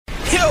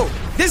Yo,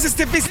 this is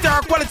the Vista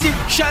Quality.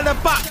 Shine the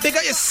pop, big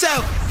up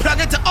yourself. Plug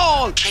it to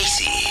all.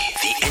 Casey,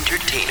 the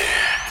entertainer.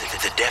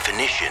 The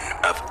definition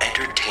of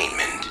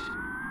entertainment.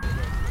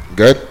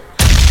 Good.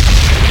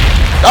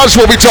 That's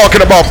what we're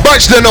talking about.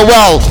 Bursting the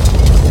well.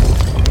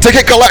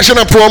 Ticket collection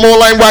and promo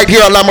line right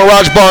here at La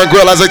Mirage Bar and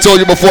Grill. As I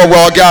told you before,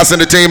 Raw Gas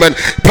Entertainment.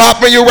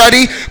 Pop, when you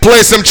ready?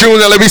 Play some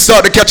tunes and let me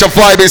start to catch a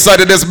vibe inside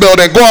of this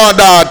building. Go on,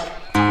 Dad.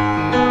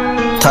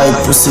 Tight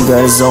pussy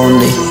girls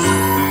only.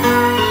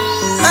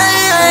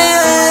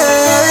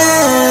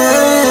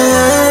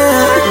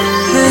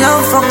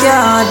 Love fuck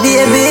ya,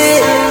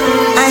 baby.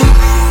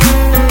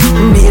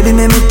 Baby,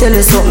 make me tell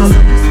you something.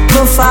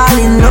 Don't fall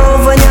in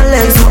love when your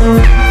legs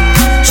something.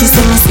 She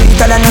say me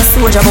sweeter than a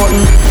soldier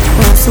button.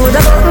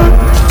 Soldier button.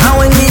 And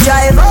when we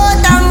drive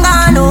out and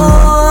gone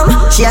home,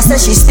 she a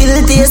say she still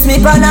taste me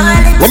pan her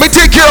lips. Let me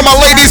take care of my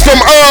ladies from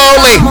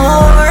early.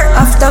 More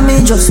after me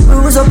just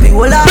bruise up the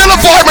whole of Bill of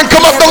Fireman,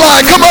 come up the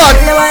line, come on.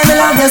 Why me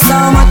love you so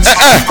much?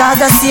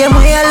 Cause the same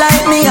way you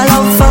like me, I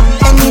love fuck.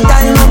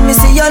 Anytime when me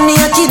see you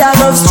naked, I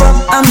love struck.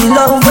 And me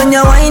love when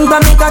you whine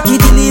for me cocky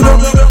till you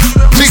broke.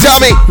 She tell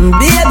me,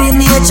 baby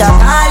nature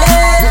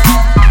calling,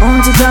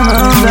 won't you come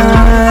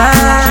over?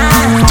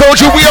 Told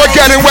you we are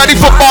getting ready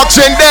for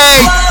Boxing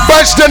Day.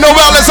 Bursting the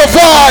well is a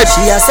vibe.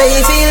 She a say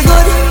you feel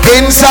good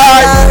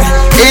inside,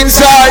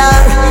 inside,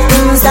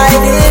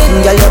 inside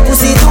it. Girl, your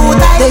pussy too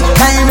tight. Take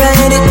time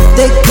ride it,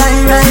 take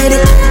time ride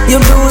it.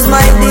 You bruise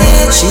my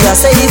dick. She a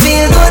say you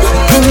feel good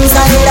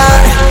inside her,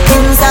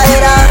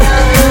 inside her,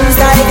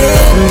 inside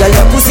it. Girl,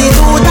 your pussy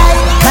too tight.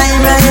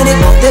 Time ride it,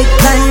 take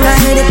time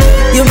ride it.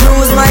 You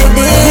bruise my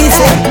dick.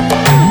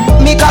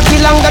 Me cocky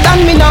longer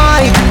than me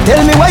knife.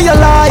 Tell me what you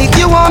like.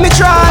 You want me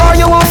try or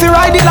you want to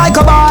ride it like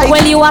a bike?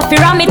 Well, you have to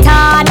ram it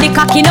hard. The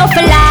cocky no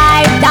for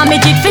life.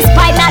 Damage it for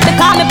spite, not to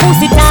call me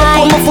pussy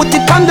tight. So put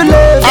it on the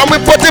left and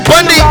we put it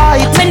on the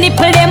right. My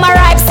nipple them a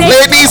ripe.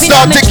 Ladies,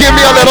 start to give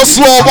me a little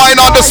slow wine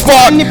on the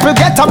spot. Nipple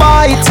get a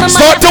bite.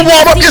 Start to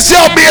warm up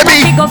yourself,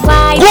 baby.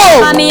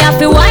 Whoa. Me have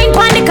to wine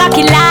pon the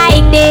cocky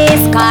like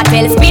this.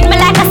 Cartel spin me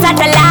like a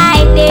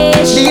satellite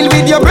dish. Deal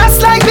with your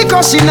breast like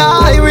because she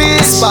Irish.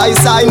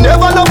 Spice, I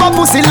never love a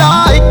pussy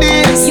like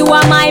this. You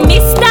are my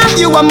mister.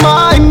 You are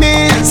my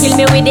miss. Kill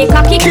me with the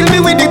cocky. Kill me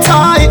with the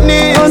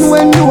tightness. And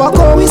when you are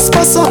go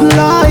whisper something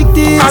like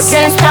this, I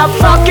can't stop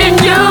fucking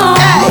you.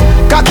 Hey,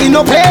 cocky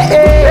no play.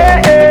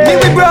 Me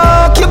we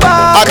broke your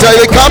back. I tell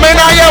you coming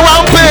and you're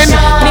ramping.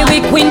 Me we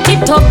quint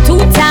it up 2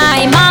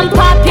 times and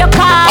pop your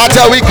car. I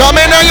tell we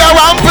coming and you're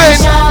ramping.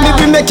 Me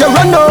we make you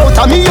run out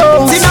of me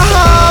house in a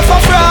half a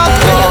frock.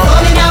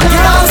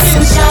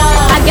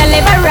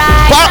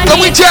 Pop,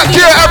 let me take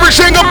care of every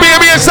single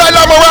baby inside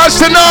La Mirage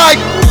tonight.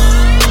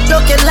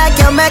 Looking like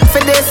you're made for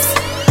this.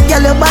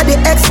 Girl, your body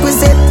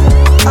exquisite.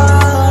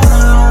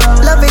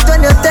 Love it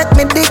when you take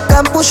me dick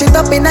and push it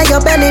up in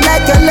your belly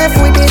like you're left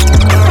with it.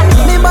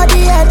 Me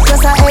body head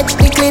just a edge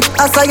the clip.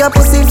 I saw your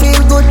pussy feel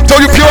good.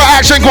 Told you pure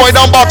action going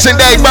down Boxing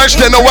Day.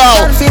 Bursting the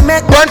well.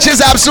 Brunch is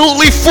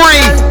absolutely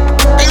free.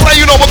 I'll let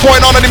you know what's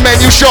going on in the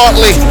menu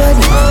shortly.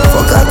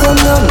 Fuck her come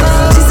down.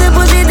 She said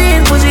push it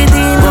in, push it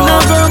in.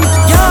 No problem.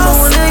 I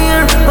wanna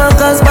hear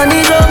Marcus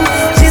Bunny drum.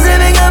 She said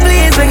beg her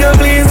please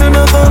do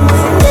not come.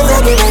 She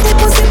said give me the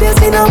pussy please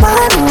me no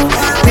man.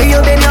 Pay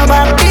you bend your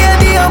back,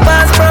 baby your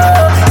pass bro.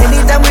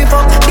 Anytime we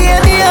fuck,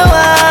 baby you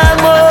want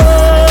more.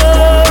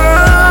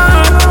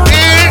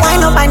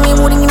 Wind up on me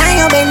wood inna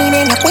your belly,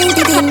 then you quint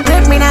it in.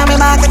 Grip me now me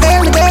back,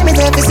 tell me baby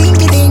say fi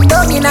sink it in.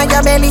 Down inna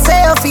your belly, say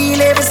you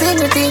feel every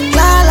single thing.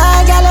 La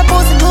la, girl your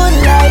pussy good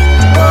like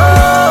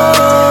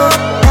oh.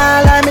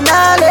 La la me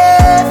nah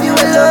leave you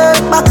alone.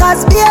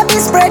 Because baby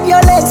spread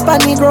your legs pan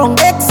the ground.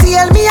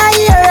 Exhale me I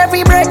hear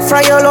every breath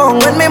from your lung.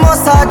 When me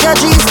massage your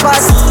G-spot,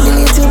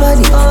 delete your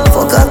body,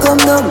 fuck her come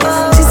down.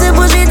 She say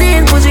push it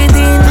in,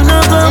 do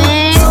not come.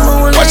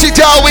 What she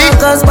tell we?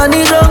 Because pan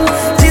the ground.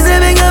 She say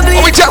beg her please.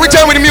 Oh, we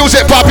tell with the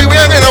music, Poppy. We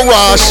ain't in a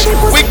rush.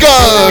 We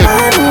good.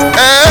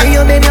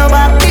 You bend your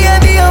back,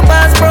 baby your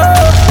pass bro.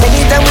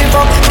 Anytime we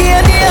fuck,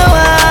 baby you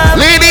want.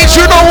 Ladies,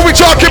 you know what we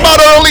talking about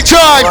early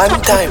time.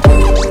 One time.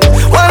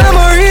 When I'm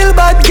a real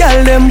bad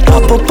girl, them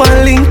pop up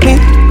and link me.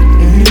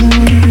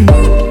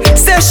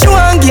 Say she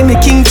want give me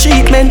king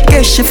treatment,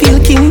 guess she feel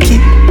kinky.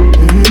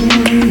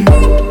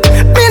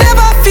 Me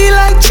never feel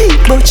like cheap,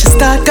 but she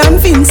start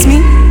convince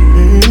me.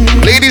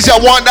 Ladies, I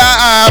want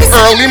that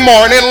early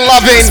morning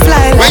loving.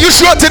 When you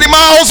show to the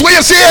miles, where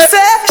you see it? Say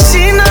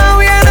she know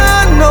we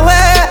not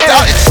nowhere.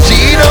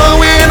 She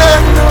know we not.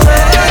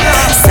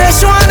 Say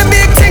she want a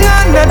big thing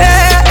under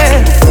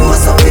there.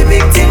 What's up the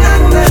big thing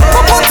under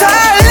there? Put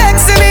her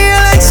legs in the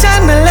election,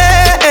 me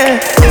lay.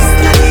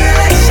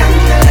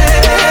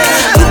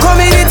 You come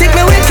in and take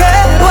me with her.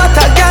 What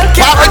a girl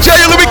can. Papa, tell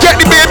you, let me get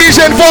the babies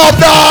involved,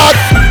 dog.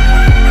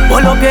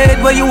 Pull up your head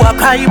where you a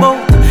cry about.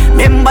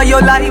 Remember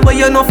your lie where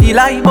you no feel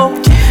like about.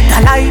 The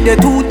lie the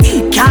too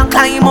deep can't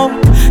climb up.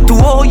 To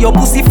how your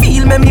pussy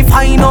feel make me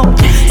find out.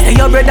 Say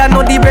your brother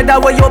not the brother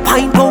where you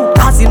pint out.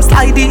 Cause him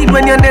slide in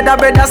when your nether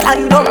brother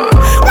slide up.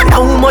 Wonder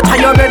how much of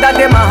your brother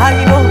them a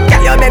hide out.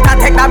 Girl you better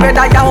take that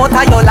brother you out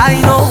of your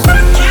line out.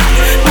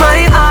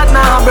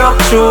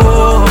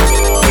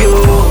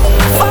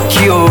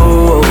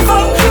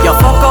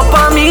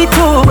 me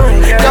too.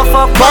 You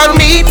fuck for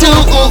me too.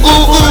 Ooh,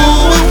 ooh,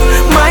 ooh.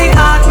 My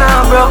heart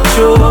now broke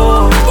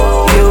through.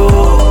 You,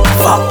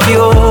 fuck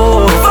you.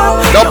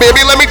 Now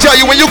baby, let me tell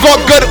you, when you got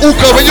good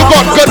hookah, when you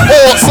got good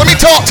horse, let me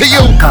talk to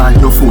you. Call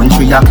your phone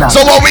 3 o'clock.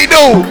 So what we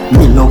do?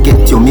 Me no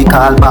get you, me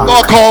call back.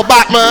 Go call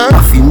back, man.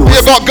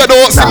 You got good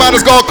horse, the man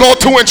is gonna call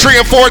 2 and 3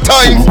 and 4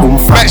 times.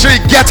 Make sure you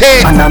get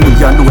it. And I know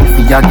you alone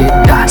for you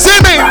get that. See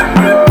me?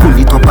 Pull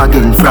it up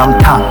again from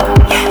top.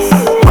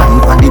 Wine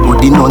on the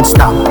body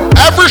non-stop.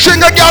 Every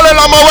single girl in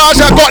La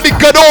Mirage I got the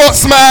good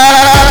horse,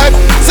 man.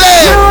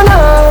 Say you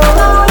know,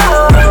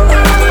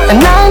 and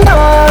I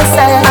know,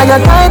 say I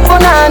got tight for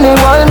nanny,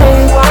 want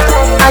me.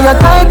 I got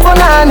tight for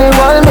nanny,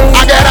 want me.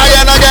 I get it,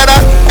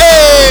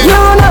 hey.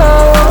 You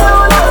know,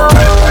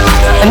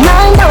 and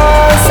I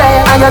know, say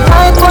I got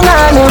tight for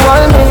nanny,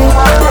 want me.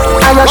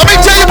 Let me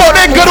tell you about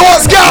that good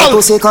horse, girl.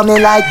 Pussy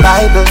coming like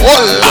Bible. Oh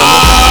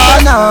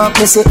Lord. No,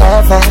 pussy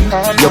heaven.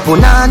 Your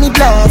punani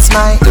bless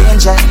my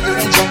angel.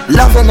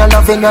 Loving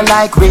you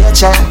like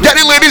Rachel. Get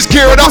the ladies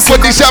geared up for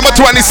December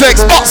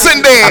 26th,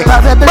 Boxing Day.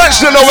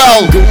 Bridge to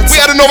Noel. We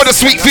heading over to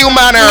Sweetfield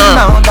Manor.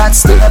 Now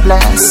that's still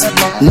blessed.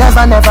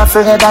 Never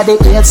afraid of the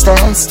AIDS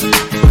test.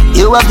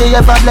 You have the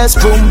ever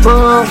blessed boom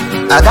boom.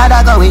 I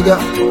gotta go with you,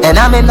 and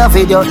I'm in love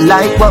with you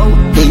like wow.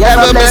 The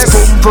ever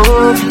blessed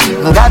boom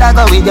boom. Gotta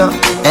go with you,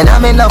 and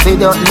I'm in love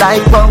with you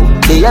like wow.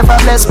 The ever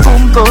blessed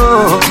boom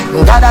boom.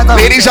 Gotta go.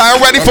 Ladies, I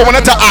ain't ready for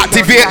one to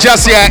activate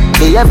just yet.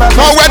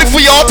 Not ready for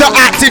y'all to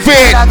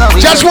activate.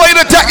 Just want you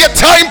to take your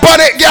time on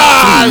it,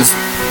 guys.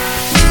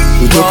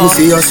 Put your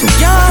pussy also.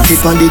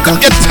 Keep on the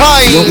cocky. Your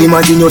time. Don't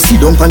imagine you sit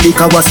down on the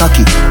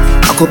Kawasaki.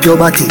 Cock up your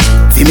body.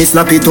 See me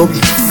slap it up.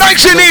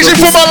 Nice and easy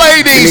for my See me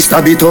ladies.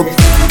 stab it up.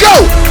 Go.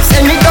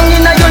 Send me down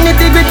in a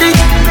unity gritty.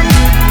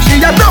 She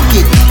a broke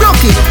it.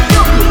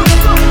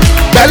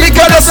 Belly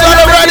got us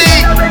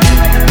already.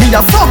 Me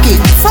a fuck it.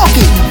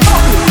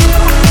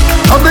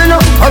 Hubble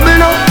up.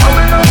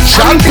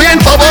 Champagne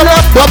bubble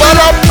up.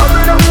 Hubble up.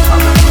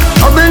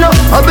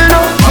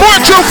 More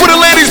true for the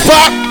ladies,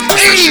 pop.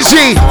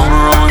 Easy.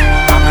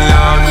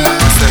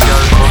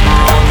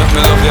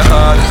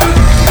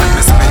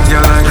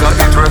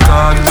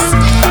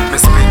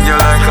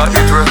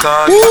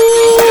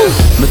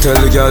 Me tell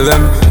the girl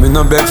them, me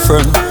no beg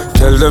friend.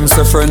 Tell them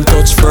say friend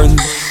touch friend.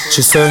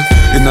 She say,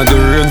 inna the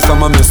rain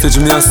from a message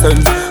me a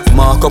send.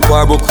 Mark up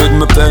her book with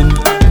me pen.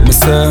 Me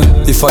say,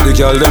 if I the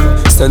girl them,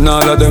 send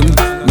all of them.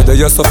 Me dey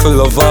just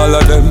full of all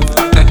of them.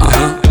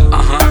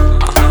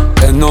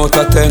 10 out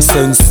of 10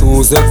 send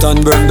Suzette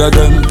and Brenda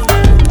them.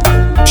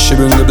 She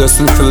bring the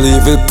blessing to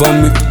leave it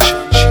pon me.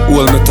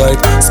 Hold me tight,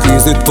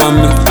 squeeze it pon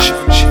me.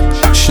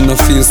 She no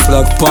feel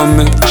slack pon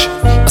me.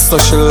 So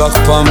she lock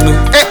pon me.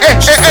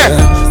 She say,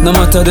 no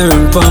matter the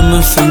ring pon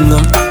my finger.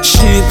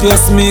 She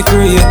plus me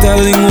create a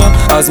lingua.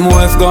 As my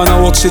wife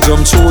gonna walk, she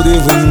jump through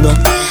the window.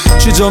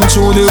 She said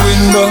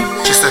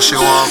she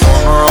want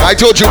more. I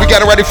told you we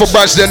getting ready for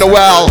brunch dinner.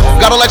 Well,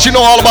 gotta let you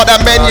know all about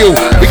that menu.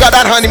 We got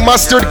that honey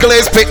mustard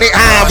glazed picnic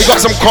ham. We got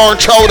some corn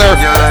chowder.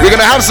 We're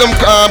gonna have some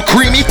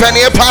creamy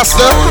penne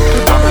pasta.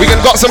 We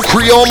got some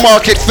Creole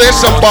market fish,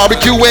 some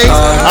barbecue wings,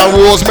 and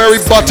rosemary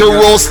butter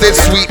roasted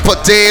sweet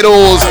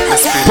potatoes.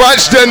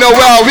 Brunch dinner.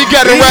 Well, we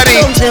getting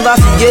ready. Never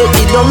forget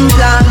the dumb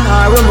plan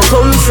or where we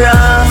come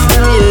from.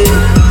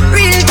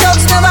 Real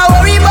talks never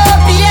worry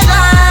about pagan.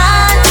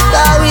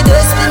 Cause we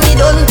destiny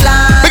don't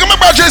plan. Big up my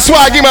brother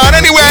Swaggy, man,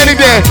 anywhere, any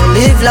day.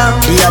 Live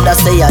long, the other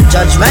say a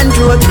judgment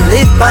road.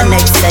 Live by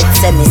next sex,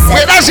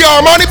 wait, that's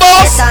your money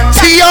boss?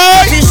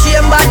 T.I.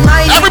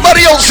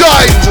 Everybody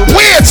outside,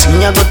 wait.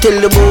 Me a go tell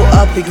the boy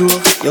happy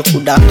growth. You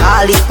coulda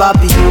call it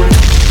papi growth.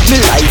 Me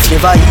life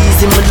never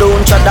easy, me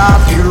don't try to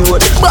happy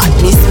road. But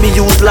miss me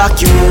youth lock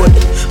you road.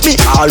 Me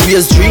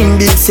always dream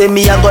big, say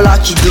me a go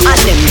lock you door.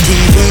 And them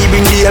TV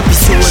bring the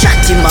episode.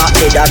 Shot in my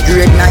head a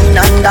grade 9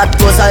 and that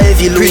was a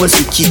heavy load.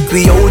 We kick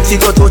we out, we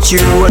go touch the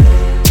road.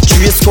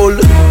 Trace skull,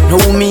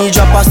 now me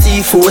drop a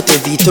C4.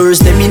 Every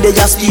Thursday me dey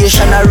a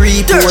station a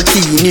report.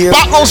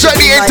 Battles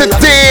ready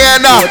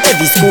entertain.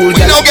 Every school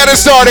we don't get it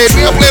started,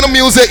 we don't play the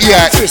music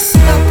yet.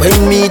 When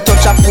me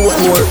touch a port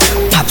more,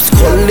 pops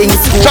calling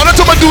school. Shout out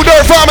to my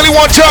Duder family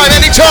one time,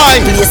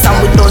 anytime.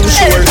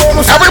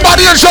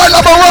 Everybody enjoy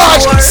La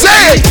Mirage,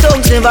 say it. Real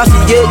talks never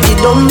forget the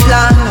dumb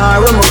plan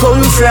or where me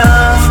come from.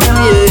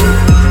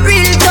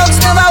 Real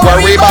talks never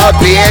worry about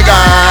big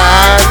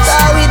guns.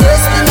 Cause we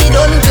destiny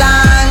don't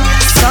plan.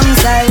 Some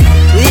say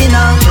we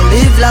know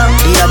live long,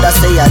 the other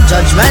say a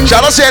judgment.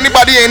 Shout out to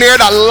anybody in here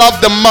that love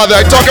the mother.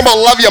 I'm talking about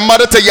love your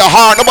mother to your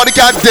heart. Nobody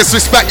can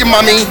disrespect your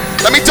mommy.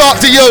 Let me talk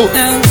to you.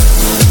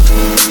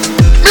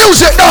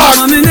 Music,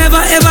 dog. Mommy never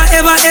ever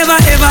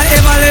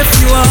left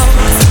you out.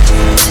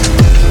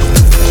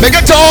 Make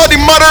it to all the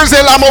mothers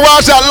in La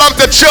Mirage that love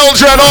the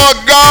children. Oh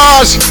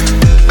gosh,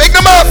 make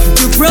them up.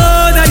 You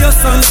proud of your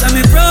sons and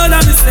me proud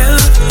of myself.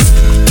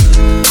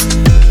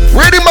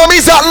 Where the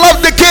mummies that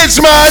love the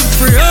kids, man?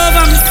 Free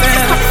over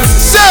myself.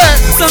 Say.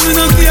 Some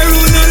no care who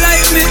no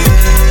like me.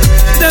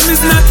 Them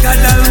is not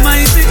God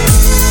Almighty.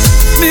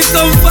 Me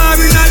come far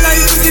in a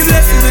life with the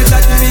blessing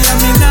that me and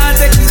me not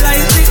take it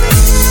lightly.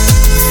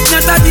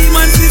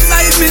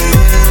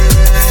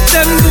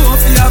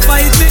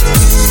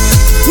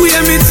 We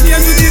am it here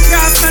with the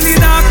cast and the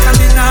dark and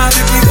the night.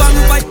 If we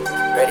vampire.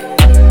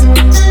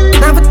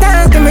 Never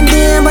talk in my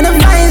day, but the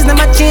vibes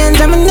never change.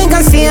 I'm a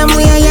nigga same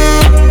way,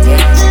 yeah.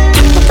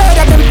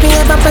 Better than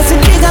paper, press the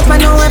trigger, but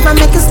no ever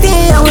make a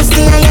stay, I will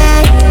stay,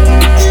 yeah.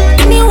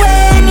 Anyway,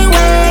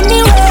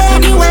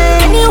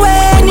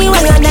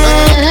 you're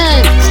there.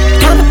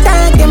 Never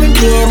talk in my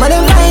day, but the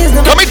vibes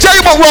never. Let me tell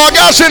you about Raw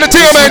Gas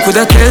Entertainment. Could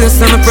I tell you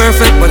I'm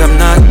perfect, but I'm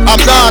not.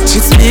 I'm not.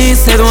 It's me,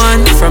 said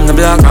one from the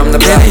block.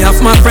 Many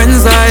of my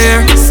friends are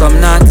here, some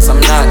not.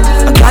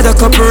 I got a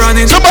couple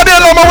running. Somebody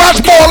along my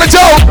watch ball, let's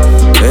go.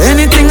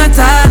 Anything I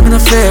talk, I'm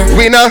not fair.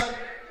 Rena.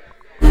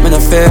 I'm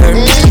not fair.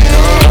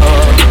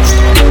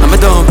 I'm a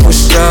don't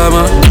push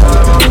drama.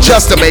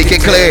 Just to make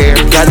it clear.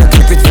 Gotta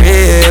keep it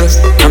real.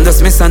 I'm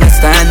just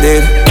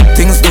misunderstanding.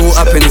 Things do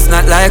happen, it's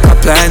not like I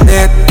planned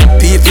it.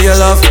 People you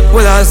love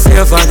will all see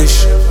you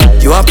vanish.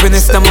 You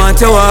happiness the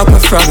month you walk away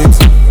from it.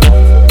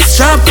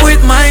 Sharp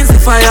with minds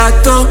if I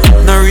had to.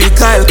 No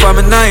recoil for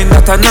my 9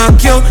 that I knock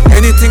you.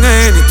 Anything me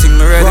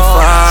ready for.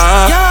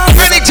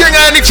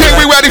 Anything,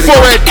 we ready for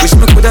it. Wish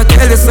me coulda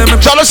tell you some.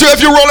 Tryna see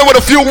if you're rolling with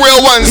a few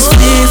real ones.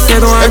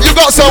 If you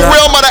got some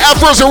real mother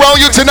effers around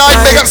you tonight,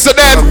 big ups to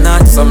them.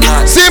 Some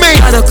not. See me?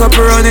 Had a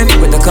couple running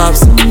with the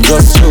cops,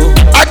 just true.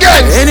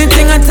 Again.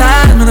 Anything I tell,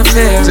 I'm not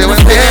fair. I'm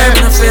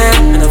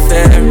not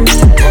fair.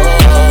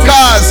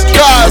 Cause.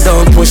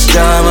 Don't push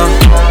drama.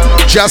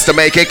 Just to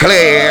make it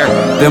clear.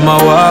 Them a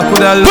walk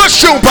with a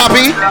push you,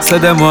 papi. So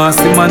them a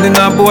see man in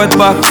a boat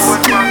box.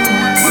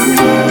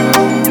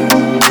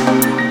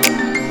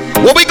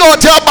 What we gonna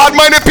tell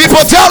bad-minded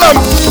people? Tell them.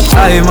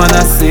 I man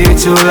a see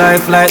through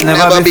life like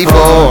never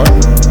before.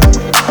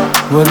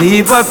 Well,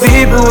 heap of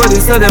people what they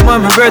say them are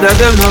my brother,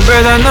 them no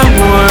brother no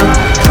more.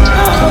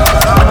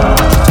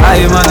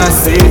 I man a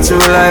see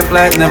through life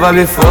like never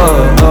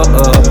before.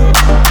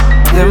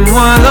 Them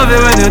want love you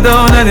when you're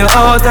down and you're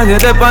out and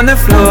you're deep on the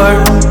floor.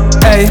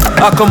 Hey,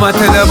 I come and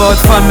tell you about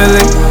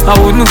family. I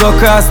wouldn't go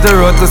across the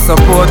road to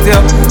support you.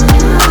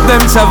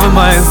 Them travel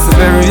miles to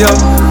bury you.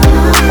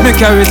 Me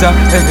carry that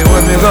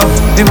anywhere me go,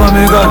 the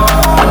money gun.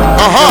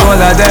 All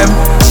of them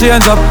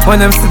change up when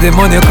them see the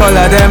money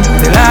color them.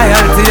 The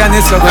loyalty and the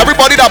struggle.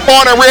 Everybody that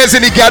born and raised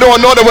in the ghetto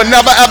know they will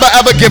never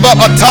ever give up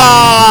at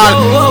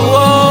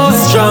all.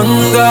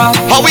 Stronger.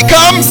 How we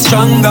come?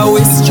 Stronger,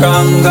 we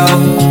stronger.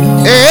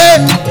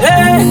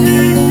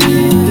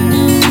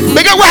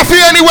 Make it rough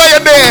here anywhere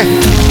you're there.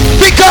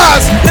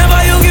 Because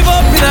never you give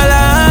up in a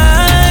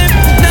life.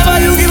 Never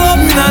you give up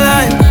in a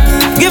life.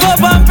 Give up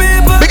on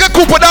people. Make a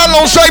Cooper down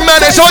alongside man,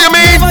 that's all you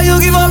mean? Never you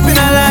give up in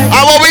a life.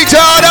 I will be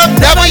tired up.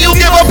 Never you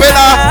give up in a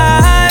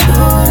life.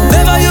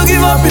 Never you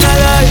give up in a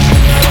life.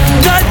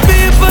 God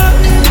people,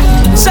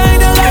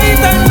 shine a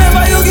light and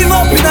never you give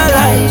up in a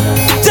life.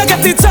 You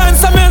get the chance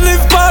to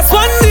live past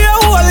one day.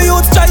 All you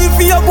try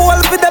for your goal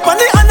for them on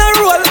the honor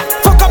roll.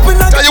 Fuck up in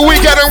a. Tell you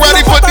we getting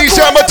ready for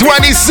December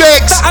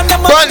 26th.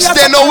 Bunch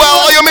they know well,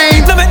 all you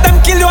mean?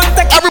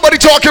 Everybody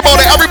talking about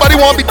it, everybody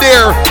want to be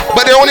there.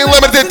 But they're only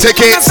limited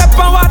tickets.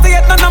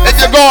 If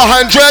you go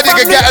 100, you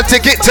can get a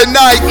ticket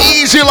tonight.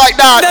 Easy like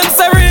that. Them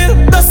say real,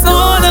 that's no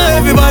one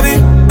everybody.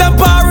 Them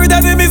power with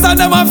enemies and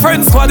them are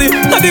friends squaddy.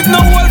 Not if no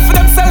wolf for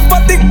themselves,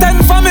 but dig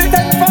 10 for me.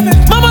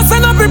 Mama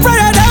send up a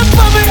prayer them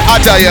for me. I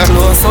tell you,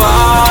 close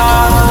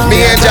one.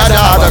 Me and Jada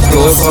are the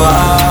close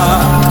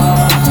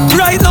one.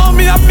 Right now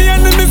me and me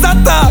enemies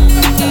attack.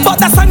 But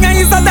the song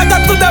is a dagger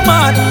to the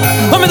man.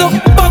 When me do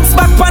bounce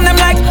back on them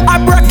like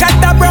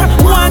abracadabra.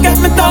 One get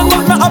me down,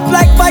 put me up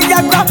like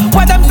Viagra.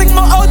 Why them think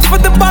me out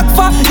for the back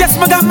for? Yes,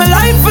 me got my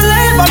life for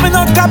life, but me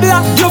no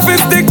cabla. You feel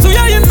stick to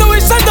your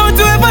intuition, don't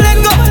you ever let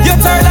go. Your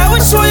third I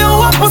will show you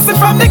what pussy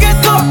from the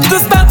get-go.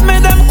 Just not me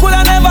them cool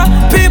and ever.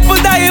 People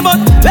die, but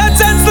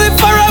legends live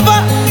forever.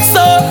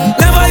 So,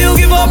 never you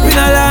give up in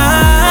a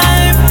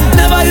life.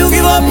 Never you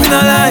give up in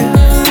a life.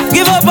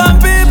 Give up on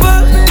people.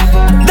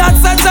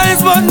 That's a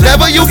chance, but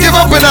never you give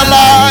up in a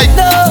life.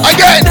 No,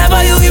 again.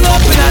 Never you give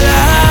up in a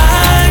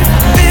life.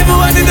 Even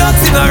when the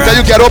dogs in a Tell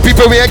you ghetto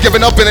people, we ain't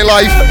giving up in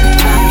life.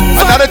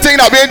 Another thing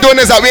that we ain't doing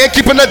is that we ain't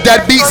keeping the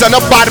dead beats and the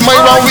bad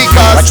mind around we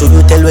cause. What should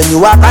you tell when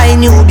you are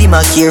buying you? Be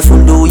more careful,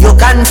 though you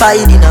can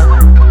find dinner.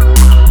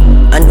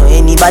 I know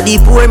anybody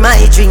pour my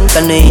drink,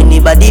 I know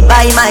anybody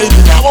buy my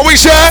dinner. What we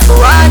say? So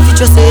hard to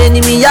just say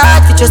enemy,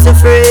 hard to just a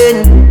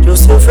friend.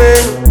 Just a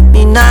friend.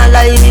 Me nah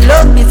lie, me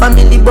love me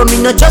family, but me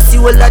not just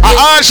you all again.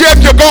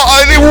 If you got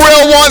any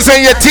real ones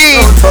in your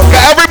team,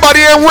 got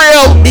everybody in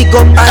real. Big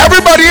up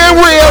everybody in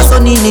real.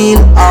 Sonny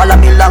Neil, all of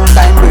me long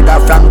time brother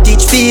from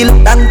Teachfield.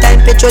 Long time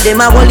petro,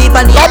 them a only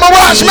pan. I'm a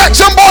watch, make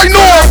some boy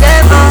know.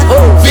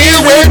 Feel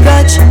with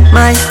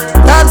my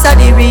dogs are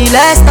the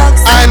realest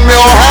dogs. And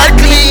your heart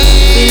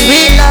clean.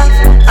 Real love,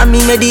 and me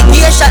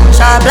medication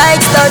sharp like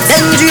studs.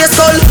 Dangerous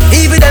soul,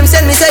 even them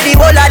send me say the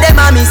whole of them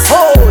a miss.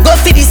 Go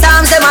for the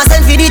Psalms, them a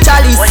send for the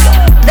chalice.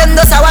 Them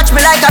just a watch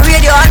me like a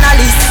radio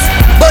analyst.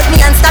 But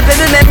me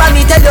unstoppable, remember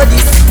me tell you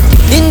this.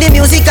 In the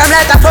music I'm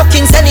like a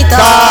fucking senator.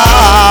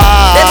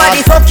 Them a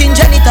the fucking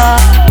janitor.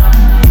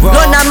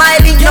 None of my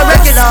link no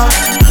regular.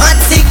 Hot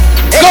sick,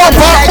 Go,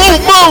 Pop,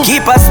 move.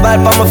 Keep a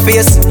smile on my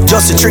face,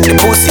 just to trick the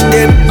pussy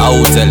them. I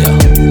will tell ya.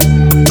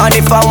 And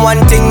if I'm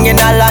one thing in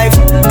a life,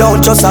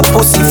 don't just a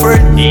pussy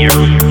friend.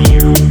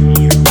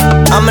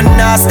 I'ma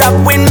not stop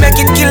win, make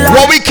it kill.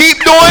 What we keep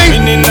doing?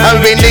 Winning.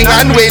 Like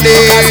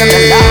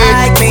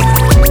me.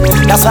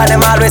 That's why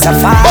them always a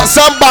fight. But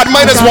some bad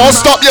minders won't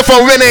stop you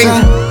from winning.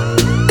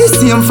 The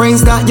same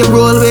friends that you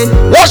roll with.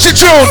 What's your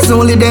tune? It's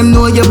only them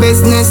know your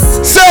business.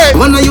 Say.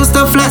 When I used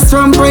to flex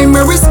from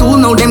primary school,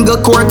 now them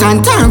go court and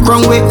turn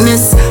crown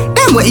witness.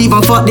 Them will even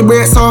fuck the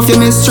brakes off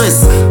your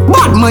mistress.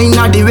 Bad mind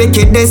are the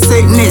wickedest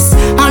sickness.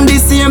 And the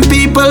same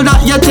people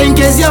that you think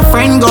is your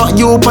friend got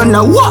you up on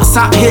the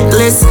WhatsApp hit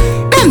list.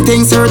 Them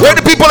things hurt. Where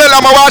the people in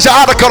La Mirage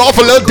had to cut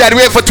off a little dead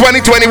weight for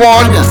 2021.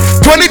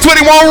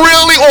 2021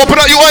 really open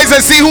up your eyes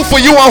and see who for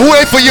you and who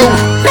ain't for you.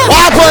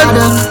 What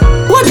happened?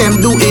 What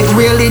them do, it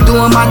really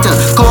don't matter.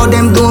 Call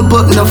them don't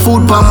put no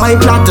food on my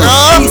platter.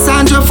 Eat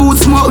Sandra food,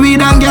 smoke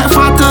weed and get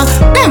fatter.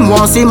 Them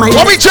want see my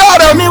what we tell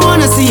them? Me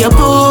wanna see your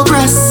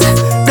progress.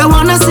 They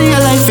wanna see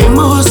your life in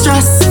more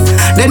stress.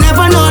 They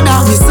never know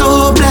that we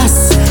so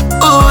blessed.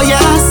 Oh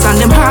yes,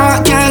 and them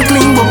heart can't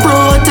clean with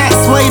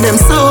protest. Why them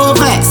so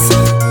vexed?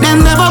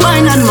 Them never buy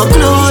none my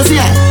clothes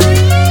yet.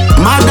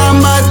 Madam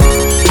but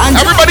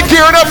everybody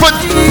gearing up for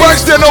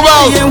Bursting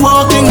Noel.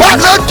 What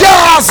the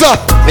gas?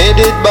 Made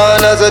it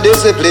born as a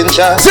discipline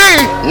child.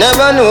 See?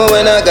 Never knew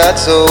when I got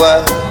so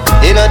wild.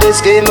 In a this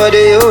game where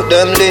the youth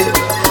them live.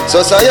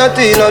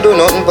 Society no do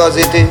nothing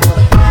positive.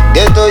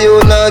 Get to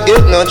you now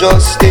get no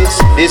justice.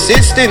 The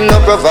system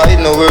no provide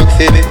no work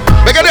for me.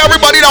 Make it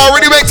everybody that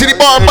already went to the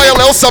bar and buy a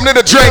little something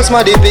to drink.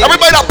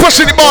 Everybody that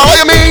pushing the bar,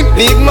 what you mean?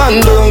 Big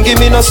man don't give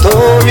me no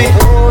story.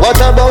 What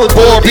about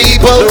poor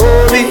people?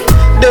 Story?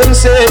 Them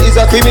say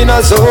it's a criminal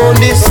zone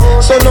this.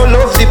 So no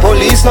love the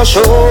police no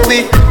show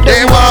we.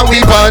 They want we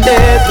on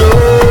death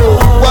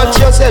row. Watch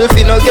yourself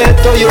in no get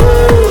to you.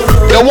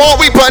 They want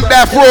we on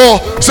death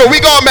row. So we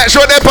gonna make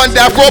sure they on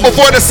death row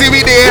before the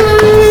CBD.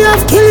 We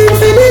have killing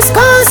for this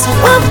cause.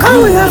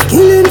 We have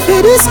killing for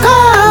this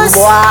cause.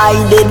 Why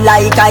did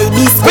like I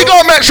this? We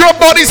gonna make sure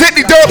bodies hit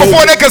the dirt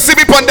before they can see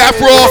me on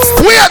death row.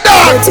 We are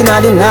done. Waiting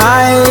on the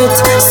night,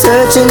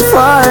 searching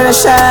for a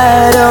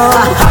shadow.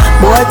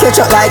 Boy catch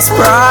up like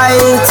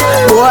Sprite.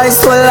 Boys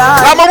full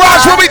of I'm a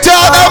watch what we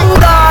tell them.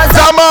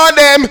 Come on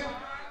them.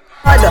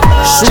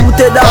 Shoot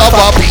it up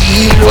a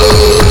people.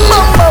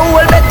 Mama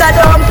will better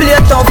don't play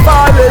tough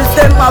or else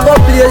them a go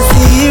play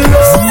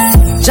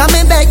serious.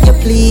 Jammy beg you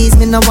please,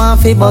 me no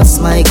want fi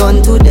bust my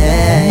gun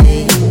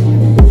today.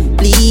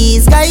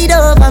 Please guide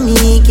over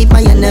me, keep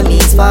my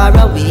enemies far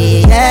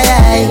away.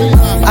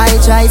 I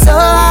try so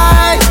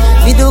hard,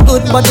 we do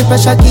good but the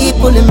pressure keep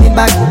pulling me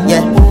back.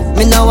 Yeah,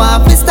 me no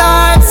want to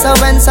start, so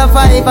when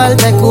survival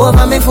take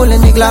over me full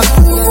in the glock.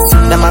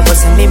 Them a go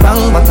say me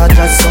wrong, but I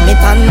just so me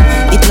tan.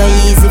 It no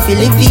easy fi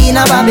live in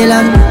a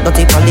Babylon.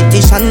 Dirty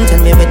politician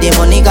tell me where the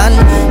money gone.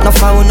 No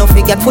foul, no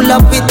fi get full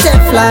up with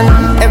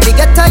Teflon. Every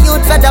ghetto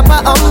youth fed up a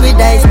hungry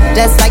days.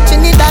 Just like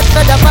Trinidad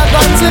fed up a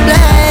guns we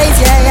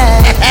blaze.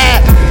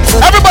 Yeah.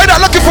 Everybody that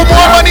looking for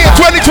more money in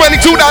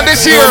 2022 now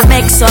this year.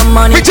 Make some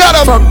money. We tell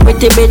them. Fuck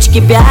pretty bitch,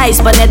 keep your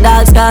eyes on the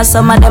dogs, cause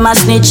some of them a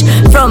snitch.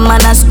 From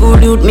man a school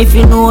youth, me if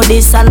you know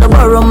this and the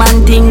borrow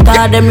man think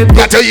cause them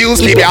report. Got to use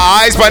keep your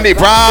eyes on the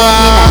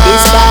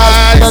prize.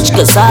 Touch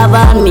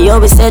cassava and me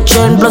always say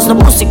trend. Plus the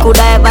pussy could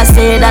I ever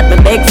say that my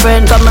big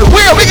friend come and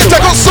we can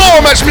take on so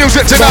much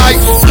music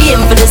tonight. Aim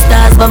for the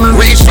stars but me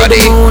reach for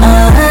the moon.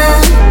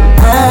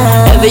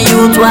 Every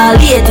youth while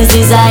latest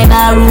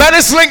designer.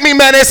 Menace link me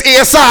menace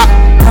ASAP.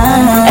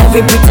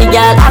 Every pretty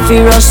girl I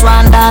feel rush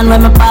one down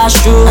when me pass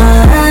through.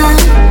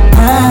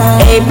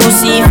 Hey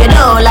pussy if you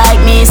don't like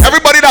me.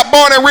 Everybody that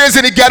born and raised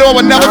in the ghetto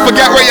will never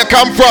forget where you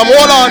come from.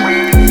 Hold on.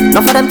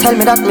 None of them tell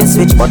me that me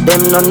switch, but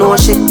them no know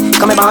shit.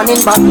 Come born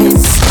in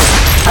badness.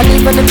 And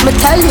even if me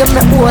tell you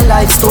my whole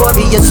life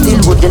story, you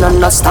still wouldn't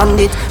understand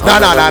it.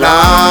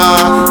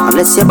 Nah.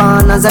 Unless you're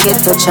born as a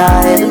ghetto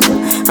child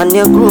and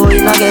you grow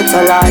in a ghetto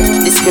life,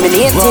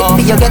 discriminated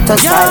for your ghetto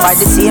side by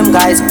the same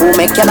guys who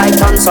make your life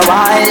turn so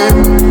wild.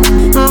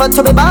 But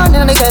to be born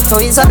in the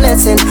ghetto is a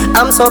blessing.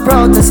 I'm so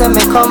proud to say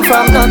me come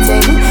from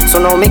nothing. So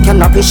now me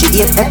can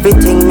appreciate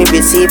everything me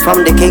receive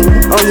from the king.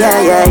 Oh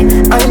yeah,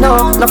 I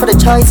know, not for the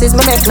choices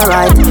me make no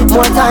right.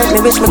 More time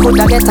me wish me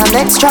coulda get a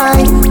next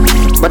try.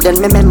 But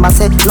then me remember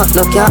said,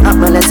 nothing can't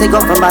happen unless it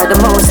governed by the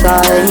Most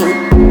High.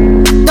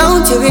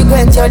 Don't you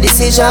regret your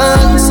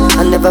decisions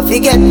and never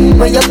forget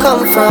where you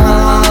come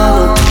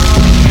from.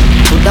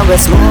 Coulda we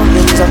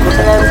smoking, so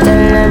coulda them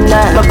tell them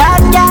that. My bad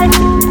girl,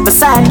 my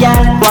sad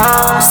girl.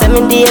 Wow,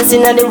 7 days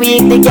in the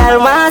week, the girl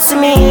wants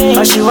me,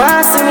 or she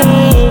wants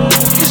me.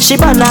 She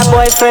brought her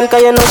boyfriend,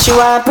 cause you know she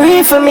want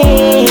pray for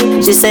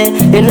me. She say,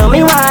 you know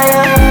me why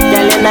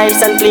girl, you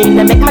nice and clean,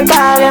 they make my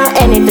call you.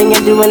 Anything you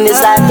do in this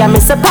life, can me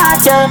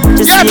support you.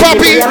 Just yeah,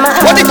 Poppy,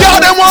 what the girl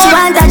them want? She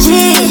want a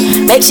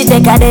G, make she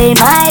take a day in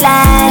my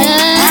life.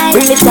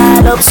 Bring it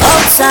all up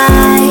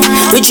outside.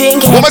 We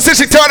drink it. Woman said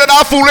she turned it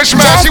off foolish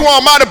man. She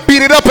want man to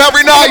beat it up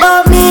every night.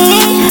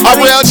 Me, a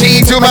real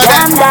G to my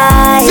damn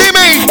die. See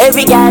me?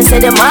 Every girl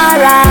say them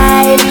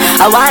alright.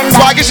 I wonder.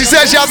 So I guess she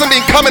said she hasn't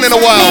been coming in a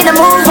while.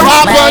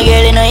 My girl,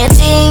 you know you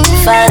think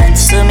fat,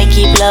 so me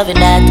keep loving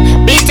that.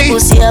 Beat the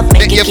pussy up,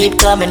 make you keep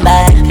coming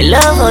back. Me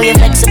love how you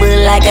flexible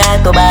like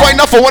I go back. Right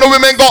enough for one of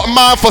women got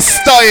man for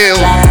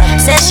style.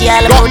 Say she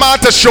all got man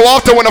to show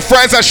off to when the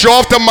friends and show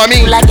off to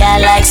mommy. Like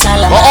I like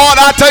Solomon. But all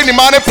that time the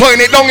man is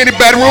putting it down in the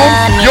bedroom.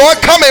 You're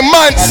coming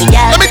months.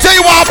 Let me tell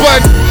you what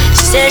happened.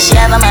 She said she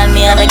have a man,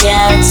 me have a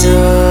girl too.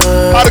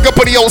 I had to go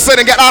put the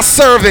outside and get that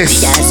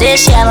service. Yeah, say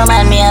she have a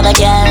man, me have a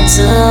girl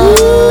too.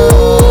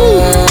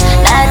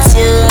 That's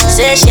you.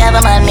 Say she have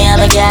a man, me have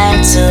a girl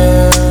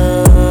too.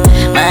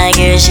 My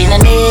girl, she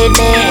no need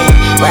me.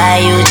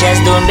 Why you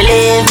just don't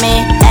believe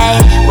me?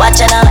 Hey,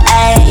 watch her now,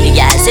 hey. The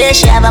girl say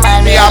she have a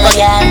man, me have a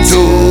girl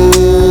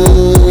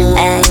too.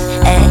 Hey,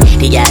 hey.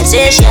 The girl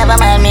say she have a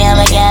man, me have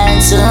a girl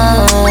too.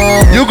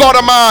 You got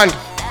a man,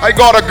 I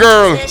got a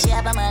girl.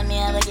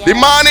 The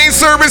man ain't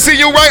servicing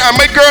you right, and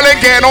my girl ain't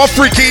getting all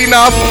freaky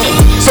enough.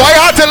 So I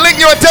had to link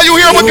you and tell you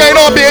here what going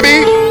on,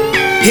 baby.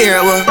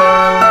 Here what?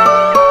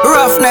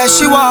 Roughness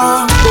she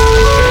want.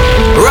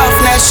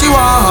 Roughness she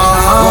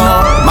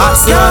want.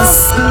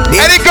 Maximus.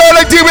 Any girl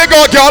I deal with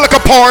gonna get all like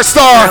a porn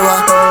star.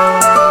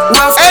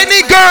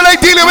 Any girl I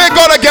deal with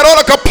gonna get all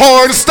like a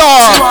porn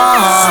star.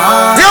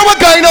 Here what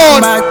going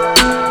on?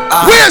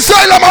 Where's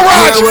Silent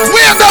Mirage?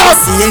 Where's that?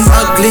 She ain't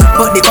ugly,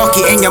 but the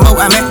cocky in your mouth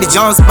I make the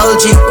jaws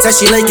bulgy.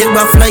 Says she like it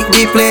rough like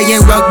we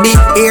playing rugby.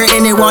 Here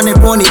anyone in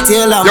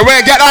ponytail. You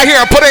ain't get out here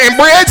and put it in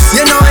braids?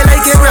 You know I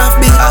like it rough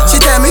beat. She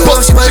tell me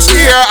bullshit, but she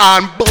here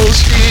and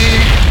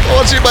bullshit.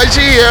 Bullshit, but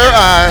she here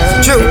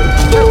and true.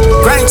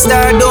 Crank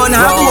star don't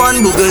have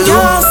one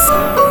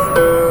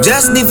boogaloo.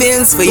 Just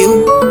defense for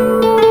you.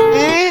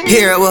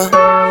 Here what?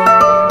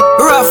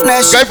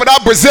 Roughness. Going for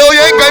that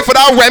Brazilian, going for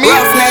that Remy.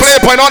 Play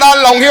point on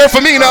that long hair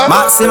for me now.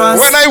 Maximus.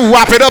 When I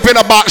wrap it up in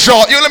a back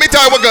shot, you let me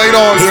tell you what's going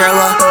on. Here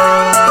what?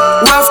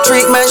 Rough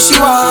treatment she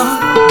want.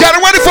 Get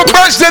ready for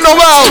birthday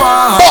Noel.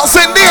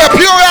 Boxing there,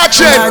 pure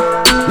action.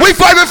 We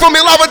fighting from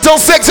 11 till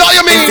 6, how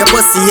you mean? Your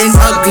pussy ain't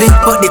ugly,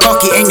 but the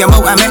cocky in your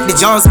mouth I make the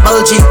jaws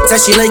bulgy.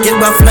 Says she like it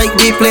rough like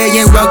we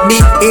playing rugby.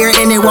 Here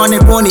anyone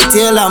in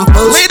ponytail and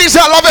bullshit. Ladies,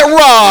 I love it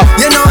raw.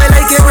 You know I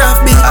like it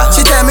rough beat.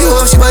 She tell me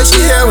who she but she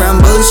here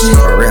and bullshit.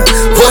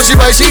 Bullshit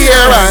but she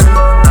here and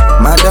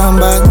Madam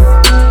bag.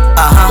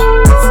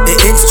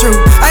 It's true.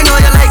 I know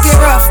you like it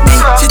rough beat.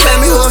 She tell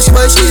me who she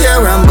but she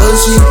here and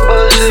bullshit.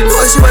 Who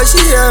she but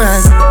she here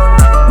and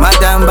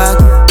Madam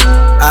bag.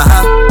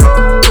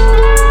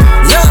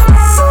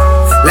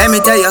 Let me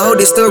tell you how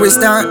the story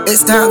start. It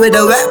start with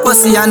a wet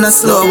pussy and a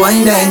slow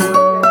winding.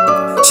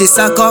 She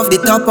suck off the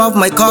top of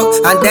my cock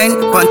and then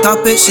on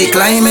top it she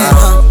climb it.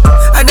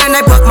 And then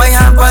I put my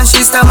hand on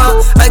she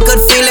stomach. I could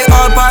feel it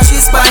all past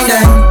she spine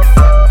then.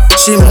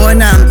 She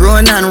moan and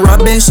groan and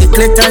rubbing. She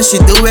click and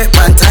she do it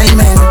one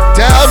timing.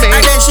 Tell me.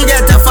 And then she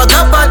get a fuck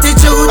up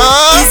attitude.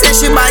 She say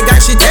she bag and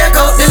she take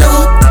out the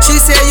loot.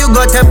 She say you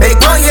got to bake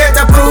 1 year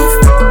to prove.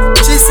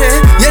 She say,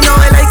 you know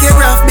I like it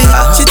rough beat.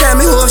 She tell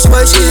me who she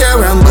but she here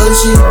and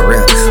bullshit.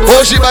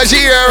 Bullshit but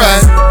she here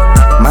and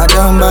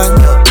Madam bag.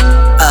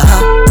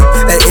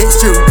 It's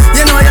true.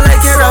 You know you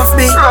like it rough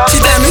beat. She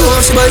tell me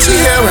who she but she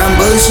here and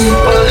bullshit.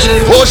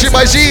 Bullshit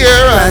but she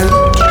here and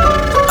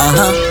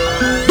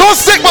Don't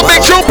stick my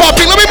big true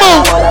poppy, let me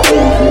move.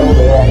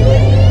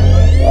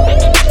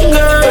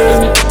 Girl.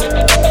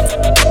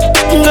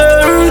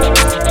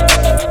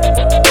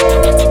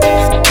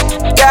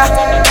 Yeah.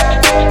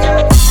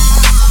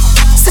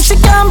 So she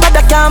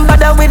can't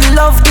bother with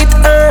love, it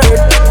hurt.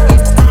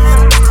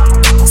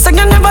 So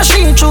you never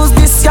she choose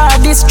this guy,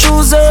 this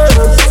chooser.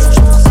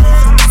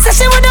 So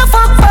she woulda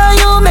fuck for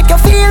you, make you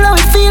feel how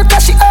it feel,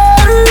 cause she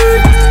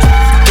hurt.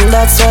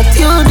 That's what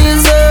you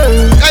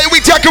deserve. Hey, we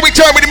taking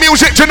return with the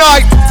music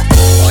tonight.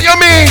 What you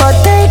mean? But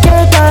take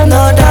your time,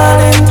 no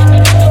darling.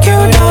 You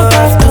don't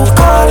have to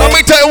call Let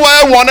me tell you what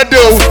I wanna do.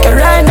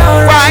 Right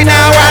now, right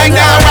now, right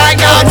now, right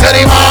now, till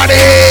the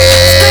morning.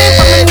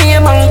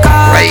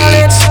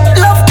 Right.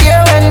 Love you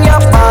when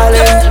you're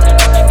falling.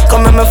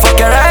 Come and me fuck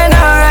you right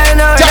now, right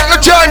now. Take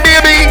your turn,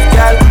 baby.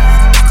 Girl,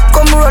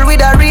 come roll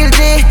with a real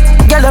G.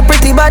 Girl, a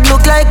pretty bad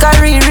look like a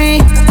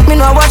Riri. Me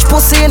no watch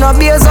pussy no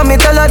beers, so me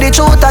tell her the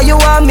truth. You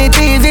want me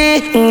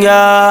TV,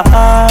 girl.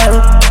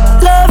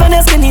 Love and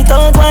your skinny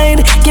tongue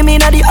wine. Give me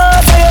na the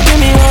offer, you give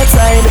me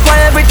outside.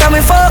 Why every time we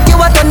fuck you,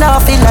 I turn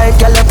off feel like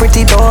girl, a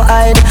pretty don't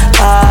hide.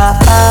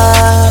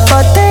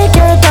 But take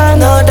your time,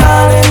 no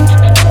darling.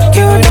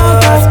 You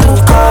don't have to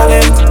call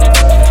him.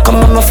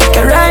 Come on, me fuck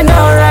you right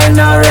now, right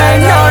now,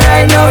 right now,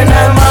 right now in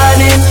the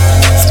morning.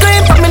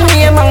 Scream for me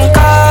name and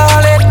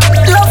call it.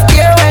 Love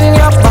you when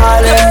you're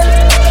falling.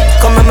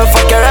 Come on, me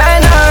fuck you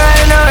right now,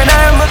 right now in the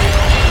morning.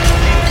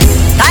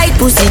 Tight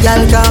pussy,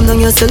 girl, calm down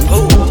yourself.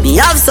 Me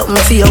have something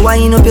for you,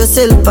 wind up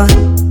yourself.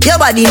 Your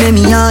body make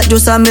me heart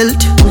just a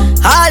melt.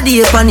 All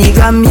the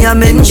panigram me a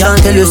mention.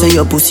 Tell you say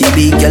your pussy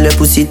big, girl, your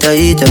pussy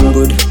tight and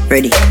good.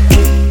 Ready?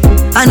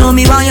 I know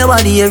me want your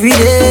body every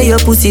day. Your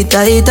pussy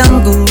tight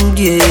and good,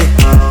 yeah.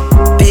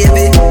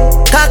 Baby,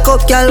 Cock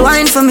up, girl,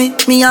 wine for me.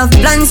 Me have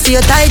plans for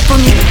your tight for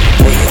me.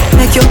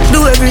 Make you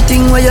do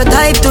everything where you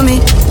type to me.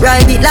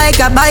 Ride it like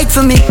a bike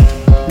for me.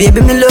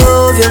 Baby, me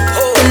love you,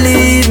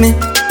 believe me.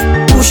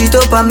 Push it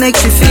up and make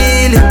she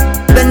feel it.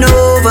 Bend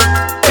over,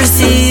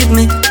 receive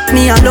me.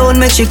 Me alone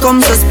make she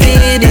come so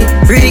speedy.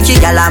 Freaky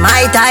girl, I'm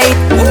my type.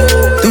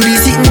 Do the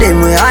sitting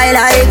them way I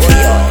like.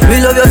 We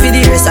love you for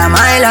the rest of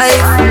my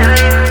life.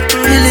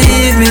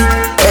 Believe me,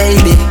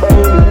 baby.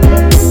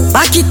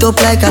 Back it up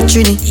like a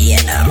trini.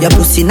 Your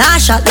pussy nah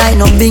shot like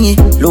no bingy.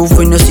 Love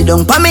when you sit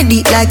down pa me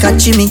deep like a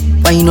chimney.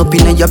 Wind up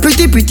in your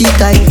pretty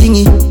tight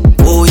thingy.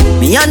 Oh,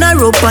 me and a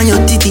rope on your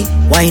titty.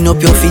 Wind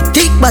up your feet,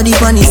 thick body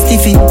pan is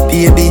stiffy.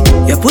 Baby,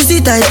 your pussy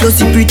tight,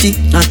 pussy pretty.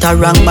 Not a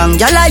wrong bang,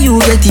 gyal, you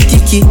get it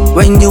ticky.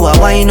 When you a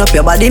wind up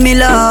your body, me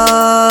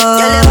love.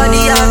 Gyal, your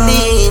body have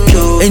me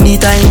into.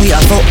 Anytime we a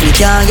fuck, me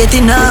can't get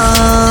enough.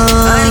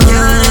 I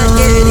can't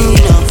get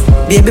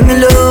enough. Baby, me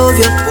love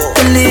you,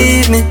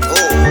 believe me.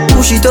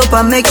 Push it up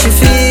and make she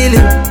feel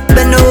it.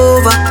 Bend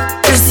over,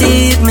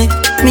 receive me.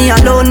 Me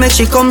alone make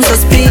she come so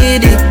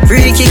speedy.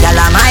 Freaky girl,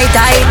 I'm my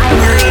type.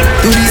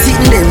 Do the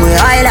sitting them way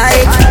I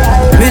like.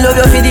 Me love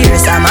you for the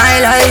rest of my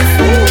life.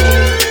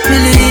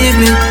 Believe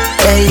me,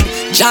 hey.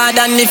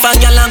 Jordan, if a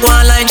girl a go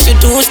online, she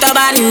too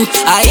stubborn.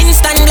 I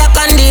instant block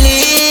and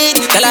delete.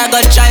 Tell her go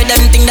try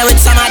them thing that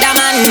with some other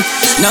man.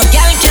 No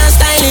girl can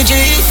style it, G.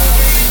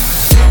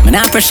 Man,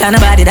 I pressure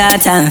nobody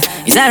that time.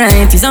 It's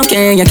alright, it's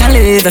okay, you can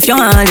live if you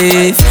want to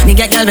live.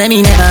 Nigga, girl,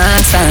 baby, never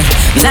answer.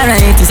 It's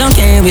alright, it's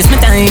okay, waste my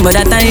time, but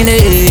that time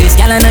is.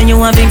 Girl, I know you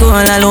want to go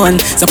all alone.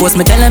 Suppose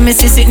me tell her me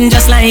see sitting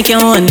just like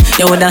your own.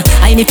 You woulda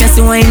hide the face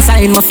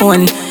inside my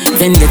phone.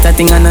 Vendetta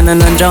thing and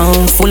drown.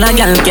 Full of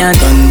girl can't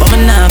done, but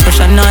me nah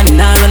pressure none.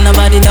 Nah run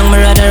nobody down, me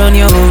rather run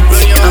you out.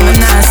 I'm a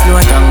nah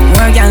slow down.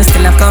 More girls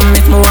still a come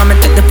if me want me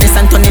take the place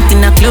and turn it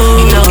in a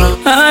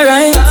club.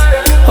 Alright,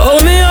 oh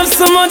me have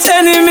so much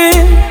enemy.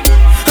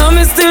 And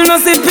me still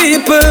not see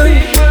people.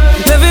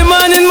 Every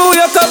morning me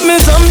wake up, me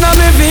jump down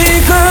my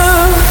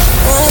vehicle.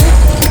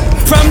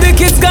 From the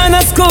kids gone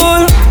to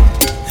school,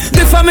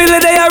 the family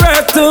they are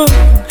work too.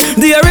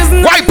 There is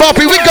no right,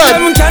 Poppy, we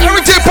good.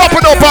 Everything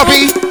popping up,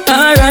 Poppy.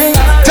 Alright.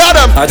 Tell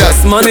them.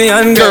 Just money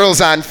and girls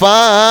and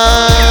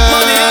fun.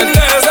 Money and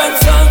girls and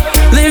fun.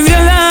 Live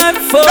your life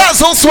for. That's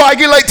how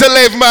swaggy like to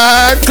live,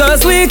 man.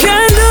 Cause we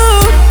can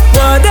do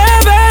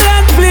whatever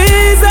that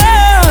pleases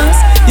us.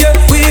 Yeah,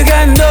 we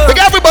can do. Big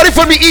everybody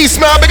from the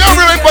east, man. Big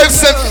everybody from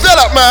St.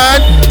 Philip,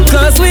 man.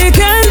 Cause we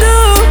can do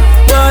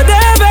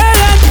whatever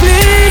that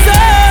pleases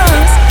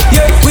us.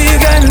 Yeah, we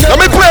can do.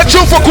 Let me play a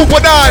tune for Cooper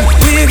Dan.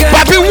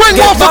 Papi, win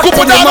one for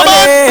Cooper Dan,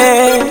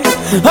 man.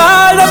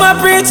 All them a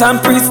preach and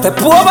preach. Step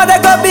over,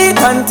 they go beat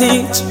and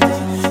teach.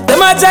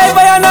 Them a jive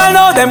by and all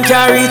know them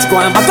can't reach.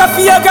 Go and back up for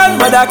your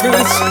grandmother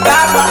preach.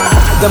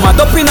 Them a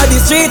dump in the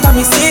street and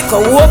me see. Go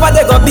over,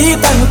 they go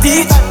beat and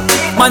teach.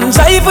 Man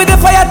jive with the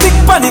fire tick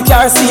pan the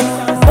car seat.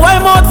 Boy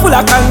mouth full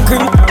of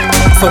concrete.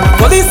 So the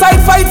police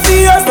side fight for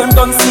years, them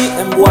don't see.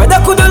 Them boy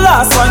that could the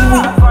last 1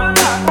 week.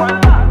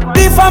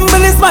 The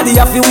family's mad, they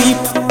have to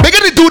weep. Big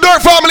up the Do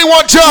Dirt family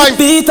one time.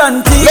 Beat and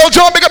teach. Lil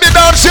John, big up your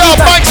down shout.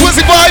 Mike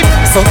Swizzy vibe.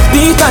 So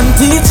beat and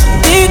teach,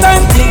 beat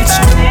and teach,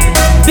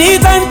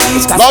 beat and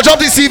teach. Lil John,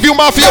 the Seaview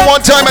Mafia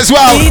one time as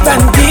well. Beat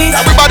and teach.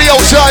 Everybody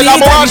outside, La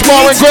Mirage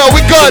Bar and Grill,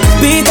 we good.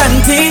 Beat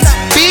and teach.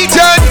 Beat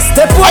and.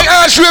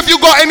 I asked you if you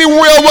got any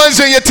real ones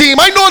in your team.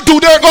 I know Do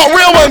Dirt got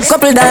real ones.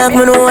 Couple dark,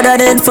 me know what I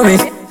did for me.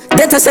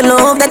 That I say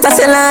love, that I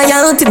say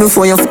loyalty.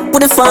 Before you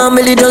with the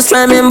family, just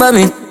remember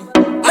me.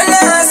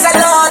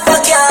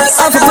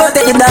 I have to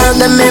protect the dog,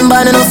 them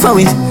member enough for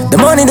we. The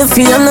money, the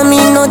fame, no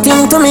mean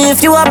nothing to me.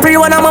 If you are free,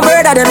 when I'm a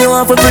brother, then you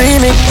want to free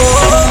me.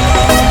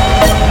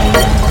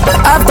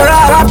 After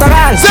all,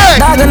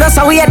 dog and us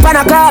a wait pan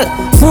a call.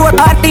 4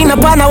 hot in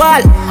upon a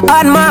wall.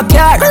 On my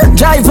car,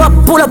 drive up,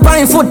 pull up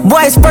on foot.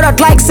 Boys spread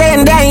out like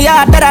saying damn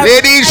yeah.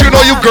 Ladies, you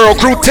know you girl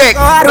crew tech.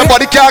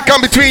 Nobody can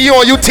come between you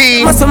and your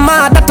team. If a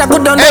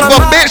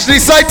bitch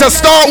decide to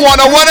start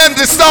one, I want them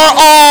to start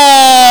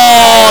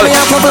all.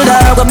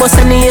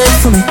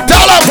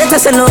 Tell them. That I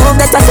say love,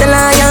 that I say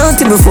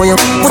loyalty. Before you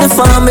put the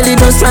family,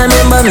 just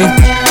remember me.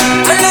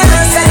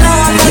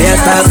 Yes,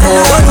 that's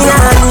all.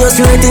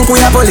 You think we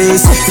are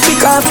police?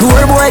 Kick off door,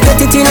 boy, get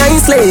it in a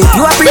slave.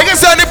 You are they can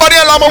say anybody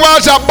in La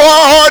Mirage at bar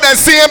hard and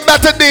seeing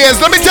better days.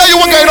 Let me tell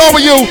you what's going on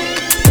with you.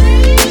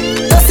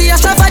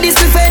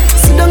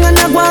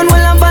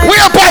 We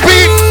are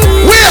Poppy.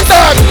 We are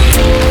done.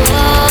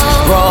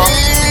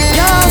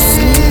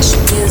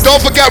 Don't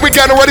forget, we're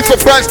getting ready for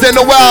Branston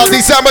Noel,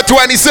 December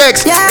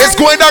 26th. It's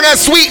going down at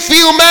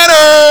Sweetfield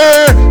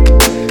Manor.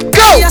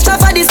 Go.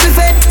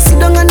 Sit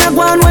down on the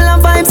ground while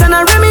I'm vibes and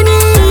I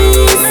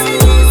reminisce.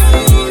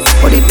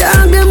 But the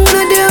dog them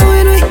gonna deal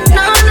with me.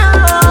 No.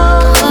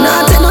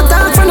 Nah, take no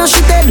talk for no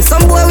shit head.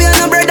 Some boy we are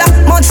no brother,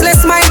 much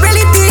less my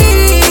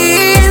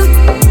relative.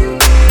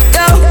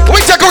 Yo.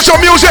 We check out some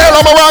music in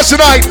La Mirage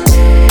tonight.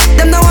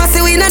 Them don't want to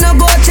see we no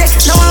go check.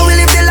 No one will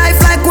live the life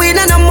like we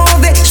no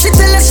movie. She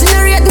tell us she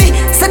narrate me,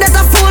 so that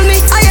a fool me.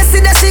 I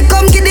see that she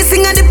come get this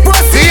thing on the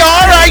post. Be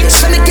alright.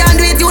 So me can't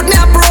do it, youth me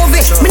approve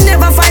it. Me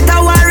never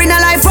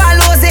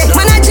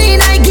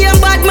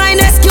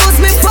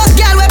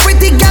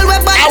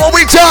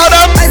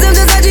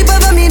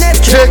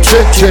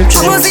shit.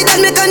 See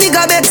that make a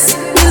nigga vex.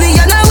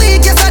 Million a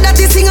week, yes, that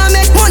this thing I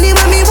make money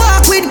when me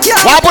walk with girl.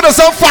 Why put us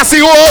some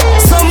fussy hole?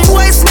 Some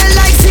boys smell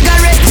like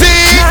cigarettes.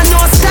 Nah,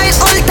 no style,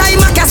 all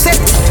time a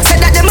cassette. Said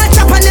that them a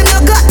chop and them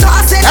no got no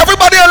asset.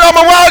 Everybody on La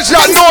Mirage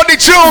that know the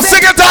tune,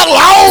 sing it out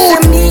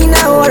loud.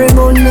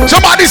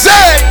 Somebody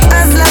say,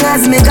 as long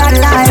as me got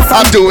life,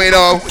 I'm doing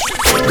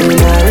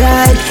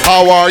alright.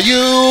 How are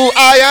you?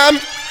 I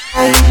am.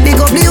 Big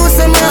up the youth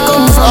and me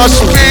come from.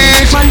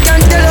 Man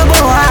can't tell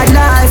about hard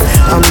life.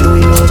 I'm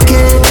doing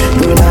okay.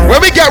 When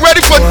we get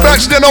ready for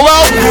French dinner,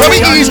 well, when we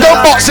ease the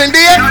boxing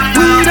there.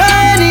 We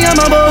I'm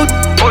about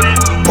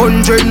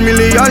 100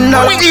 million.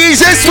 When we ease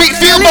in sweet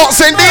field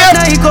boxing there.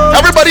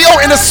 Everybody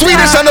out in the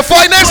sweetest and the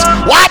finest.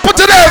 What happened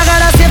to them? I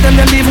gotta save them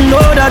even know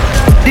that.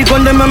 The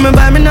gun them and me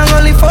buy me not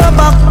only 4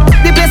 back.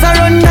 The place I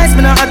run nice,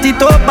 me not at the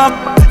top back.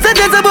 Say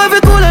there's a boy fi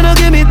cool and no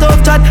give me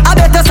tough chat. I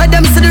better side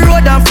them to the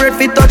road and afraid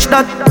fi touch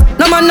that.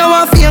 No man now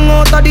a fing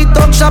out of the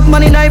talk shop.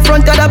 Man in the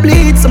front of the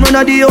bleed, some run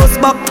of the house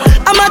back.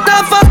 I'm a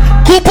tough up.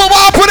 Cooper,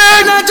 what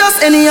happening? Not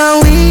just any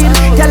and weed.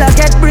 Y'all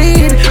get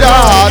breed.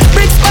 God.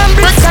 Bricks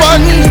I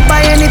need.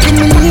 Buy anything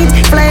me need.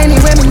 Fly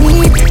anywhere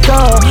me need.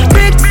 Go.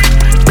 Bricks,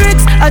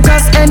 I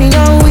just any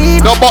and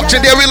weed. No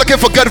boxing there, we looking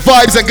for good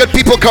vibes and good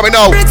people coming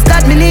out. Bricks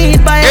that me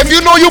need. Buy if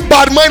you know you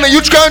bad mind and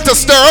you trying to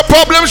stir up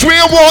problems, we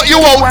don't want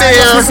you out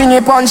there. Sing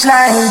a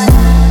punchline.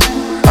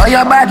 Oh,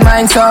 your bad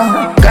mind, so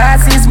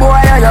glasses, boy,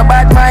 oh, your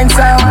bad mind,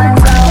 so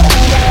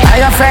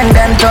I offend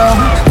them, too.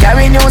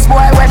 Carry news,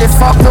 boy, where the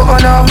fuck do you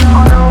know?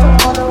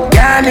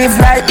 Can't live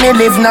like me,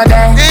 live no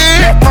day.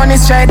 Make money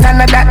straight and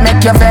that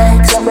make you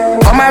vex.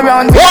 Come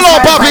around, hold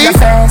on, Bobby.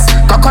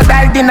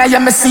 Crocodile dinner, you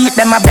me see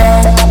them a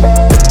bed.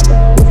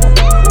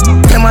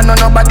 Them a know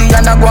nobody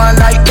and I go on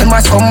like them a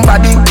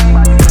somebody.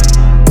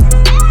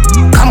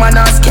 Come on,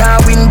 ask,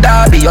 can't win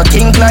derby, you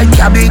think like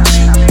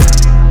cabbage.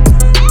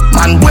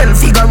 Man well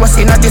vigorous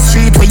in the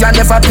street where you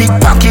never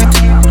pickpocket.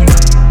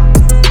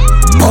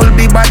 All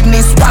be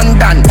badness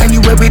pandan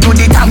anyway we do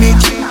the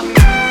damage.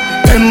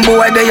 Them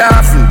boy they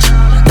average.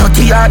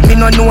 Dirty heart me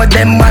no know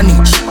them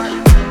manage.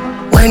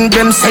 When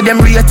them say them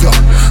rate you,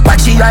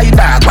 watch your eye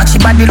dog, watch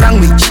your body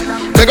language.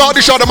 They got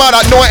to show the man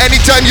that know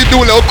anytime you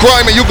do a little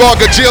crime and you go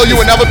to jail, you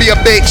will never be a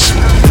bitch.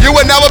 You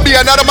will never be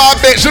another man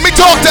bitch. Let me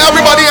talk to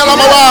everybody in La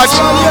Mirage.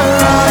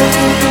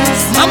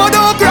 Mama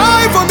don't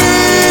cry for me.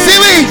 See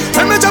me?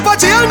 When me jump a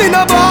jail, me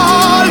no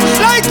ball.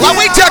 Like when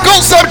we take out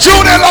some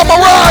tune in La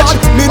Mirage.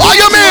 How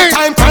you mean?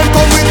 Time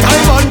come with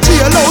time on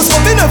jail house, but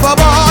me never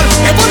ball.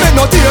 Ever me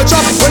no tear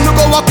drop. When you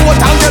go a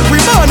court and get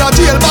remand a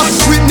jail back.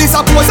 Witness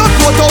a pose a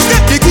court out,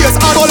 get the case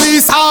and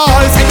police all.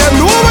 Say them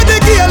know where the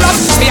jail at.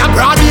 Say a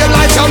broad day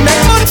like you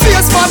make man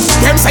face fat.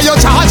 Them say you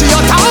charge you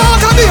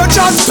talk and your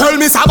chat. Tell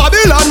me some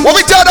Babylon. What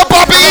we tell the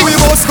puppy? We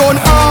bust gun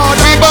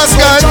hard. We bust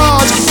gun.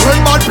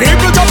 When bad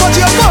people jump a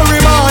jail for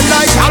remand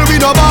like hell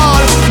we no ball.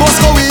 Must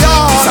go we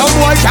are. Some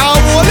boy can't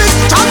hold it.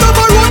 Chat up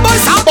a road by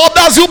some. Bob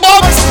that's who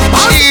Bob.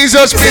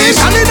 Jesus please.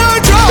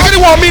 Look at the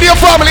One Media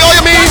family. All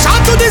you mean?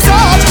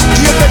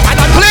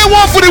 Play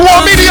one for the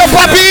One Media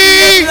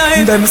puppy.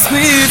 Them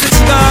squeeze it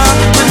down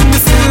and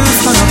me still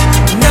stand up.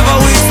 Never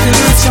we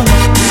still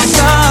strong.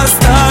 Star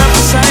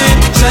shine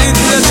to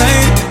the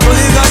light.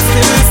 Only God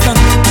still stand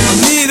up. I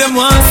need them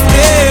once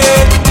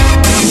again.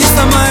 Yes,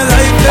 I'm my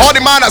life. All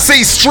the man that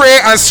say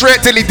straight and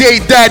straight till the day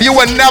dead. You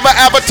will never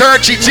ever turn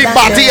chichi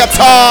body at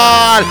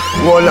all.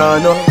 Walla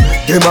no,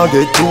 them a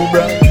get too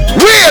bright.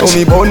 Wait! So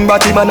me bun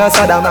body man a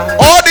Saddam.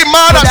 All the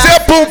man that say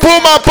boom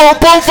boom and boom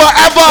boom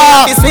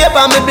forever. This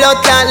paper me blood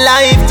clot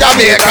life.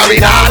 Jamaica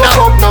we nah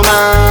fuck no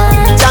man.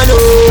 I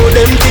know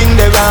them thing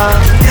they wrong.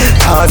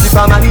 Cause if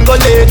a man go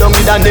lay down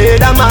with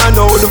another man,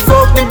 how the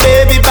fuck the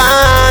baby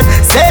ban?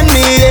 Send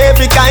me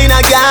every kind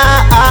of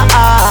guy.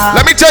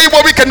 Let me tell you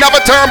what we can never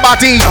turn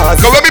body.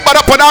 So when we put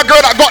up on our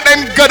girl that got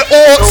them good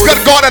oats,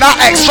 good God and that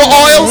extra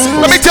oils.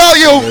 Let me tell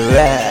you.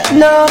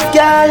 No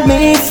girl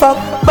me fuck,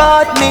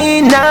 but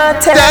me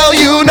not tell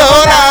you no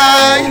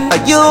lie.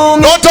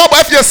 Don't talk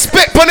about if you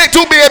spit on it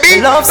too,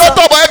 baby. Don't talk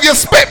about if you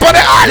spit on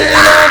it. I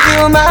love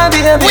you, my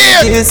baby.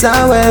 This is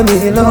where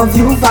me love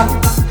you back.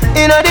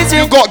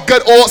 You got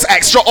good oats,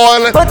 extra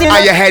oil,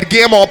 and your head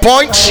game on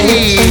point.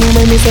 She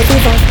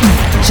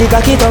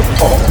cock it up,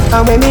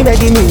 and when me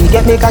ready, me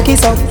get me cocky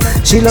up.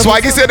 So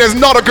I can say there's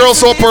not a girl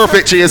so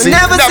perfect, Chasey.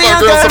 Never see a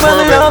girl when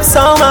I love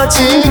so much.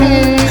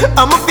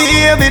 I'm a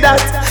baby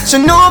that she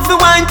know if you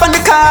wine from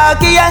the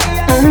cocky, yeah.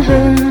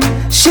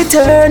 She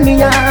turn me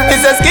on.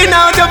 It's a skin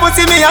out your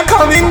pussy, me a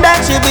coming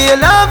back. She be a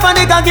love on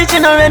the cocky, she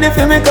not ready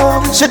for me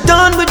go. She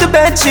done with the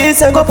bed, she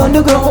say go on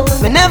the ground.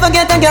 Me never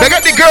get a girl. They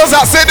got the girls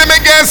that say they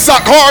make girls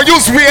suck hard. You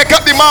wake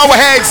up the man with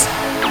heads.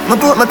 I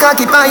put my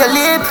cocky by your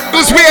lip.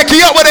 Just wake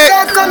you up with it.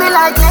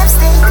 Like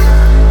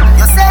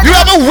you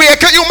ever wake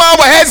up your man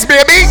with heads,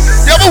 baby?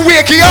 You ever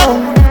wake you up?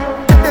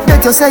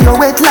 Bet you say you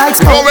wet like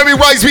smoke. Don't let me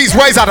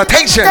rise out of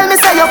tension. Tell me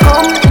say you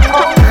come.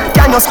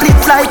 Can you split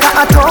like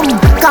a atom?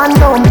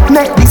 Condom,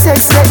 make the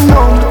sex get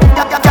numb.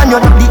 Can you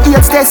do the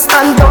AIDS test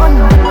and done?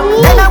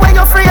 Then when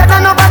you're free,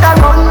 then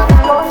nobody run.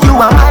 You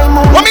are my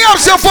moon. What me up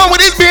say? some fun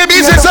with these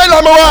babies inside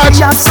La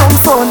Mirage. Have some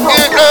fun.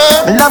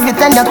 Love it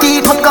when you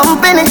keep me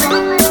company.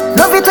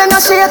 Love it when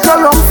you shake your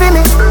rum for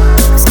me.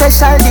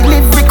 Special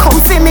delivery come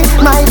for me,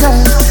 my girl.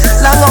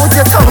 Long out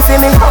your tongue for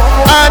me.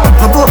 And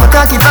my boat, my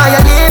cocky fire,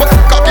 yeah.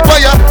 Cocky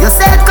fire. You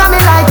said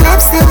coming like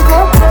lipstick.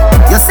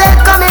 You said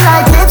coming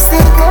like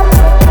lipstick.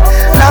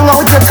 Long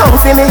out your tongue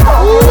for me.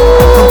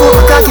 My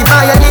boat, my cocky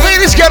fire, yeah.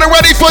 Ladies getting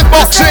ready for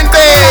Boxing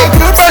Day.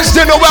 Best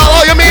in the world,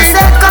 all you mean? You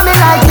said coming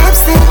like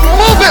lipstick.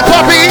 Move it,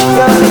 puppy.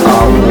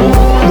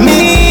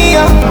 Me,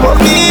 your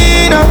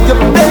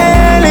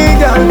belly,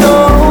 girl,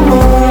 don't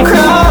move.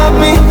 Grab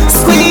me,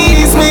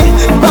 squeeze me,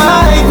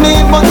 bite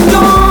me, but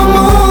don't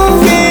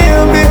move,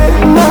 baby.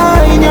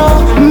 Mind you,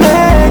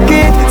 make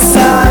it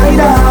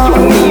side out.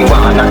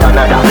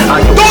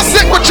 Don't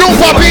stick with you,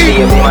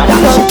 puppy.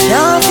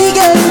 Can't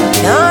forget,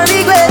 can't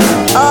regret.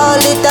 All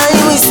the time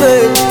we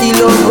sweat, the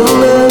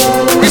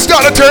love. We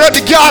start to turn up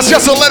the gas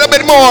just a little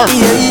bit more.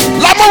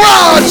 La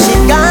Mirage. She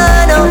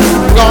gone out.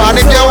 Go on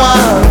if you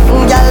want.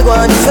 Girl, go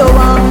on if you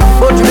want.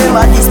 But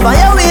remember this by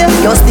your way.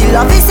 You still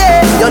have to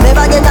say you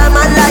never get a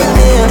man like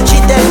me. She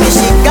tell me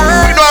she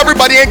gone. You know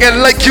everybody ain't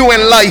gonna like you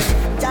in life.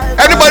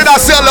 Anybody that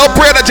say a little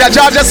prayer to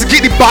Jaja just to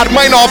keep the bad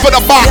mind off of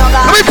the back.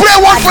 Let me play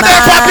one for them,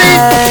 papi.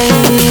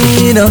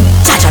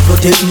 Jaja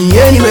protect me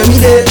anywhere me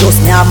day. Just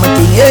me have my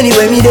thing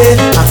anywhere me day.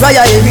 I fly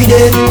every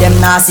day. Them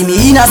nah see me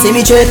in a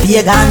cemetery.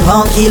 Pagan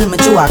gon' kill me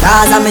to a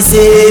Gaza me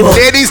say.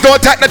 Ladies,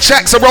 don't take the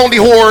checks around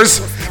the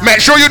whores.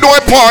 Make sure you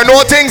doing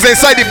porno things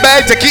inside the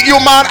bed to keep you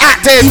man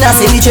active.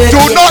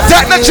 Do not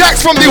take the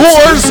checks from the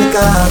whores.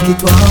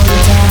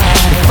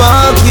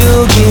 Fuck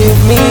you, give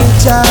me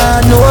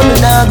time. No, I'm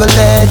not gonna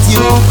let you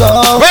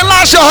go. When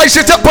last you heist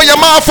it up on your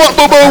mouth, fuck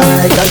boo boo.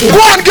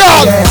 One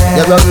girl.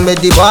 You run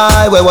with the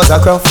boy where was a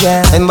crop.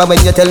 Remember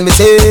when you tell me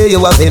say you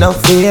have enough.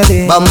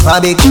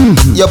 Bumper big,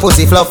 your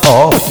pussy fluff.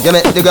 You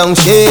make the ground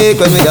shake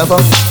when we have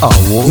up.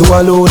 You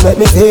alone make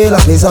me feel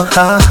like this. When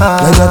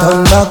you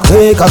turn back,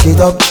 wake up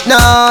it up.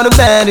 Now the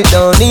bed it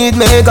don't need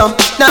makeup.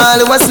 Now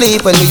you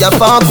asleep when we have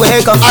fuck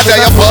wake up. I tell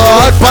you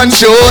put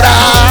punch shoulder.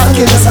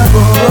 Give us a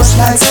push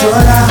like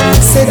soda.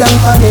 Sit down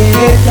for me,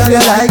 girl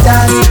you like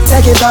that.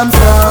 Take it from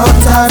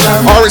front.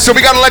 Alright, so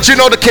we gotta let you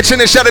know the kitchen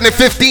is shutting in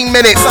 15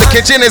 minutes. The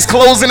kitchen is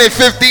closing in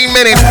 15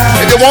 minutes.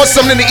 If you want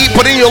something to eat,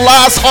 put in your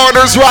last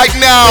orders right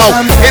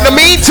now. In the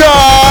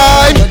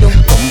meantime,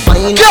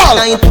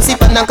 Combine up pussy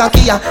pan a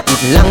kakia.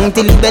 It long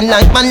till it bend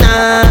like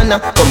banana.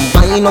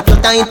 Combine up your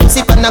time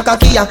pussy pan a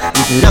kakia.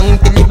 It long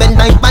till it bend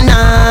like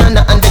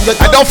banana. And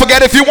don't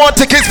forget, if you want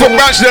tickets for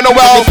Brunch Dinner,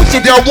 well,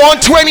 they're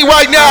 120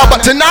 right now,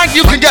 but tonight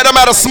you can get them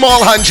at a small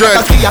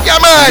 100.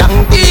 Yeah, man,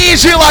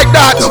 easy like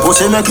that. Your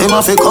pussy make him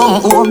have to come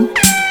home.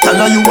 Tell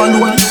her you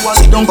alone.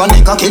 Sit down pan the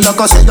cocky like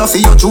I said you for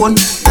your drone.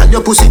 Tell your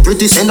pussy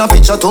pretty, send a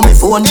picture to me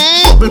phone.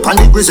 Bubble pan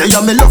the grizzly,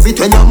 yeah, me love it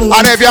when you move.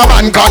 And if your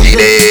man cocky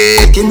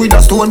day, kick him with a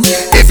stone.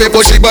 If you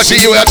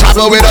bushy, you will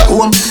travel with her.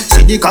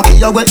 See the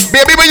cocky you wet.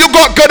 Baby, when you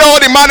got good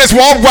oil, the man is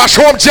won't rush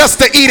home just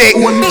to eat it.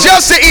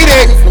 Just to eat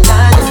it.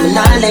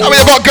 I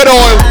mean, you got good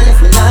oil.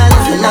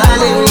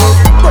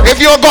 If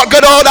you got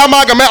good oil, that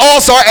man can make all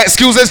sort of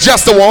excuses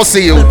just to won't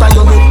see you.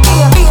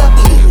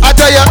 I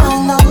tell ya.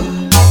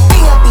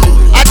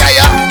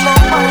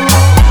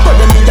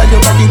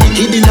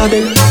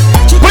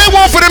 Play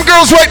one for them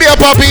girls right there,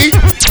 puppy.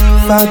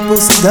 Fat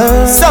pussy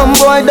girl. Some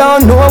boy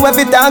don't know if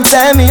it talk,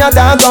 say me a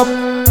talk up.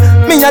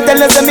 Me a tell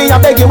you say me a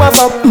beg you a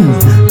fuck.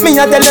 Me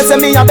a tell you say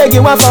me a beg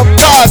you a fuck.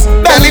 Cause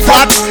belly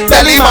fat,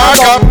 belly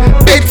mark up.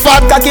 Big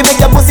fat cocky make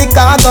your pussy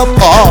cock up.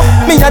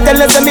 Me a tell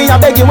you say me a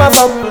beg you a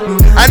fuck.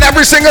 And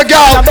every single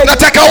girl, now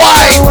take a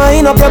wine.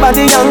 Wind up your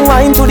body and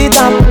wind to the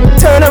top.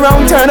 Turn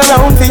around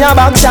for your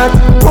back shot.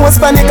 Post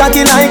pan the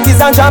cocky like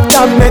it's a drop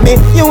top. Maybe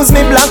use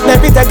me black,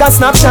 maybe take a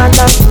snapshot.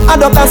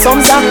 Add up a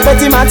some sack,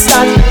 petty max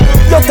stand.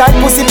 Your tight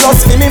pussy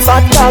plus for me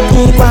fat cock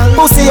equal.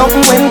 Pussy up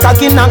when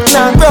cocky knock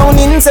knock.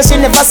 Browning say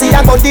she never see a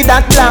body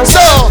that black.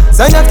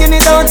 So you skin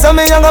it out, so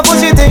me young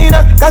push it in.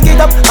 Cock it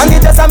up and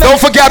it just a.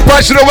 Don't forget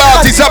Brunch to the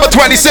World, December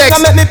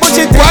 26th.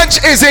 Brunch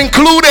is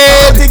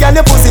included.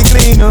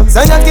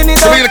 So you skin it.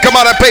 So we need to come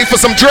out and pay for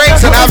some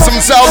drinks and have some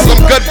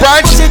good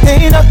brunch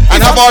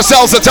and have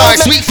ourselves a time.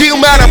 Sweet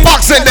Field Man and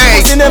Boxing Day.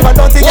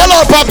 Hold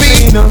on,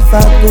 puppy.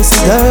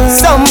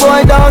 Some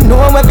boy don't know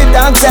if it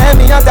dog say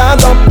me a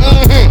dog up.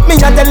 Me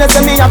a tell you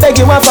say me a beg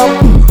you a fuck.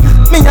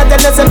 Me a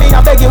tell you say me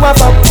a beg you a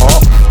fuck.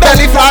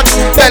 Belly fat,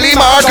 belly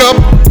mark up.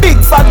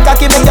 Big fat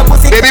cocky make your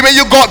pussy. Baby, when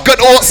you got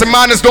good oats and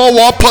manners, don't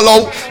want pull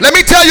out. Let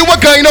me tell you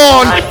what's going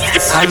on.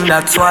 And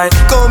that's why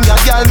come here,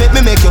 girl,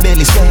 make your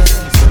belly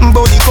sweat.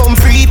 Body come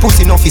free,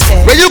 pussy no fi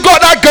say. When you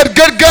got that good,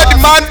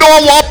 man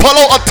don't want pull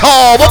out at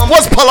all.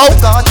 What's pull out?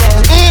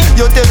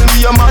 You tell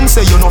me your man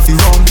say you no fi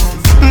run.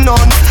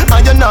 None,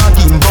 and you not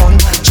in gun.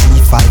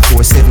 3, 5,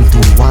 4, 7,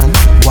 2, 1,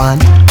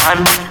 1.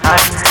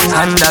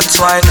 And that's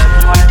why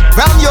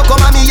from you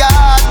come on me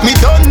yard. Me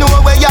don't know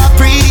where you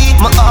breathe.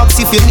 My ask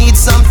if you need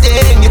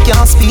something, you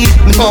can't speak.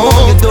 Me know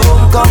you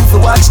don't come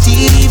to watch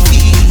TV.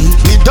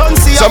 Me don't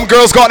see. Some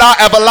girls got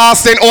that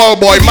everlasting oil,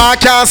 boy. Man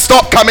can't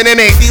stop coming in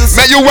it.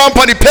 Man, you run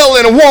for the pill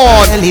in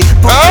one.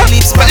 Huh?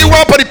 Man, you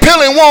run for the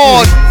pill in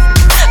one.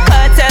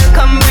 Cartel,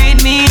 come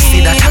read me.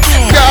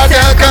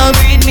 Cartel, come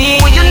read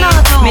me.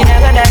 Me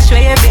not gonna dash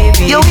away,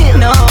 baby. No,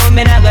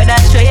 me not gonna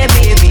dash away,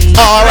 baby.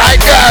 Alright,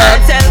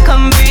 girl. Cartel,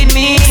 come read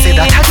me.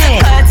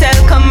 Cartel,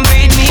 come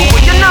read me.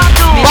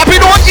 Papi,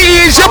 don't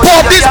ease your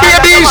pop these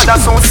babies.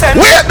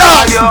 Wait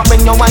now.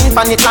 When you wine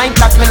on it like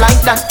that, me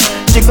like that.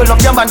 Jiggle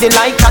up your body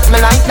like that, me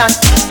like that.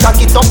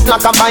 Cock it up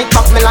like a bike,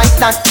 pop me like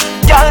that.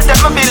 Girl,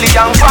 them a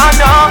billion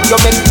corner.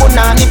 You make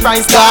punani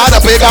price gone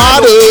up, it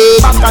gone up.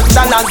 Back at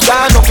dollars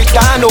gone up, it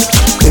gone up.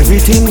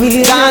 Everything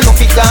we gone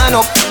up, it gone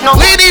up. No,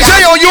 ladies,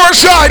 are on your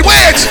side,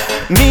 wait.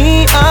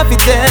 Me have to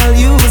tell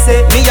you,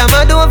 say me a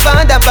mad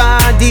over the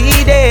body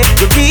day.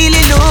 You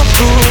really look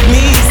good,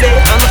 me say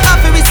I'm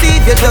happy to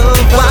receive your love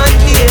one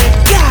day.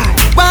 Yeah,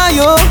 why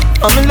you?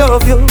 I'm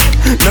love you.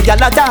 No girl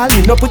at all,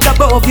 me no put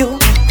above you.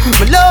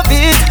 Me love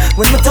it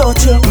when me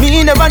touch you.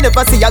 Me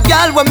never see a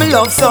girl when me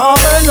love so.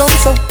 Turn on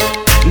so,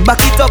 back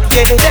it up,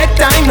 yeah. Take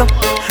time now,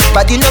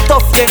 body no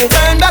tough, yeah.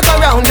 Turn back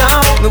around now,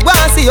 me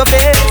wanna see your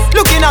face.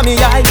 Looking at me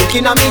eye,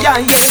 looking at me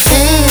eye.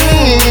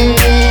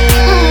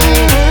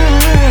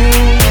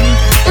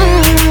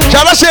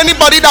 Can I see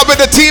anybody that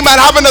with the team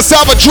and having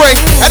themselves a drink?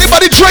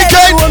 Anybody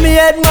drinking? Me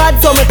head mad,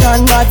 so me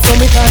can bad, so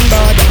me can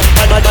bad.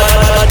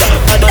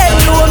 Them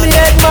know me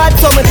head mad,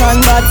 so me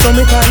can bad, so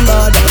me can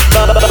bad.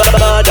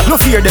 No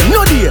fear them,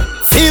 no dear.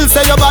 Feel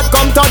say you bad,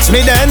 come touch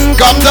me then.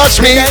 Come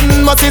touch me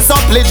then. Must is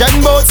up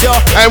legend both you.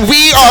 And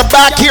we are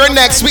back here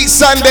next week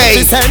Sunday.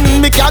 Send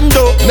me can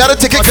do. Another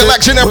ticket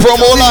collection and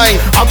promo line.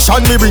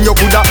 Action me bring you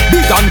Buddha.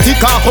 Big and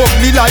thick and hug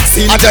me like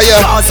sin. I tell you,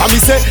 cause I me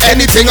say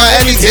anything or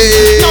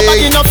anything.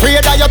 Nobody no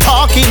afraid that you're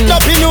talking.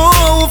 Nobody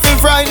know if you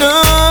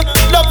frightened.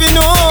 Nobody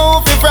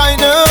know if you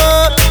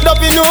frightened.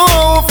 Nobody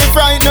know if you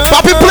frightened.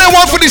 Papi play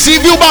one for the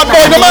C-View bad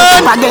boy, no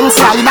man. Against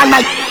side and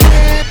like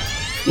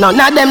none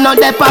of them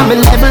not there on my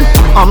level.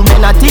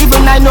 Not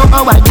even I know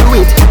how I do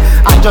it.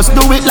 I just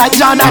do it like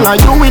Jordan or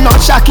you. We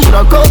not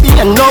Shakira or Kobe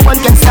and no one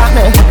can stop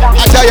me.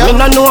 I tell you, we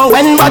not know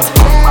when but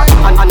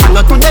and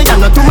not today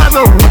and not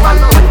tomorrow.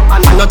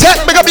 And not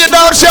take me up your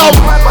down show.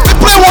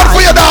 Play one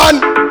for you,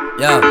 Don.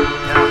 Yeah.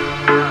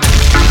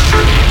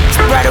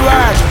 Spread the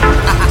word.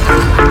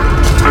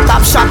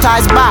 Top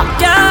Shatta is back.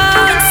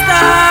 Gangsta.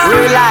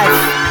 Real life.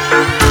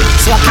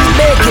 So I keep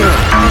making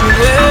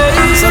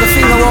it. So the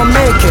finger won't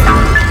make it.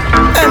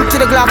 Empty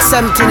the Glock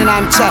 17 in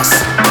I'm chest.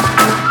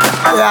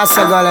 Yeah,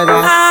 so go like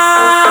that.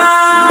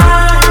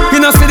 You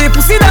know see the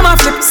pussy them a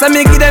flip. So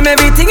me give them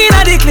everything in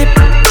a the clip.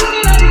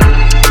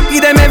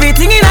 Give them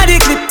everything in a the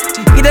clip.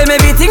 Give them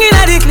everything in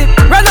a the clip.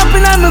 Run up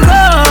in on the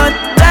gun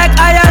like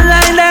I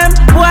align them.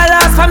 Who I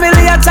lost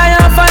family I try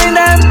and find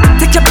them.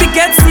 Take your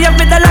picket, see if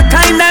me the lock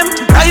kind them.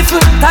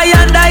 Rifle, tie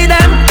and die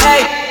them.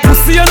 Hey,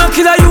 pussy you no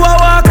killer, you a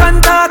walk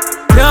and talk.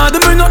 Can't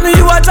do me nothing,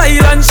 you a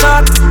Thailand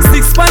shot.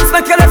 6 pants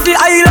like you left the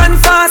island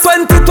fast.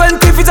 2020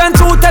 vision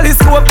 2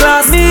 telescope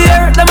glass. Me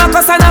here, them a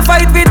cuss and a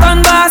fight with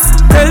on bass.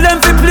 Tell them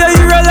to play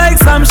hero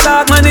like some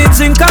shark. Man they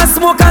drink and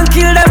smoke and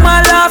kill them all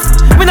laugh.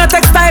 Me not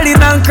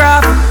textiling and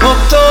craft.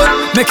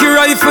 Uptown, make your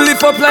rifle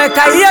lift up like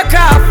a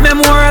aircraft.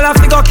 Memorial have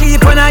to go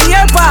keep on a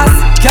year pass.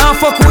 Can't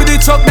fuck with the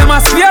truck, them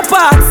a spare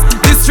parts.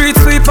 The street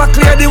sweeper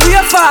clear the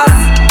way fast.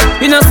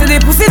 You know see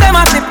the pussy them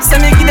a flip. So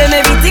me give them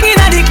everything in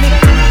a the clip.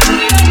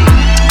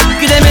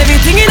 Give them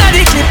everything in a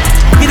the clip.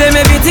 Give them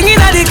everything in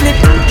a the clip.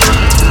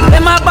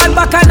 Them a bad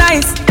back and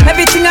nice.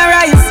 Everything a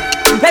rise.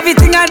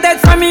 Everything a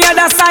dead from me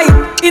other side.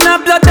 In a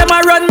blood them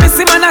a run,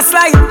 missy man a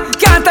slide.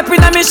 Can't tap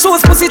in a me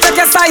shoes, pussy check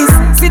your size.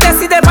 See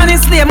them on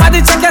his name, I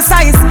check your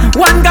size.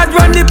 One God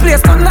run the place,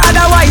 nothing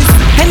otherwise.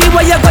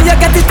 Anywhere you go, you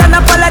get it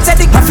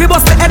unapologetic. If you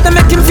bust the head to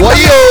make him feel.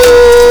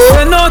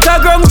 Send out a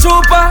ground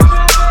trooper,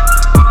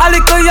 a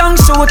little young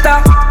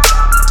shooter.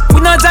 We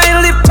no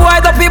giant lip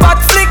boy, up the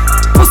back flick.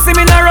 Pussy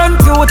me no run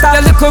tutor.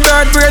 The little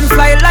bird brain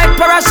fly like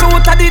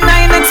parachute. The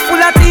 9X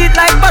full of teeth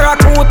like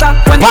barracuda.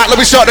 Pat, let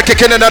me start to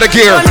kick in another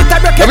gear.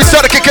 Let me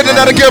start to kick in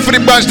another gear for the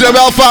Branch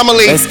Devil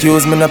family.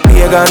 Excuse me, no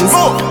pagans.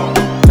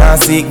 Now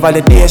seek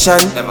validation.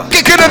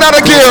 Kick in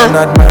another gear.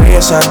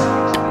 Admiration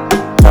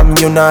from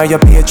you now your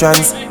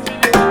patrons.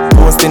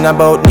 Posting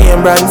about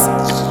name brands.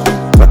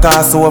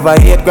 Because over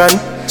 8 grand.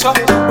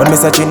 When me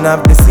searching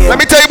up the same. Let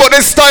me tell you about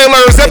these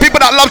stylers. They're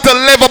people that love to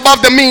live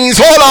above the means.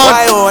 Hold on.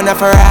 Why own a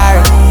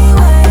Ferrari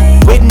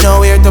with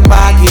nowhere to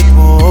park it,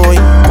 boy?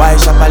 Why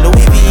shop a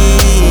Louis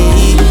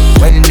V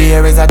when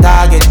there is a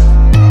target?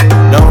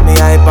 Now me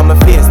hype on my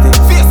face it.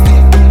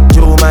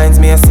 True minds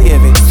me a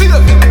save it.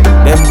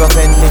 Them go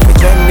send me for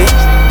trendy.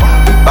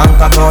 Bank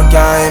account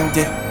can't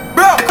empty.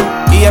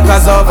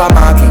 Acres over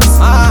markets.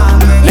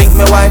 Link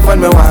me wife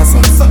when me want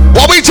some.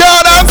 What we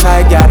tell them?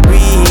 Inside got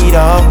breed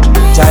up.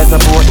 Child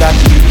support that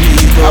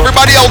breed up.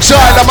 Everybody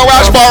outside, I'm a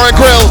Rash Bar and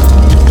Grill.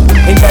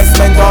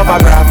 Investment over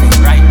graphic.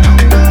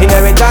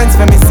 Inheritance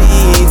for me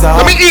seeds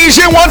up. Let me ease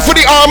you one for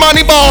the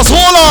Armani boss.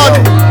 Hold on.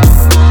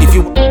 If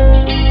you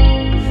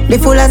the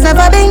fool has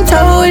never been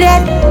told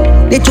yet.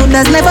 The truth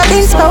has never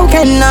been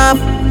spoken of.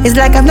 It's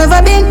like I've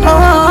never been home.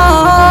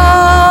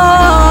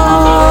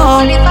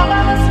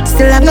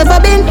 Still I've never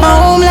been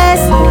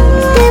homeless.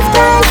 Give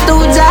thanks to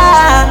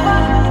Jah,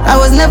 I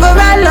was never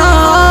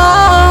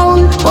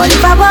alone. What if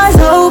I was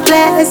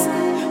hopeless?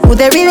 Would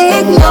they really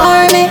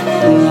ignore me?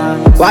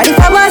 What if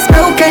I was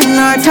broken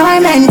or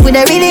torment? Would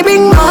they really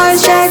bring more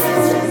stress?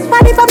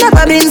 What if I've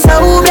never been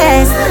so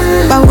blessed?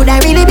 But would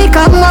I really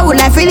become? What would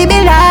life really be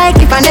like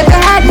if I never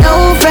had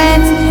no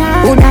friends?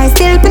 Would I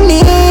still be me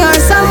or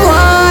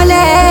someone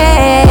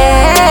else?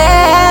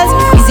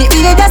 Is it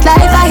really just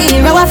life a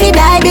hero if he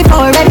die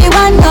before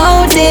everyone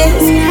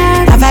notice?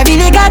 Have I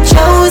really got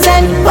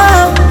chosen?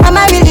 Whoa, am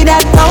I really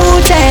that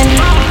potent?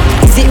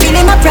 Is it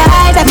really my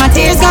pride that my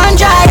tears gone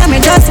dry and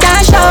me just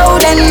can't show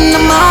them no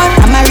more?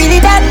 Am I really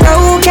that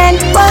broken?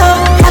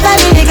 Whoa, have I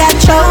really got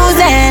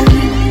chosen?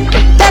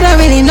 They don't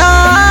really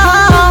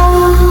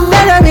know.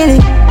 They don't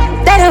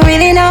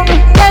really know.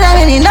 They don't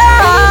really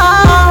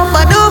know.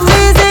 But who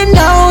feels it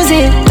knows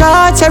it.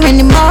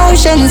 Torturing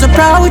emotions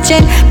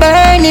approaching,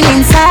 burning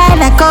inside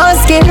like cold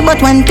skin.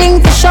 But one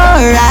thing for sure,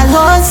 I'll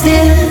hold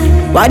still.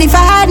 What if I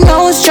had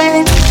no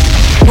strength?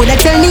 Would I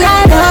tell me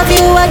I love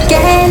you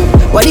again?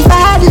 What if I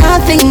had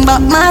nothing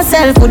but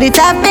myself? Would it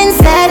have been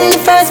said in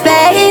the first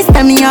place?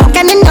 Tell me how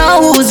can you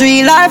know who's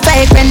real or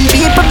fake when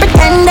people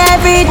pretend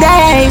every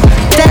day?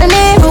 Tell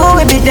me who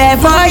will be there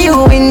for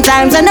you in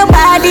times when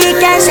nobody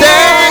can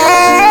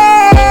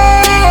stay.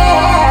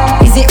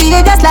 Is it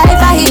really just life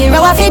a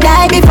hero if he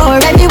die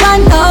before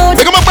everyone knows?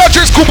 Look at my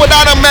brothers, Cooper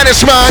down and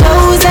Menace, man.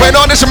 Playing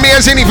on this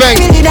amazing event.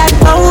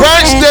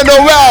 Branch the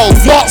Noel,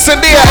 Box and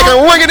Dia, I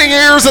can ring it in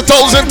your ears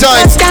 1,000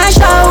 times. Can't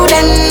show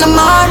them no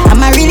more.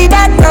 Am I really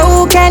that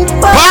broken?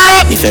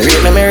 If you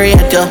read me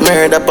rate you,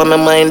 murder up on my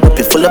mind, up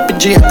you full up with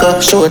Jacob.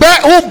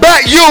 Bet who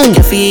bet you?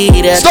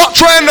 Stop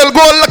trying to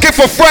go looking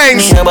for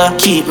friends.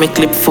 Keep me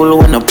clip full,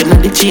 one up in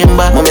the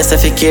chamber. Mama say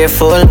be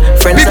careful.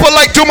 People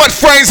like too much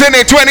friends in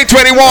it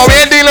 2021. We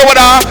ain't dealing with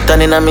that.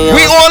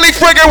 We only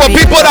friggin' with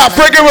people that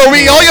friggin' with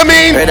we. All you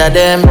mean? Rather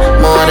them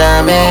more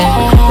than me.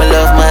 Me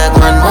love my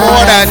gun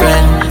more than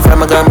friend.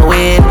 From a gun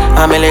weed,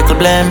 I'm a little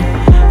blame.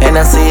 And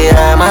I see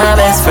her my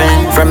best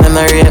friend. From them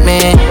I rate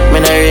me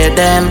rate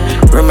them.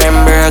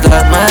 Remember I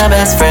got my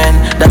best friend.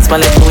 That's my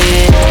little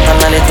weed, I'm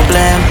my little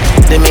blame.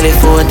 The milli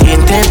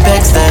 14 clip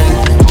extend.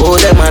 Who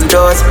them and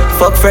doors,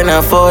 fuck friend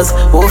and foes.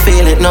 Who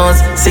feel it knows,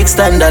 6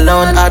 stand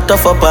alone. I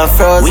tough up and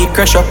froze, we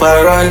crush up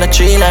and run. The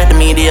tree like the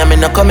media, me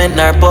no comment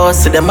nor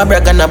post. See them a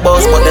brag and a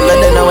boss, but them not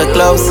they know we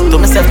close. To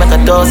myself like a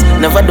toast,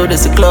 never do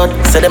this with cloud.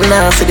 Say them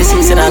now, see the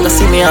season, I go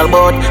see me all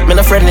bout. Me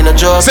no friend in the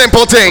job.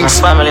 Simple things.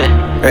 Family.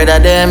 Rather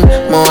them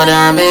more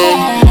than me.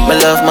 Me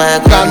love my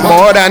gun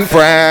more than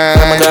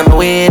friends. I'm a gun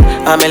weed,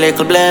 I'm a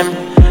little blame.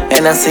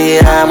 And I see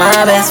her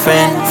my best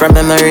friend. From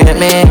them I rate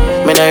me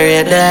no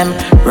rate them.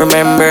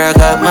 Remember I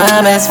got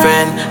my best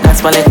friend.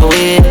 That's my little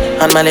weed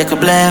and my little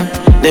blame.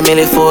 The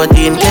milli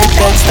 14 get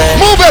extend.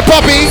 Move it,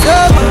 puppy.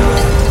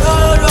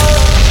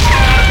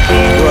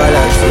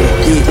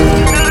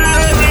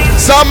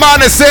 Some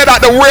man has said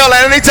that the real,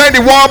 and anytime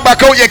they walk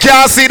back out, you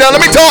can't see them. Let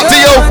me talk to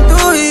you.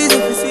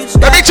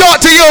 Let me talk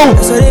to you.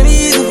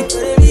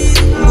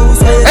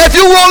 If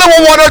you rolling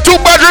with 1 or 2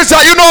 budgets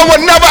that you know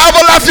would never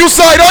ever left you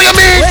side, all you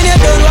mean?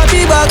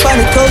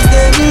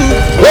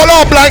 Hold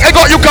on, Blank, I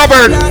got you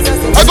covered.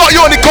 I got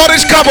you on the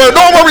cottage covered.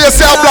 Don't worry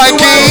yourself,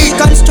 Blanky.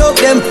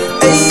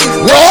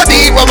 Roll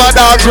deep, my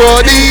dogs,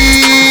 roll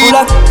deep.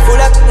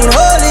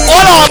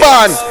 Hold on,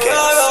 man.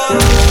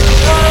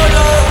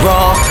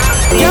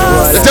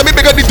 Tell me,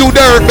 bigger the do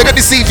dirt, bigger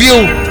the sea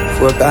view.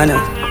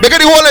 Bigger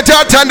the whole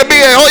entire time to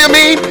be here, all you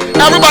mean?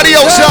 Everybody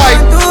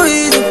outside.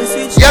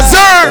 Yes,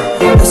 sir.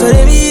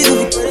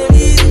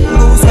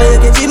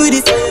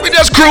 We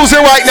just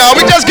cruising right now.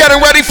 We just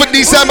getting ready for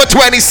December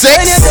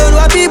 26th.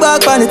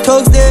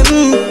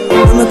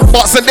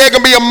 Boss and there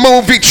gonna be a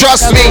movie,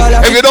 trust me.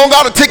 If you don't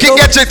got a ticket,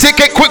 get your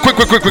ticket quick.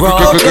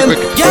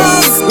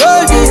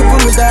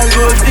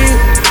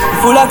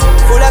 Full up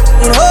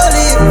in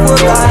holy.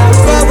 Fuck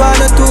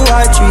 1 or 2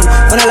 or 3.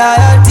 When I lie,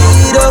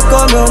 don't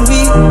come on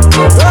me.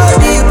 Roll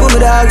deep, put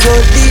me dog go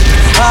deep.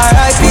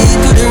 R.I.P.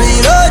 to the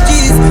real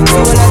OGs. So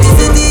when I the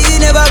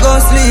city, never gon'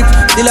 sleep.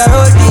 Till I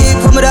roll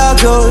deep, put me dog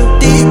go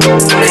deep.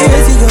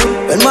 Crazy yo,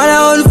 when man I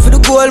hunt for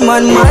the gold,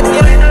 man mad.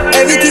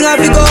 Everything I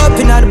pick up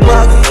in the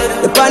bag.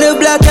 The panel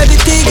black,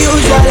 everything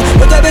usual.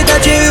 But I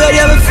better chill with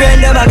you, my friend,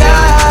 them a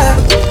guy.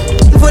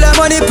 Full of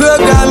money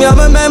program, you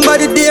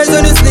remember the days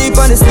when you sleep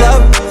on the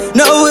slab.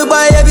 Now we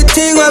buy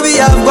everything where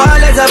we have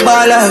ballers and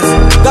ballers.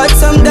 Got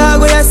some dog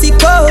where I see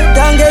cold,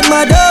 don't get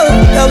my dough.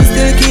 Now we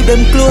still keep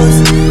them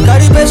close.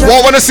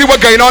 Want to see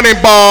what going on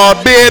in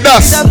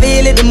Barbados?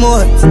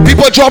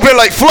 People dropping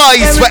like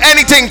flies for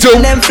anything to.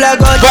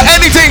 For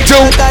anything to.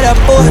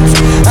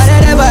 And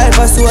I never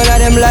ever saw all of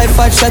them life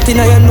fat shot in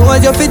your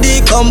nose, you feel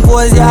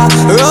decompose, yeah.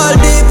 Roll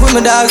deep with my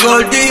dogs,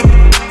 roll deep.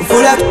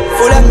 Full of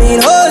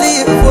mean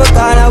holy. Fuck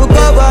on, I will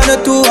go 1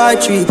 or 2 or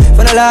 3.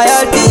 For the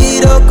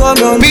loyalty, don't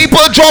come on.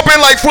 People dropping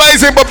like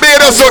flies in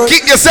Barbados, so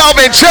keep yourself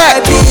in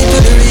check. To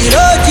the real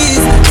OGs.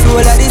 So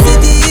that the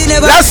city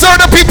never. Let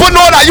certain people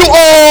know that you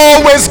own.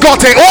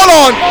 got it. Hold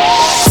on.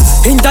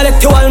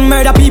 Intellectual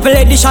murder people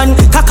edition.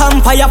 Cock and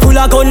fire full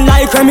of gun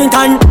like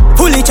Remington.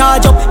 Fully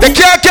charge up. They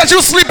can't catch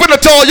you sleeping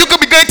at all. You could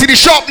be going to the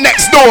shop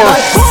next door.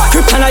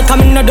 Kryptonite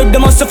coming out of the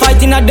most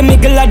fighting at the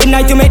middle of the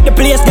night to make the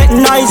place get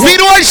noisy. We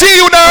don't see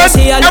you now.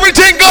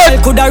 Everything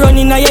good. Coulda run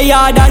in your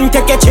yard and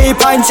take a cheap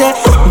and say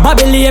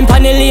Babylon,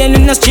 Panellian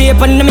in the street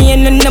and the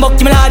main in the book.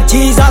 Me Lord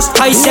Jesus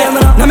Christ.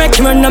 No make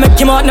him run, no make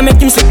him out, no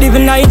make him sleep.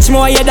 Even a inch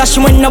more, yeah, that's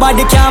when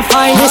nobody can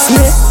find this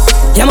me.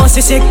 You must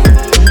be sick.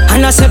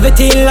 And a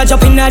 17 I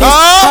jump in at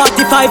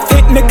this 45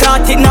 feet, me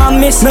caught it, now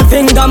miss. Me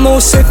finger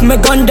move swift, me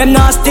gun them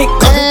now stick.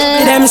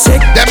 Them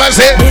sick, them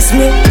is it. This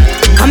me,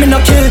 I'm in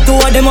a kill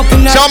two of them up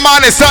in that. Some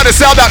man is starting to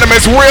sell that them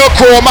is real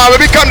cool, man.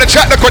 When we come to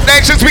check the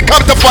connections, we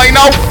come to find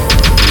out.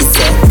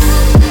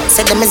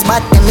 Say them is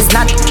bad, them is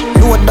not.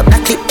 Load up the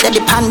clip, let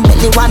the pan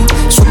belly one.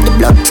 Shoot the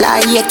blood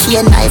clot, yeah,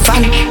 key and knife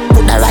and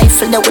put the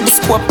rifle there with the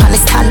scope on the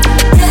stand.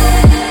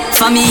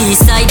 For me,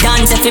 side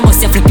dance, if you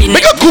must have flipping.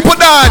 Make a Cooper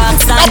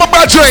dance. I'm a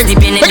brethren.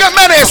 Make a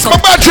Menace, my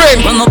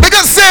brethren. Make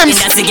a Sims.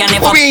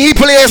 He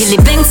plays.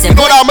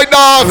 Go down, my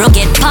dog.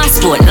 Rugged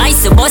passport,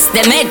 license, bust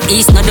them head.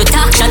 East, no do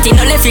talk, shot in,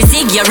 no left, you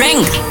sig your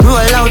ring.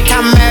 Roll out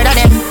and murder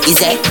them,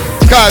 is it?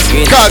 Cause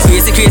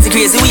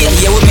Crazy way.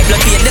 Here we make blood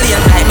pain, the lane.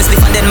 Like me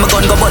spliff and then my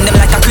gun go burn them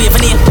like a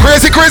craven in.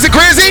 Crazy.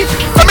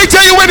 Let me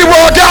tell you when the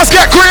raw gas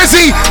get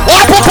crazy.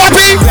 Up,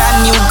 puppy.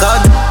 Brand new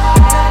gun.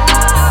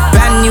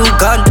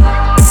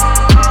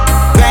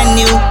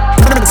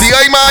 See,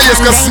 hey man, you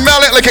can smell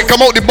it like it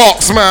come out the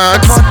box, man.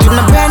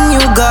 Brand new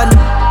gun.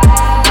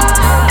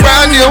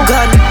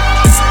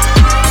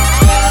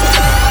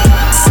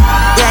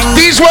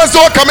 These ones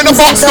don't come in the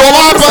box, don't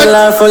happen.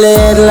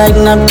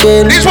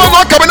 These ones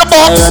don't come in the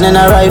box. Running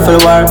a rifle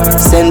war,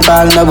 St.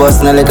 Paul no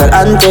bus, no little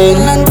hunting.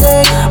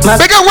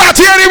 Make a watch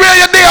here anywhere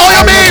you there, how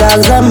you mean?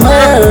 Dogs are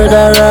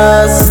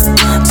murderers.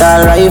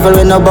 That rifle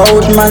with no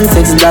boat, man.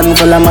 6 gun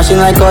full of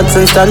machine like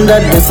Hudson Standard.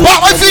 What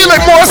I feel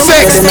like more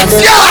sex?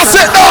 Yeah,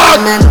 sit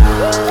down.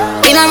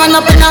 In a run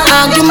up in an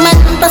argument,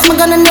 press my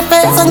gun in the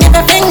face and give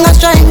a finger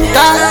strength.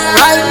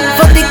 Right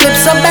for the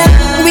clips of bed,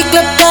 we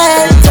clip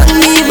bed,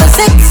 don't leave a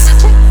 6.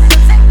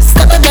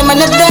 Step at them in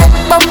the dead,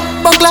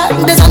 buckler,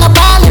 this on a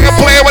ball. You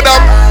play with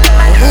them.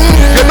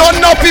 You don't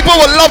know people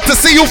would love to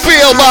see you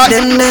feel, but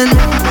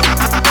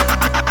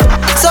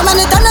so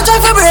many times I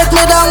try to break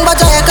me down, but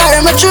I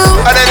carry me through.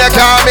 And then you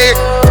call me.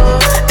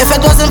 If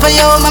it wasn't for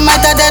you, my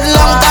might have dead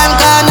long time.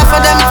 Cause enough for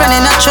them friend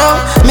in a show.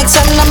 Mix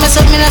up, no mess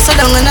up, me not so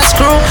down in a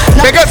screw.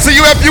 Big up to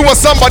you if you were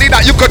somebody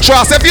that you could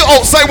trust. If you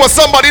outside was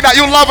somebody that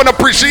you love and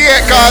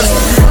appreciate, cause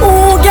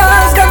ooh,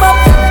 girls, them up.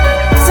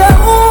 Say,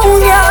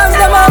 ooh, girls,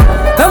 them up.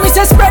 When we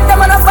say spread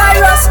them on a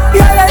virus.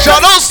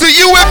 Shout outs to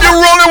you if you're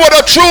rolling with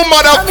a true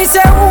mother. When we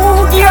say,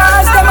 ooh,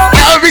 girls, them up.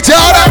 Every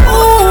time.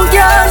 Ooh,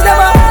 girls,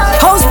 them up.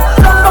 House,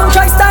 don't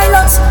try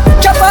stylus.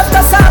 Chop up the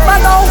sapa,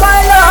 no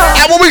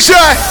violence. And what we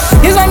say?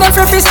 It's when them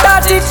free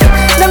started.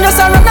 Them just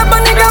run up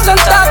on the grounds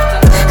and stop.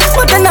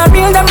 But then I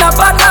real them not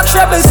bad like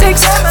Rebel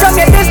 6. From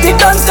your this the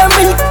guns them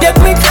will get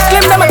quick.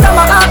 Claim them a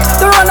tomahawk.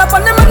 To run up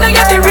on them and they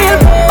get the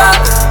real back.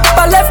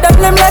 But left them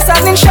limbless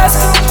and in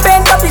chest.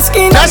 Paint up the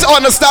skin. Just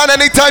understand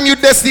anytime you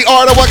diss the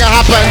order what can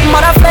happen.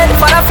 Mother fled,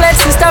 father fled,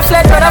 sister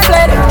fled, brother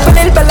fled.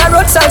 Little Bella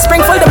roadside,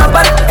 spring full them a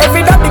bad.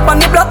 Every dog big on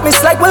the block,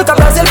 miss like Wilka,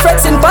 Brazil,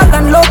 frets in bad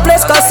and low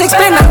place. Cause 6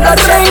 pin and blood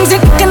rings.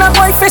 It in a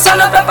boy face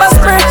and a pepper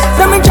spray.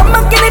 Let me jump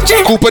up in the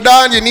gym. Cooper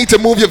down, you need to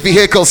move your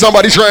vehicle.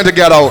 Somebody's trying to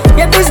get out.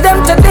 Yeah, this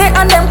them today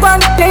and them gone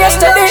day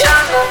yesterday.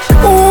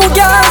 Ooh,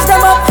 gas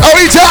them up. Oh,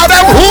 we tell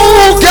them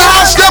who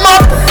gas them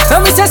up.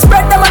 And we say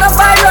spread them on a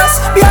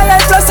virus. BIL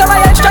plus some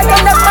iron strike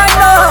and them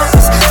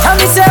minus. And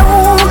we say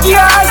ooh,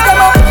 gas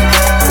them up.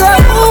 Say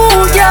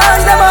ooh,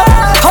 gas them up.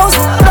 House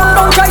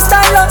don't try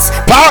stylus.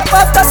 Pop.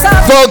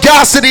 Full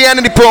gas to the end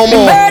of the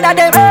promo. Full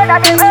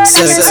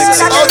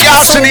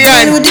gas to the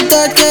end.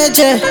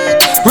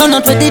 Run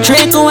out with the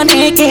Draco and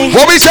AK.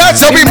 What we said,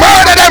 so we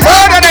murder them.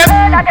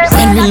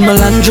 When Will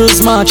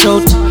Melandros march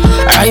out,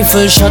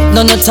 rifle shot,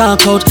 none of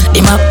talk out.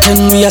 The map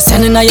 10, we are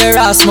sending a your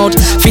ass mouth.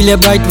 Feel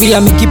it bright, we are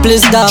make it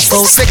place dark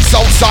out. 6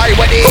 outside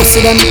with it.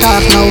 See them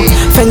talk now.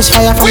 French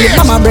fire from the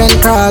mama brain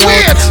crawl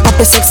out.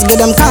 Papi 6 get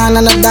them can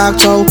and a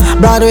dark show.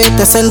 Broadway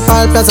to St.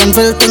 Paul,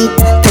 Pleasantville,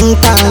 think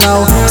town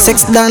now.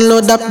 6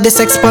 download up the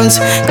 6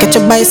 pounds. Catch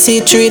a by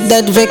C3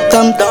 dead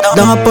victim.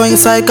 Down a point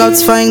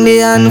psychouts, find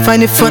the hand,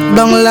 find the foot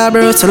down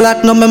labor. So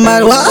like no me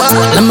mad.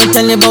 Let me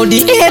tell you about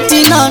the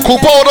 18 on.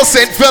 Coupono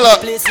St.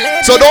 Philip.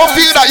 So don't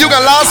feel that you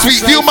can last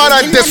week view man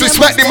and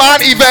disrespect the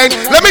man even.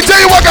 Let me tell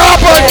you what can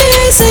happen.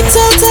 6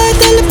 outside,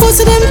 tell the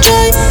pussy them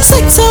try.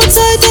 6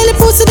 outside, tell the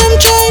pussy them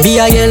try.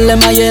 BIL,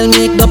 MIL,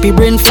 make up your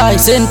brain fly.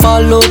 St.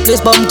 Paul, low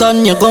place, bumped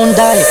on, you gon'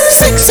 die.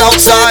 6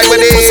 outside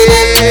with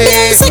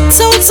it. 6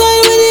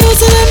 outside when you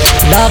use them.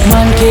 Dog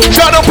man came.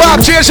 Shadow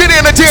Pop, change it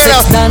in the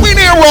theater. We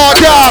need raw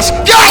gas.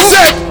 Gas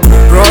it.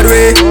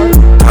 Broadway,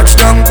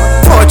 touchdown.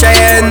 Touch your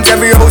hands,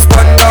 every house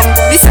burn down.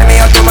 The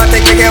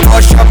semi-automatic, we get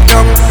wash up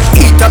down.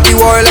 Heat up the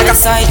wall like a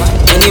side.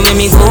 Anyway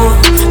me go,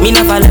 me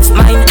never left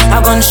mine.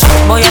 I gun shot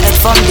Boy, your head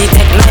from the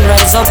tech 9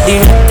 rise up the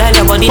reptile.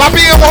 Your body. Papi,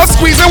 you want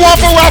squeeze it one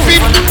for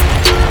Rafi?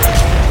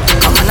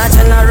 Come on, a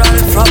general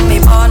from me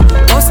born.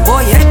 Boss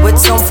boy head with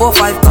some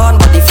 4-5 gun.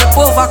 But if you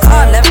over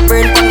car, left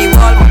brain on the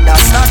wall.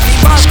 That's not the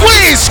one.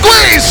 Squeeze,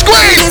 squeeze,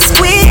 squeeze.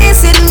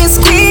 Me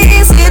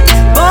squeeze it.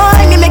 Boy,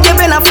 me make your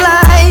brain a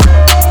fly.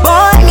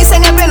 Boy, me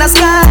send your brain a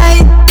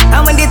sky.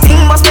 And when the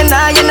thing must be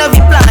now, you know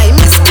reply.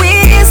 Me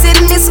squeeze it.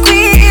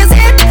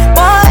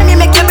 Boy, me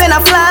make your brain a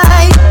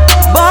fly.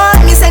 Boy,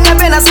 me send your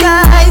brain a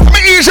sky. Me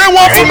easy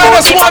one for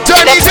menace, one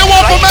turn, easy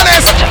one for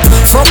menace.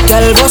 Fuck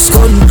girl, boss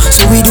gun.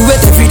 So we do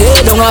it every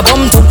day, don't a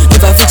bum tune.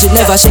 Never fidget,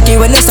 never shake it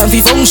when it's time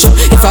for function.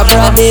 If I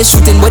broad day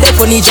shooting, but they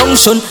funny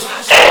junction.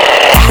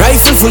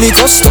 Rifle fully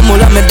custom, all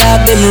of my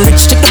dog, them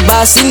rich, take the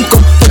boss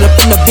income. Pull up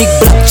on a big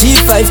black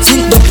G5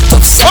 tint, don't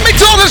touch. Let me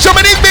tell you some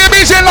of these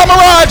babies in La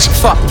Mirage.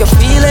 Fuck your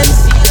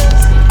feelings.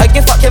 I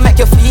can fuck you, make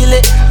you feel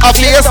it. I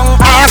feel it,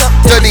 ass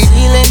to the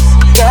ceiling.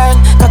 Girl,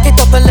 cock it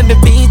up and let me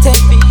beat it.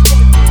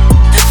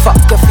 Fuck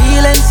your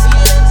feelings.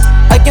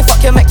 I can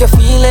fuck you, make you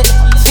feel it.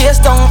 Face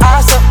down,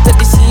 ass up to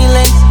the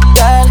ceiling.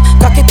 Girl,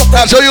 cock it up.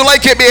 That's how you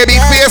like it, baby.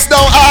 Face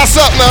down, ass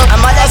up, man.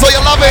 That's how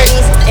you love it.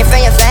 In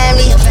front of your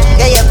family.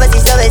 Girl, your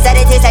pussy so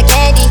excited, it tastes like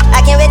candy.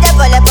 I can't wait to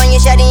pull up on you,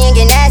 shawty, and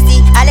get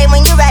nasty. I like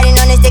when you riding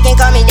on the stick and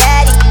call me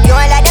daddy. You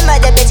ain't like them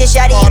other bitches,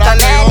 shawty, you can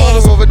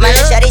manage. My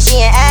shawty,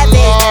 she ain't average.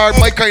 Lord,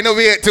 my kind of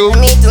weight too.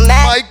 Me too,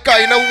 man. My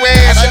kind of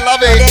weight, I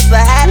love it. This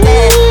what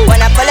happened. When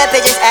I pull up,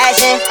 it just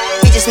action.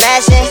 We just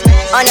smashing.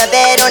 On the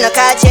bed, on the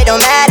couch, it don't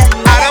matter.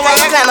 I don't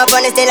wanna climb up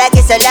on this thing like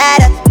it's a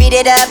ladder. Beat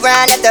it up,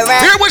 round after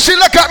round. Hear when she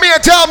look at me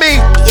and tell me.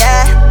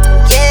 Yeah.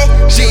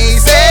 She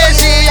said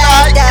she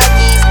like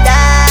doggy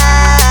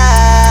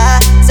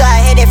style. So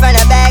I hit it from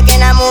the back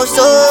and I move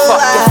so fuck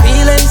your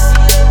feelings.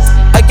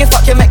 I can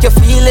fuck you, make you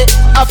feel it.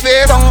 I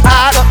feel tongue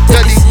hard up to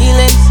the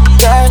ceiling.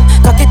 Girl,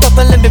 cock it up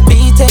and let me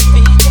beat it.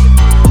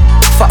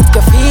 Fuck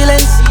your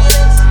feelings.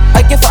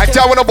 I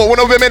tell one of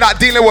women not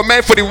dealing with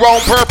men for the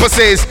wrong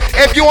purposes.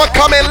 If you want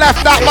come in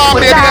left that mom,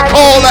 baby, and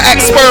call the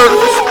expert.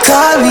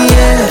 Call me,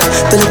 yeah.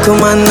 The little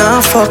man now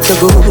fuck you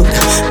good.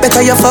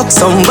 Better you fuck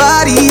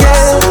somebody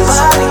else.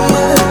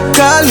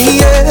 Call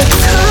me, yeah.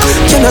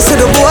 Can I say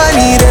the boy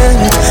need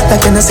it?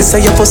 Like can I say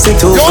your pussy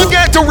too? You don't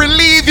get to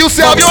relieve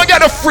yourself. You don't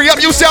get to free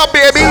up yourself,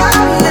 baby.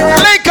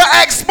 Link an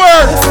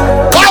expert.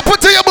 What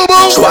put to your boo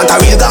boo? She want a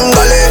real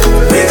gangale.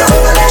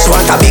 She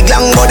want a big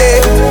long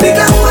body.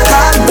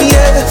 Call me,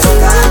 yeah.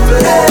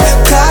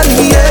 Call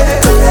me,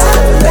 yeah.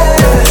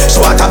 She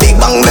want a big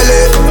bang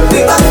belly.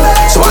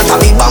 She want a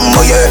big bang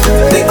boy.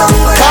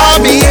 Call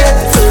me, yeah.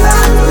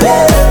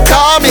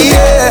 Call me,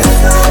 yeah.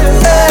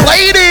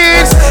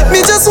 Ladies, me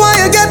just want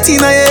you get in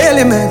your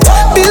element.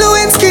 Bill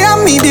Lewinsky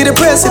and me be the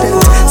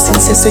president.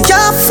 Since you say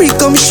you're free,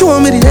 come show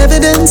me the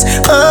evidence.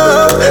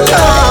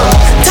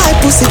 Type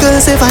pussy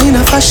girls ever in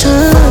a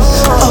fashion.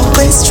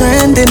 Always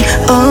trending.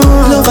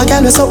 Love a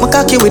girl who's up my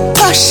cocky with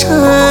passion.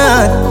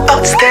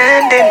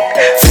 Outstanding.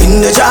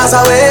 Fling the jars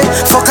away,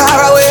 fuck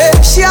her away.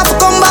 She have to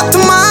come back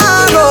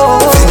tomorrow.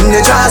 Fling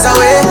the jars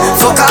away,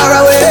 fuck her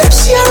away.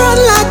 She run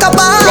like a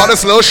bar. Got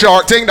this little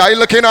shark thing that you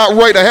looking out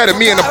right ahead of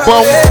me in the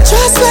bum.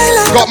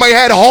 Got my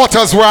head hot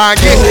as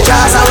Rangy.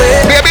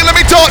 Baby, let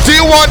me talk to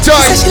you one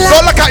time.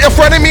 Don't look at your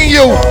friend, I mean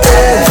you.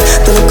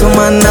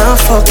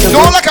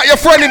 Don't look at your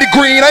friend in the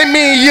green, I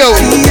mean you.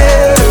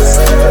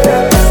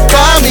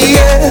 Call me,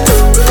 yeah.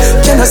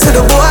 Can I say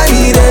the boy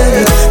need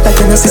it? Like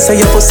can I say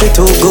your pussy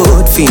too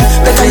good, feel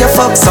better you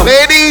fuck some.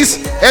 Ladies,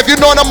 if you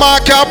know the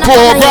man can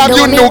program,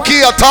 you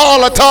nookie at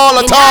all.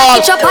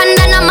 Catch up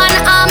under the man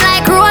arm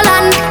like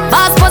Roland.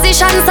 Fast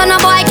position, so no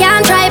boy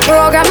can't try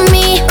program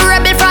me.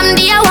 Rebel from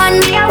day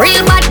one.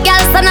 Real bad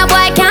girl, so no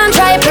boy can't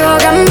try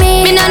program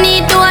me. Me no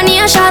need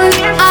donation.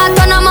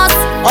 Autonomous.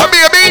 Oh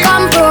baby,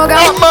 come program.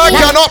 That man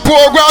cannot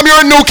program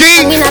your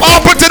nookie.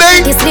 Open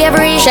today.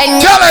 Slavery.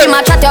 Tell him.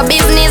 Match at your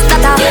business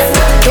data.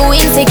 Too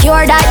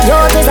insecure that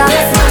you're visa.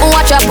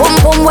 Watch your boom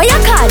boom, where you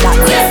call that?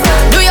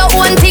 Do your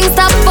own thing,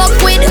 stop fuck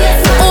with.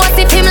 What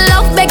if him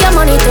love, beg your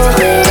money too?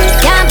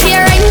 Can't pay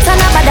rent and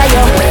a bother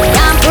you.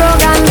 Can't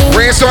program me.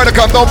 Rain starting to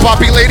come down,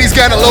 poppy. Ladies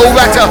getting a little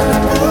wetter.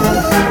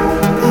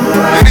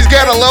 Ladies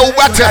getting a little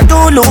wetter. I do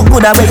look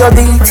good at your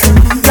beat.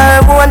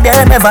 Girl, one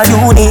them ever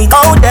unique.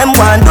 All them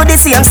want do the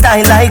same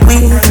style like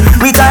we.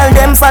 We call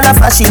them for the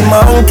fashion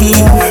monkey.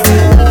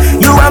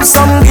 You have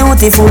some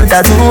beautiful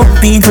tattoo.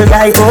 People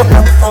like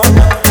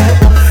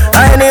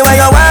anyway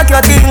you walk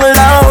your thing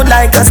loud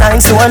like a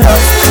sign to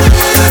love.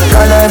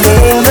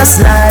 Coloring this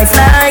life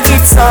like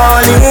it's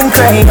all in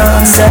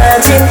crayon.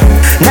 Searching,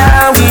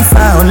 now we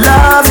found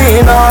love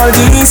in all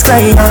these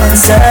crayons.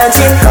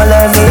 Searching,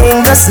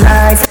 coloring this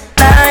life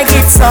like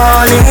it's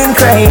all in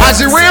crayon. As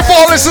the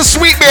rainfall is so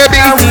sweet, baby.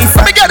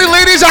 Let me get the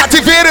ladies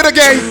activated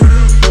again.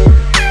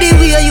 The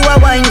way you a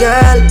wine,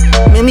 girl,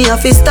 make me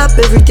have to stop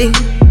everything.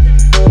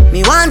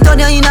 Me want on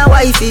you in a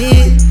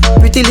wifey,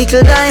 pretty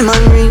little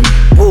diamond ring.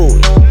 Oh,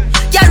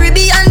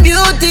 Caribbean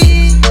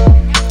beauty,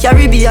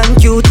 Caribbean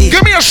cutie.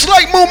 Give me a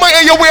slight movement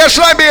in your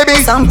waistline,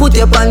 baby. Some put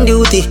you on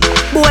duty.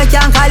 Boy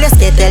can't call you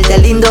skate,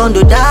 tell him don't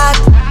do that.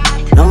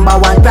 Number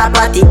one that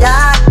body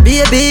dark.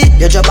 Baby,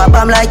 you drop a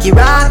bomb like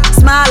Iraq.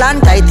 Small and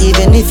tight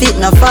even if it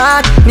not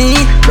fat. Me,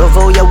 love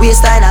how your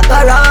waistline a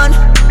go round.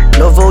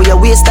 Love how your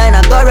waistline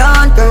a go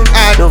round.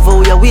 Love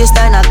how your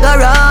waistline a go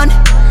round.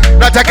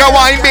 Now take a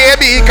wine,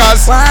 baby,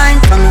 cause wine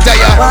for me,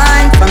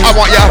 wine for me, I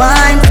want ya.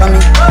 Wine for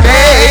me,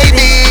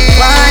 baby.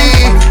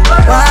 Wine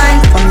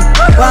for me,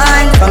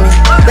 wine for me,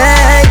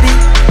 baby.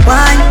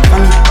 Wine for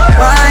me,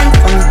 wine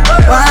for me,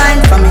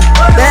 wine for me,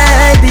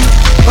 baby.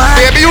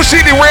 Baby, you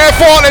see the rain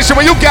falling, so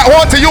when you get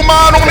home to you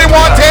man only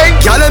one thing.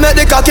 Y'all make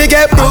the cocky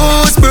get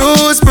bruised.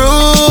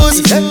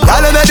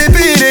 Y'all make the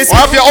penis.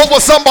 Or if you're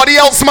over somebody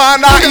else, man,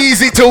 not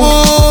easy to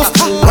move.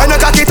 When you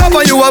cock it up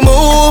and you a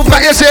move, now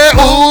you say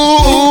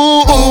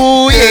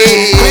ooh,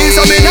 yeah. Please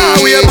tell me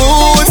now we a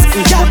boost.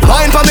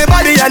 Wine for me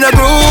body and a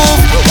groove.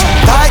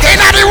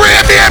 Inna the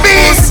rain,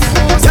 babies.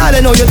 Y'all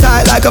know you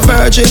tight like a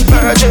virgin.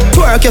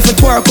 Twerk if you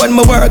twerk when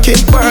me working.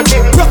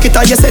 Rock it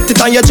and you set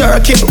it and you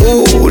jerk it.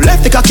 Ooh,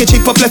 left the cocky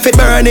chip up, left it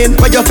burning.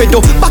 What you fi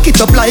do? Back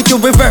it up like you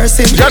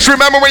reversing. Just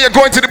remember when you're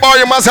going to the bar,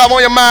 you must have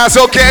on your mask,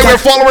 okay?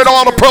 We're following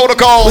all the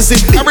protocols.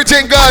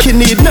 Everything good. You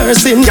need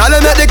nursing. Y'all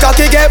make the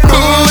cocky get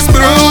bruised.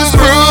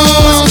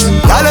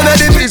 Y'all make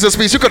the Jesus,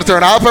 please, you could have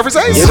turned out every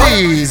size.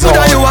 Please. Put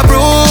on you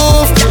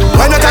approve.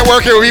 When you can't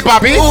work here with me,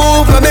 Poppy.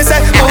 Ooh, let me say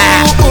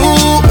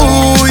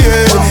ooh,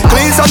 yeah.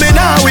 Please tell me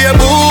now we a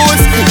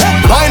boost.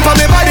 Wine for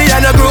me body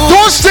and a groove.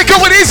 Don't stick it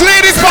with these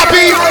ladies,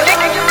 Poppy.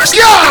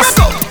 Yes.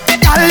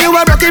 Girl, you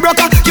a rocky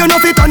broker. You know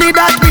fi turn it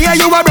that way.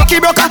 You a rocky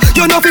broker.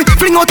 You know fi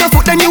fling out your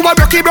foot, then you a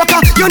rocky broker.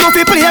 You know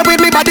fi play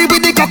with me body with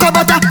the cocoa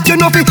butter. You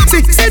know fi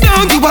sit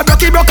down. You a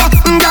rocky broker.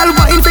 Girl,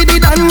 wine fi the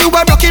dan. You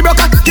a rocky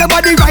broker. Your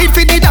body right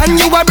fi the dan.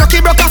 You a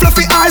rocky broker.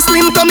 Fluffy ass,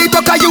 slim tummy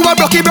tucker. You a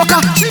rocky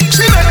broker.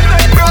 She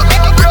make broke.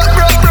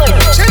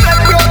 She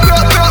make broke.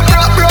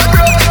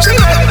 She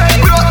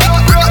make broke.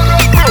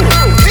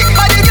 Big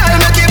body girl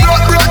make it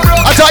broke.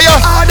 I tell you,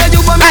 harder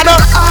you want me to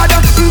harder.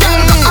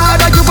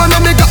 Harder you want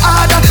me to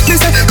harder.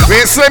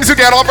 Man, Slims, you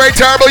get all very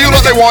terrible. You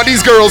look like one of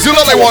these girls. You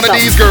look like one of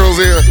these girls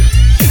here.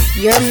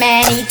 Your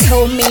man, he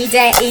told me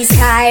that he's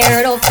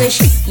tired of the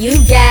shit you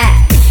got.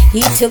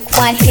 He took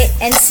one hit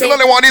and said, you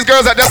look like one of these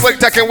girls that just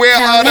like taking away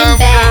other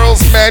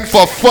girls, man,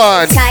 for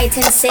fun. Tight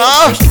and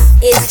safe,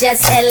 it's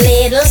just a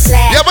little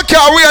slack. You ever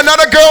carry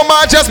another girl,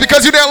 man, just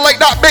because you didn't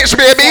like that bitch,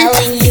 baby?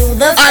 Telling you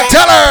the I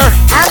tell her,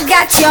 I've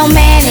got your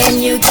man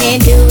and you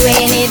can't do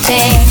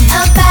anything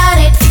about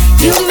it.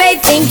 You may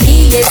think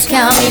he is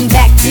coming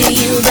back to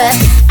you, but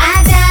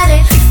I doubt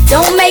it.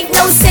 Don't make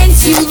no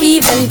sense you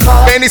even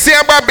call. Man, you see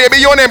about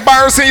baby, you ain't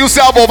embarrassing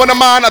yourself over the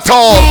man at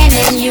all.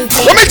 And you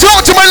let me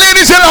talk to my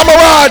ladies in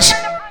Mirage.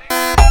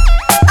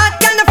 I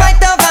can't fight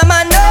over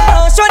my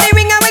no. Show the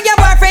ring when your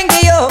boyfriend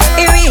give you.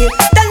 It real.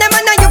 Tell them I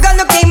know you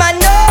gonna look him man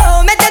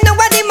no. Make them know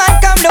what the man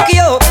come look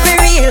you. Be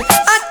real.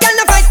 I can't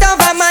fight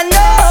over my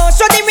no.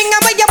 Show the ring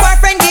when your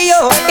boyfriend give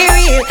you. It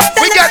real.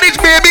 We got these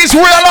babies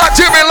real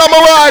active in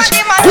Mirage.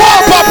 Go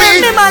on, Poppy.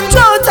 The man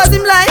throw as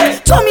him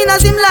like, throw me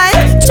as him like.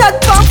 Chat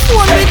back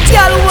phone with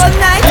girl all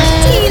night.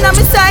 Clean on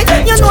my side,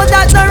 you know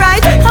that's not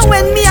right. And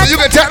when me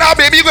you can take that,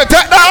 baby, you can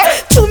take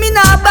that. To me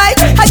now bite,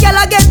 a girl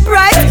I get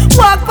bright.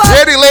 Walk past.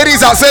 Hey, the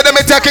ladies, I said them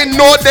taking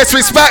no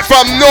disrespect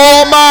from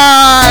no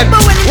man.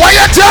 What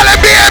you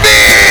telling, baby?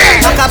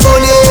 Like a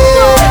bunny.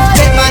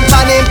 Get man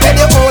fan him, pay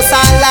the house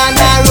and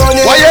land and run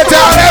it. What you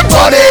telling,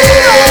 bunny?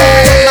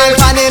 Get man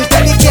fan him,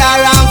 pay the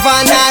car and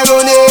van and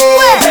run it.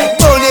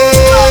 Bunny.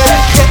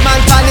 Get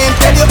man fan him,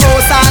 pay the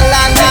house and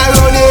land and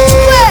run it.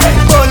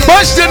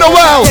 Bunched in the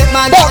well,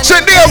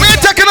 boxing there, we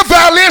ain't taking a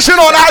violation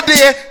on our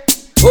day.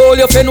 Oh,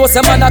 you fin know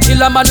some man a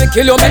kill a man, we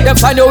kill you, make them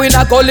find you in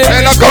a gully.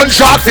 In a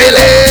gunshot village.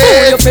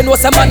 Oh, you fin know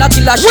some man a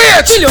kill a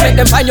shit, kill you, make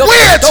them find you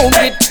down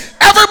with.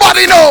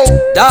 Everybody know.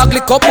 Dog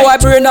lick up boy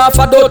brain off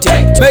a dirty.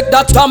 Make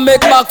that time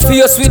make back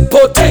face with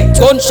putty.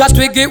 Gunshot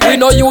we get, we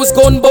no use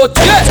gun but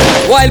yeah.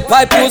 Wild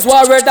pipe use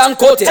war red and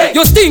cut it.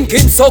 You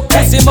stinking so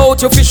pussy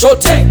mouth you fi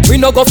shut it. We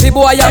no go fi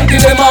boy and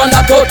give them on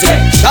a tutty.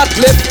 Shot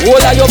left, whole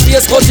of your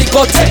face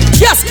cutty.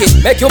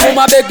 Casket, make your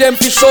mama beg them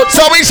fi shut.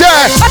 So we say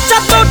I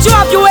chat about you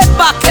have your head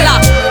back killer.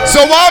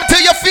 So up to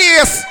your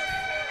face.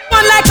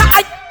 Man like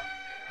a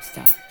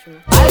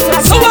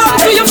so up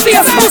to your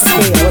face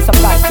pussy. What's up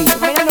party?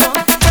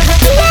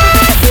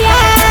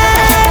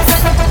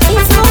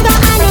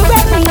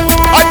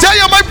 I tell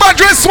you, my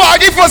brother is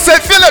swaggy for say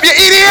Philip, you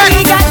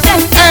idiot.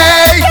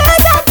 Hey.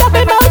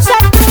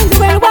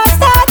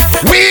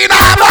 We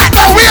not back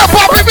now, we are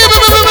popping.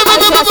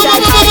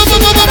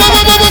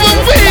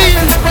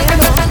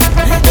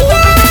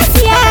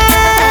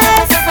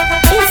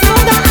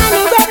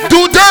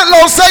 Do dirt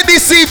low side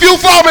this Seaview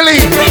family.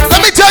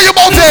 Let me tell you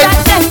about it.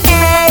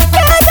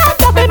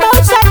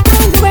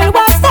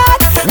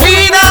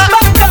 We not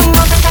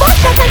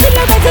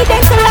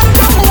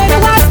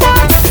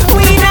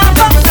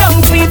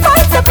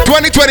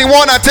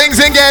 2021 and things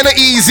ain't getting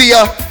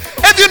easier.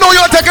 If you know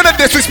you're taking a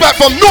disrespect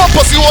from no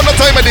pussy all the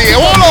time of day,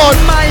 hold on.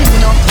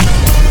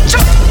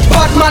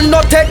 Bad man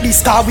not take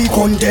this car, we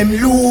gun them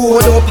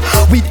load up.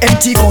 With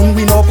empty gun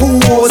we no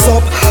pose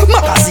up.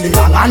 Magazine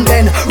long and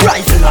then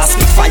rifle a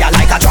spit fire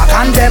like a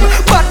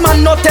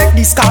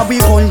this car we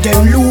gun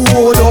them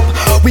load up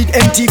with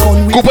empty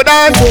gun. Cooper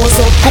down,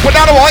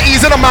 I want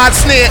ease in a mad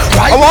snake.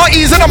 I want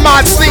ease in a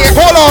mad snake.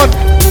 Hold on.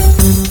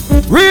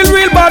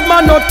 Real bad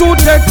man not to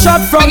take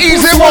shot from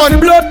easy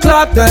one. Blood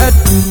clotted.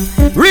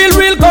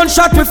 Real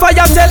gunshot we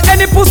fire tell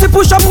any pussy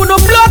push up with no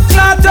blood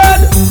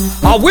clotted.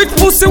 A with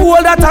pussy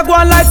hole that a go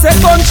on like say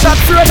gunshot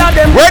further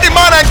them. Where the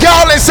man and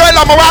girl inside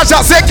La Mirage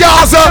that say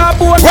Gaza?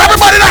 Where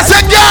everybody that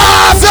say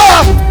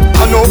Gaza?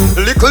 I know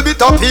little bit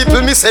of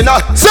people me say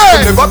nah. Say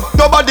never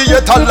nobody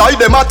yet a lie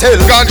them a tell.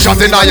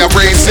 Gunshot in your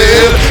brain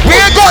cell. We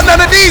ain't got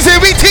none of these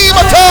here, we team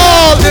at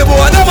all. The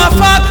boy them a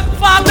fuck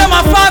them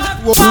a fuck.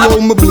 Now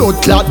my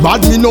blood clot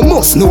bad, me no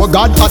must know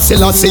God. I say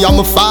I'm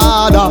a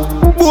father.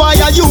 Boy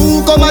are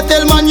you come and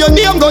tell man your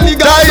name go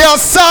liga. Die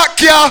suck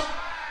ya.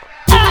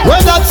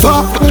 Where that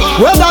for?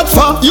 Where that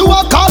for? You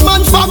a call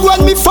man fag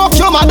when me fuck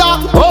your mother.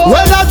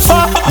 Where that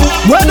for?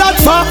 Where that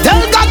for?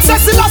 Tell God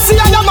Selassie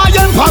I am my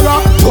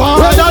emperor.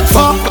 Where that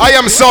for? I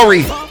am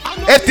sorry.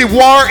 If the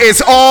war is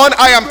on,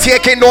 I am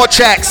taking no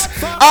checks.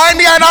 I'm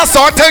here and I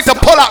start time to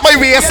pull out my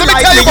waist. Let me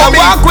tell you what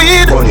me.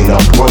 Running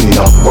up, running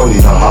up,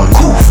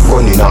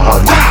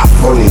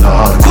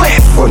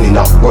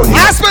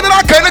 I spend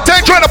that kind of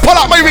time trying to pull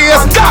out my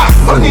waist.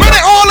 When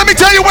it on, let me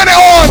tell you when it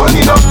on.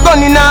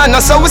 Running on,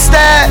 so we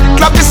stare.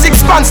 Clap the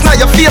 6 pants, now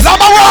your face.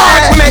 I'm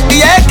alright. We make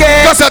the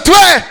AK. Cause a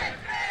tway.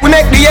 We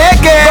make the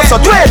AK. Cause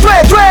a tway.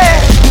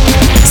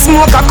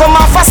 Smoke a come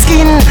off a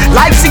skin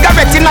like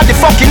cigarette in the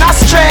fucking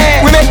ashtray.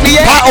 We make the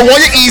I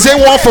want you easy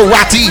one for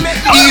Ratty.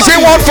 Easy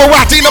one for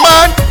Ratty, no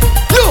man.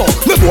 No,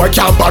 me boy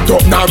can't back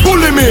up now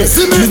bully me.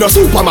 Me no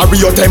Super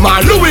Mario them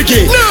and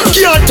Luigi.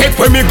 Can't take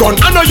when me gun,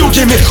 I know you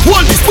give me.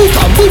 Hold this book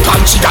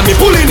and she got me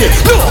pulling it.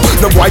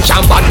 No boy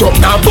can't back up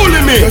now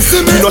bully me.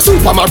 Me no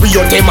Super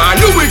Mario them and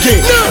Luigi.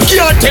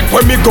 Can't take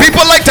when me gun.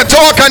 People like to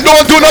talk and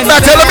don't do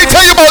nothing. Let me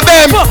tell you about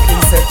them.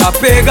 Set of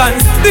pagans.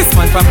 This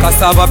man from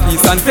cassava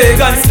peace and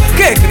pagans.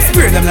 Cake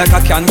spray them like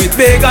a can with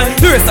vegan.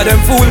 The rest of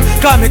them fool,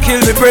 call me kill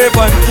me brave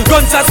one.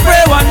 Guns a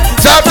spray one.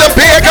 Stop the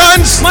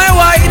pagans. My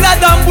wife in a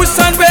damn bush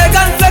and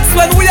vegan. Flex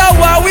when we are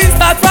war, we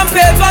start from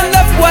page one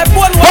left, white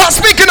one. But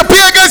speaking of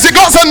pagans, you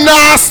got some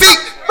nasty.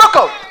 Rock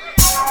out.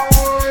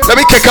 Let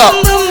me kick up.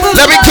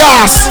 Let me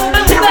gas.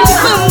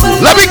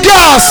 Let me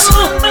gas.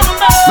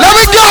 Let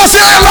me gas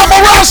here at La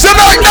Mirage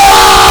tonight.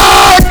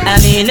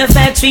 I'm in a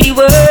factory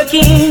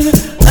working,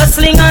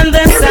 hustling on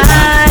the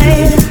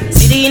side.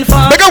 Sitting for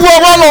make a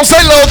roll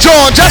alongside Lil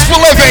Jon just for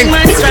living.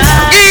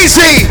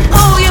 Easy.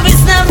 Oh, you be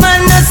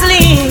stubborn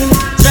hustling.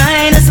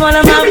 Trying to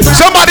swallow my pride.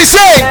 Somebody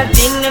say.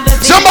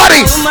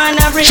 Somebody.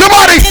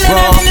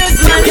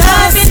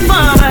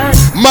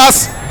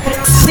 Must.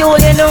 You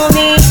know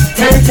me.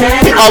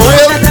 I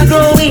will.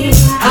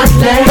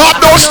 Pop,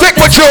 don't stick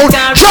with you.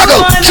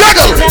 Juggle.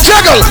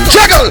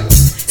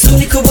 Some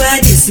little boy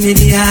kiss me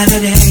the other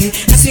day.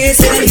 I swear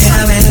say they get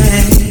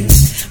away.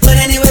 But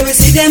anyway we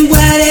see them boy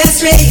they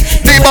stray.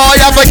 The boy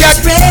I forget.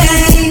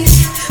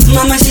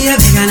 Mama she a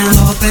beg and I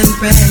hope and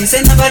pray.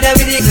 Say nobody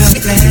with the gun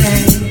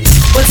play.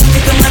 But some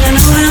little man and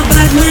I want a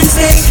bad man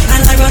say.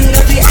 And I run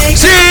up the egg.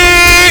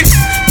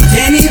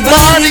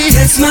 Anybody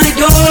gets my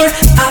door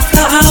after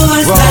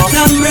hours that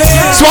I'm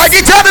real. So I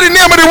get tired of the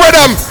name of the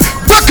rhythm.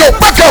 Back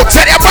out,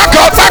 set your back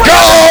out.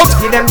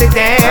 Give them the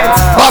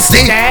dance.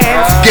 Busty,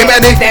 give me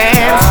the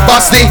dance.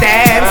 Busty,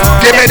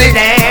 give me the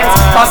dance.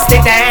 Busty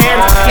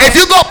dance. If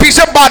you got a piece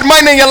of bad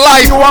mind in your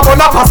life, you are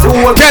gonna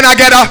pursue. Can I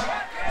get a?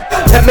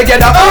 Let me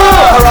get a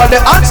around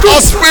the hot school.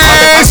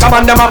 Come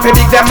on, them up, pick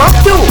them up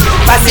too.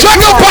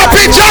 Juggle,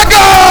 Poppy, juggle!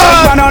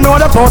 I don't know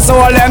the post,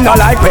 so all them not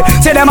like me.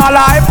 See them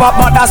alive, but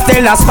that still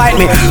not spite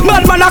me.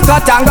 But man, I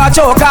cut and got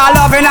choke, all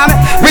loving on me.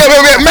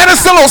 Wait, men is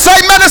still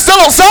outside.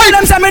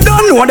 Them say me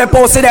don't know the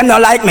post, see them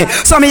not like me.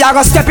 So me I go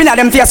step in at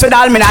them face with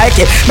all me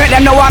Nike. Make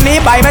them know what me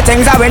buy me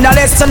things, I win the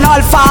listen all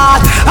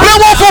fast. We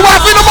want for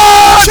rap in the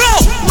mall.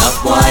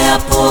 Look boy,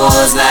 I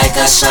pose like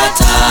a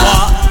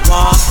shutter.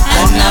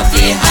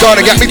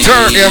 Starting to get me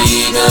turned, yeah.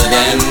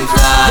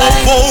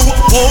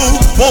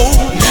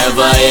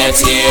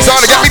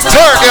 Starting to get me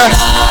turned, yeah.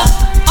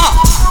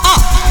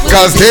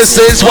 Cause this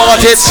is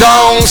what it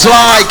sounds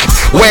like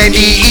when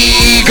the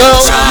eagle.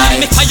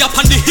 Me fire up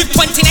on the hip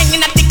 29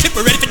 in at the clip,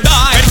 ready to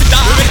die.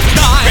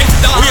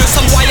 Real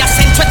some wire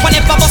sent to it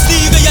whenever bust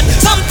legal yet.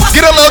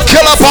 Get a little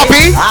killer,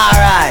 Poppy.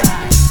 Alright.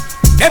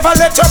 Never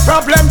let your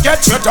problem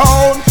get you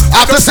down.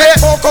 After say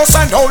focus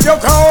and hold your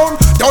ground.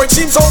 Though it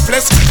seems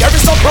hopeless, there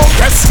is no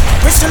progress.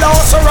 We still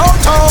also around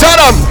town. Tell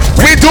them,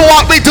 we do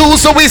what we do,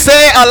 so we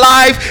stay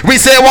alive. We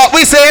say what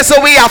we say,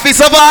 so we have to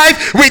survive.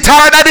 We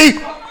tired of the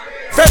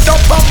fed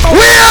up from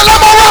we are La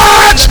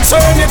Mirage.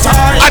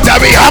 I tell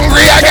me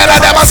hungry again,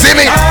 I never see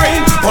me.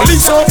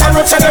 Police out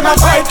and roach them a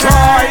fight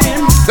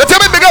crime. They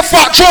tell me big up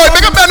Fat Troy,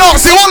 big up Ben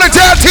Ox, the whole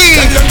entire team.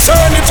 Tell them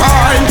turn the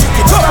time.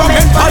 The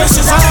government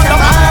policies are the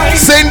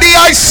mind. Cindy,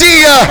 I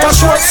see ya.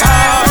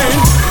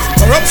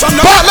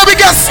 But let me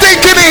get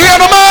stinking in here,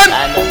 no man.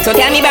 So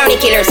tell me, Brownie,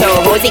 killer, so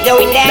who's it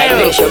going down?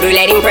 Should we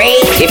let him pray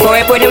before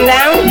I put him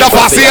down? The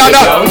fussy on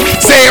the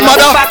same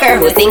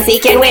motherfucker who thinks he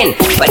can win,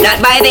 but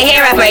not by the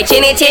hair of my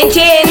chinny chin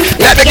chin.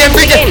 Let the game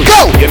begin.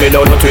 Go! Give me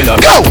no thriller.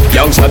 Go!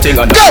 Young starting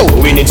on. Go!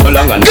 We need so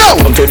long and go!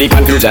 Come to the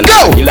conclusion.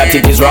 Go! Feel that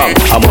it is wrong.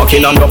 I'm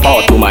walking on the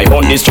path to my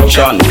own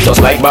destruction. Just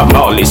like Bob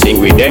Marley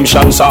sing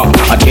redemption song.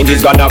 A change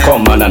is gonna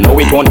come and I know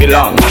it won't be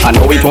long. I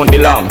know it won't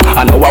be long.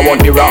 I know I won't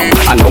be wrong.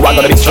 I know I'm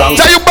gonna be strong.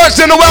 Tell you Burst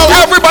in the Well,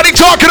 everybody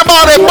talking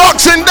about it.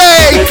 Boxing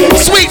Day.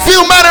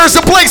 Sweetfield Manor is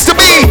the place to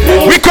be.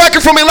 We crack it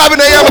from 11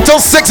 a.m. until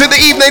 6 in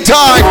the evening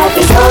time.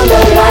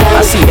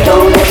 I see that.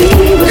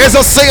 It's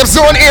a safe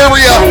zone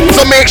area,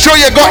 so make sure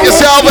you got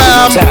yourself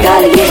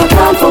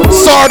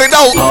sorted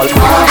out.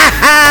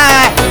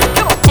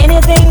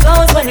 Anything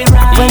goes when we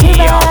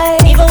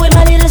ride. Even with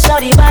my little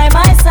shorty by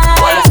my side.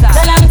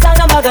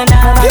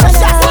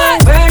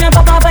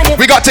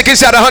 We got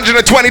tickets at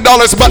 $120,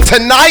 but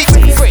tonight,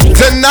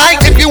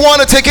 if you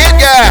want a ticket,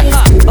 yeah,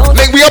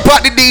 link me up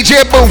at the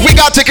DJ booth. We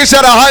got tickets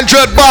at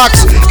 $100,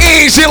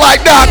 easy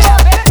like that.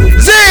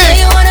 Zing.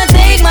 Say you wanna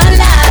take my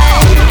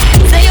life,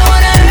 say you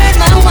wanna hurt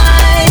my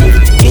wife.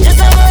 You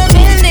just a wolf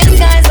in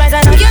disguise, right?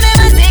 I know you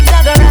never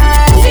zigzag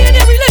around.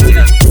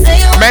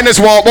 Men is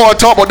what more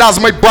talk about, that's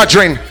my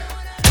brethren.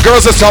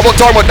 Girls is talk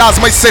about,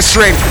 that's my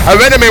sister. And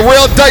when I'm in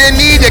real dire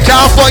need, you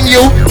can't fund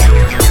you.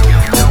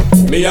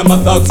 Me and my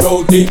thugs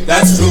roll deep,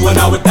 that's true. And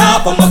I would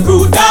die for my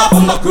crew, die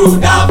for my crew,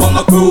 die for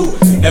my crew.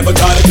 Never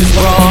thought it was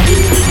wrong.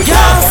 Die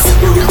for the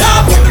crew,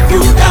 die for the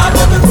crew, die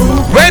for the crew.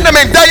 When I'm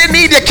in dire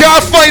need, you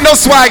can't find no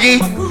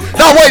swaggy.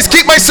 That ways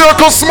keep my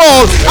circle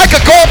small. I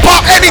could go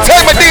pop any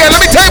time of day.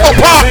 Let me table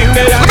pop.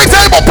 Let me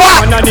table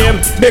pop.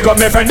 Big up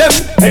me friend them.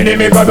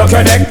 Enemy go back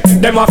your neck.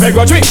 Them off a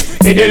go drink.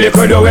 They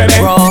liquid away me.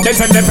 They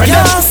send them friend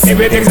them.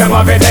 Everything's them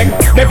off a deck.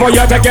 Before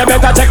you take your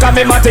better check on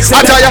me matic.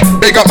 I tell ya,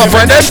 big up my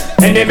friend them.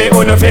 Enemy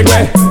who no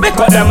figure.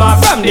 Because them off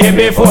from the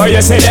before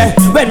you say that.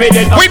 When we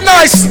did we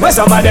nice.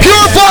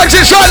 Pure vibes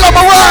is right on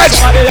Mirage.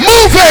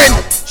 Moving.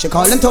 She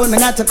called and told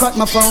me not to cut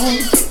my phone.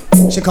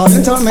 She called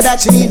and told me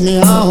that she need me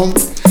home.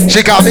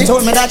 She called me.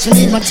 Told me that she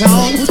need my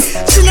tone.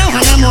 She know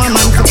how I'm more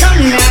man for come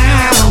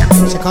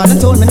now. She called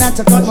and told me not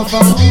to cut my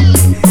phone.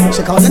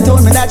 She called and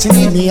told me that she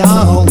need me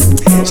home.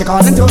 She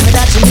called and told me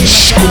that she need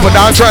my tone. People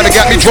down trying to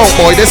get me drunk,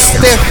 boy. This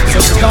stiff. So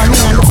she called me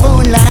on the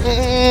phone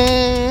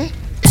line.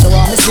 So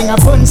I me sing a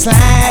fun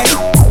slide.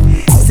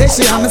 Say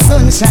she on my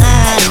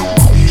sunshine.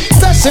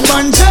 So she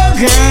bun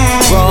jogging.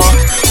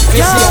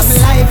 Say she on my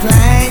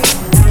lifeline.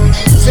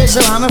 Say she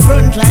on my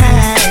front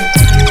line.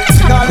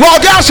 Raw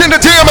Gas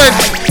Entertainment.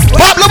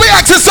 Pablo, we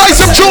exercise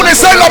some tune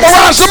inside of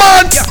Mirage,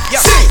 man.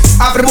 See,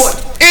 every boat.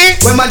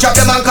 When man drop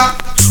the anchor,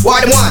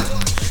 what them want?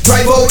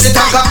 Drive out the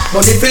tanker.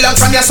 But they fill up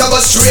from your so go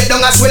straight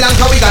down as Sri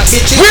Lanka. We got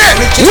bitches. Wait.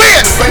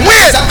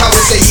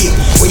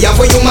 We have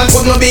a human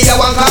could not be a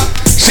wanker.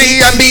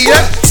 C&B,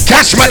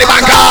 cash money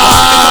banker.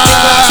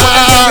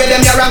 Let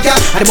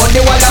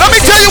me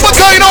tell you what's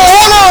going on.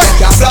 Hold on.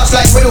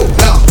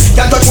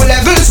 Can't touch my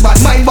levels, but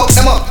mind box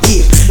them up.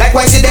 Yeah.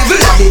 Likewise the devil,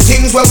 the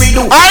things where we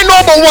do. I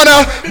know but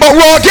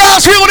Raw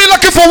Gas, we only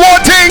looking for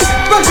one thing.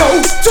 But go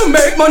to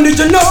make money,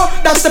 you know,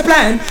 that's the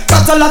plan.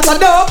 Got a lot of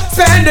dough,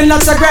 spending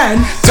lots of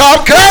grand.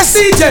 Top class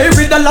DJ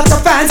with a lot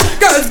of fans.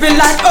 Girls be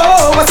like,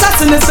 oh,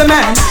 assassin is the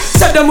man.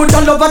 Tell them we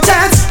don't love a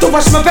chance to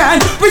wash my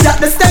van. We at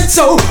the stage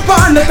show.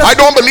 I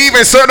don't believe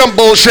in certain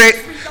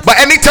bullshit. But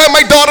anytime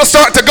my daughter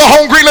start to go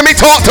hungry, let me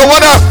talk to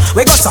her.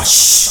 We got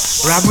such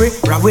robbery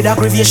with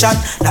aggravation.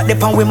 Not the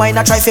pound we might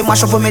not try to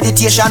mash up for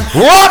meditation.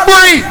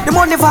 Robbery! The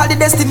money for the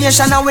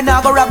destination, and we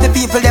now go rob the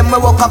people, them we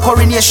walk a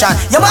coronation.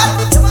 Yeah man.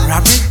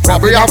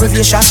 Robbery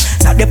aggravation.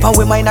 Not the pound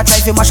we might not try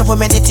to mash up for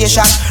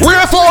meditation.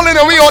 We're falling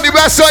away on the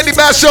best side,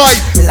 Vice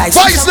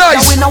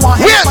nice.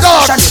 We're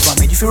dog.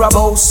 Ready for a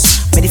house,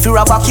 ready for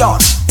a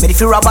backyard, ready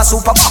for a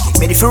supermarket,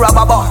 ready for a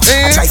bar.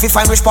 I try to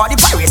find which part the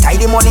pirate, tie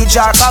the money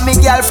jar. Cause me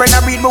girlfriend a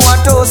breed, me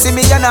want to see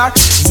me and her.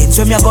 The ends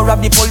when me a go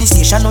rob the police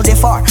station, no they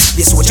far.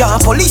 The soldier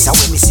and police, and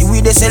when me see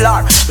we the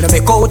cellar. We don't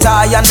make out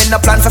high and then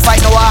no plan for fight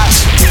no war.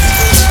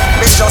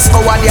 They just go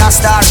on the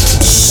star.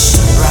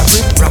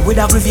 Robbery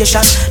with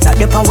aggravation. Not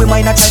the pound we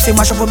might not try to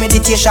mash up for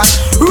meditation.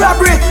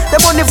 Robbery,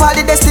 the money for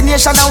the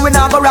destination, and we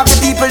now go rob the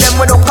people, them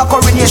we don't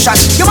coronation.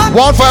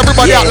 One for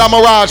everybody at La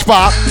Mirage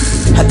Park.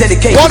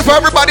 One for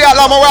everybody at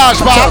La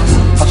Mirage Park.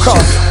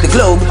 Across the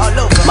globe,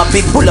 my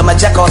big bull and my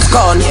jackal's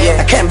gone.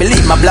 I can't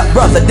believe my black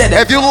brother dead.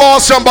 If you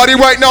lost somebody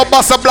right now,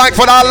 bust a blank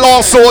for that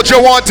lost soldier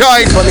one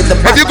time.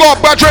 If you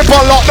got brethren for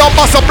lockdown,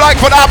 bust a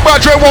blank for that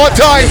brethren one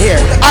time.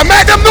 I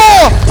made them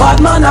know. Bad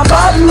man, a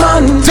bad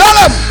man. Tell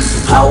them.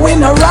 I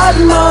win a rad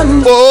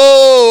man.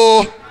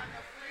 Oh.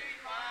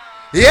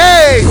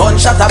 Yay.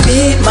 Gunshot a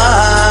beat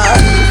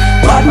man.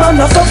 Bad man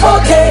no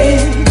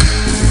suffocate.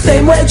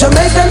 Same way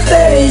Jamaicans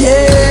say,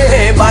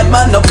 yeah. Bad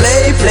man no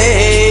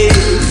play.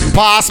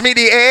 Pass me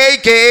the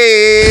AK.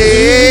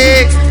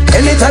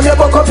 Anytime you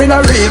buck up in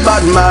a real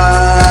bad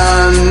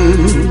man,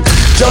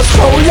 just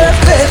hold your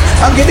faith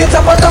and give it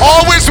up.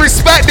 Always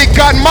respect the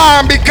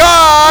gunman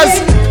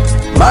because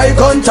My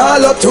gun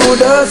tall up to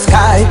the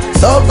sky.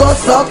 So go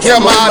suck your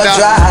mama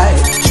dry.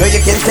 Sure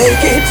you can take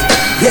it.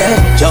 Yeah,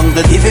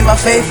 jungle give him a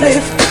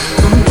facelift.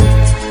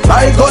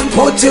 My gun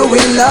put you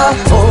in a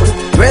hole.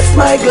 Rest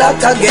my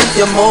Glock against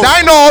your mouth. I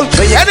know.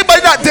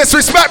 Anybody that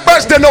disrespect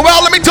Birthday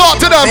Noel, let me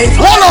talk to them.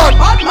 Hold on.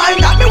 Bad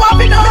mind that me want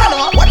me know.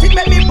 What it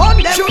make me bun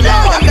them? Shoot them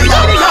on the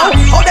yard.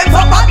 How them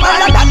for bad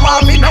mind and that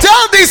want me know.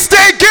 Tell these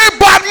stinky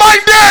bad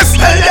mind this.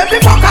 Tell them to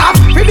fuck off.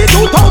 For the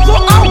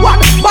 2001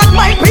 bad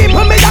mind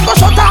people me that go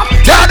shut off.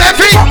 Tell them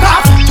to fuck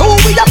off. Two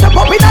we have to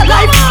pop in a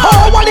life.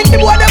 Oh, one in the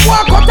boy them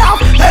walk cut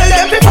off. Tell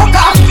them to fuck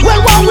off.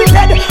 Well, one we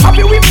dead.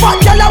 Happy we fun,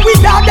 yalla we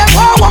down them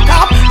all walk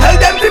off. Tell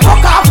them to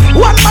fuck off.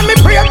 One man me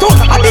pray to.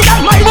 I did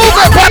that my move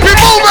it, papi,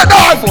 move it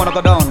down. Phone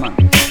go down, man.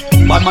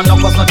 Bad man no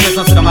cause no chase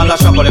no sit down and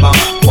lash up all the bang.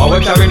 While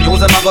we carry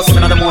news and I go see me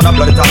on the moon and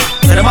bloody tongue.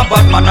 Say them a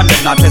bad man and them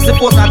not test the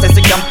post, not test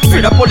the cam.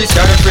 Free the police,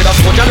 share free the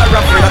soldier, the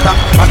rap, free the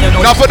tank.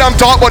 Enough of them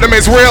talk about them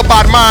is real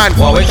bad man.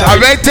 And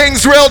when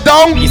things real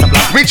down,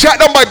 we check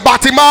them by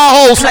Batima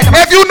house.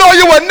 If you know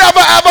you will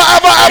never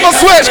ever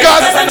switch,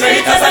 guys.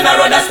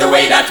 That's the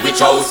way that we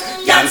chose.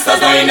 Gangsters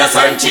know in a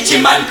certain chichi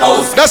man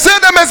pose. They say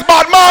them is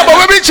bad man, but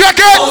when we check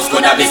it,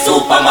 could have be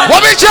Superman.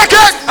 When we check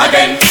it,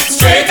 again,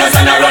 straight as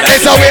an arrow.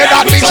 It's the way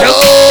that we chose.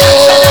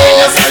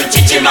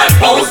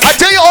 I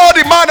tell you all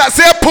the man that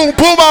say boom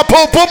boom and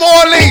boom boom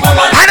only.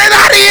 And then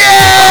out of here.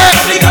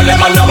 Tell them.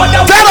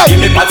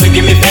 Give me party,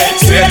 give me pay.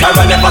 Straight as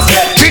I never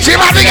say. Chichi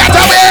man, we get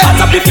away. Hands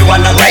up if you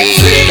wanna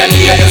raise. Then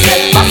hear you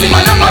say. Pass him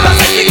on a ball and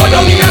say. Go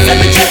down in and say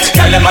me check.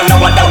 Tell them I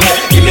know what the way.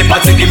 Give me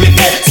party, give me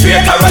pay.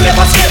 Straight as I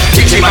never say.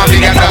 Chichi man, we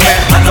get away.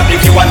 Hands up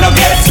if you wanna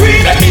get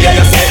sweet. Let me hear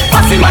you say.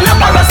 Pass him on a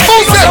ball and say. Who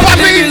said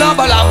papi?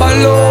 Lava lava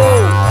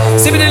low.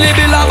 Sibidi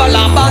lava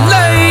lava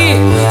lay.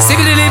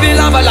 Sibidi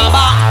lava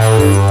lava.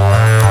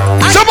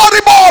 Somebody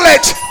ball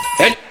it.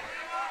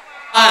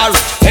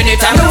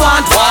 Anytime you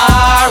want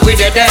war, we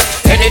did it.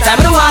 Anytime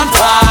you want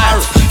war,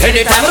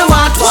 anytime you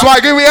want war.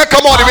 Swaggy, we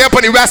come on the way up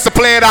on the rest to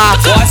play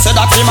that.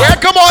 We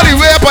come on the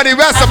way up on the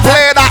rest to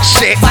play that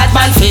shit.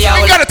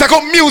 You gotta take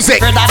up music.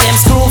 Them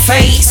screw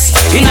face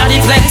in the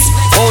place.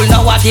 Oh,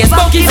 nowadays,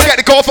 monkey. Get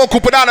the call from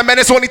Cooper down a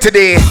menace only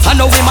today. I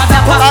know we mother.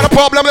 Not a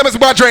problem, them is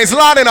bad drains.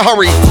 Lot in a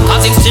hurry.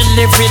 Cause him still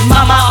live with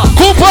mama.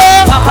 Cooper!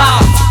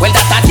 Papa, well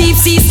that's a deep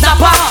sea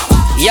snapper.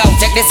 Yo,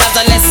 take this as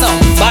a lesson.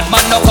 Bad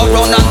man no go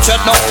round and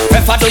tread no.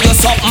 Prefer do you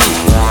something.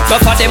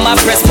 Go for them a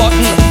press button.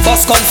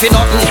 Boss confident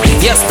nothing.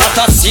 Yes, that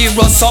a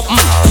serious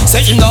something.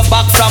 Setting no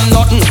back from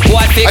nothing.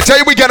 I tell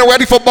you we getting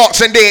ready for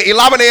Boxing Day.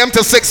 11 a.m. to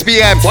 6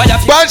 p.m.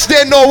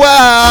 Birthday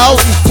Noel.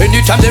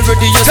 Anytime they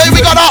ready, you tell you we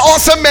got our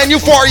awesome menu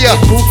for you.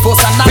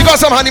 We got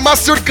some honey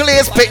mustard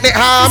glaze, picnic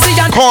ham,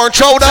 corn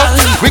chowder.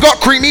 We got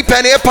creamy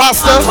penne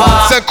pasta,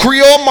 some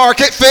Creole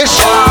market fish,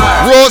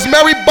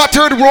 rosemary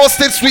buttered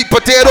roasted sweet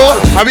potato,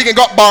 and we can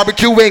got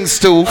barbecue wings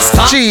too.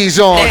 Cheese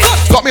on.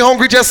 Got me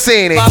hungry just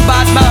saying it.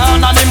 Bad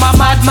man and him a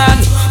madman.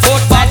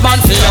 Both bad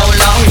man for how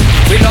long?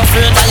 We no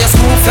afraid that you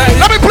smooth face.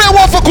 Let me play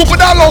one for Cooper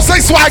down low,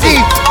 say Swaggy.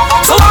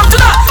 So after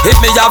that, if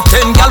me have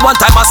 10 gal one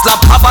time I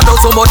slap, have a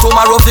dozen more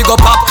tomorrow fi go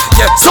pop.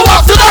 Yeah. So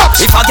after that,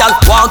 if a gal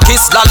want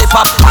kiss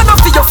lollipop, I know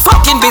for your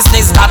fucking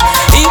business that.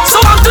 So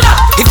after that,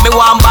 if me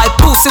want buy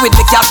pussy with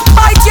me cash,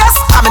 buy yes,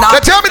 I mean.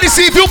 They tell me to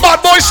see if you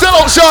bad boys still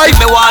outside. If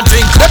me want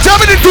drink, they tell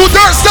me to do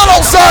dirt still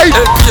outside.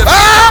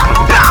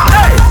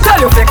 Hey, tell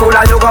you fi cool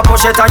and you go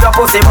push it and your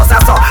pussy must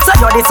have so. So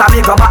you this a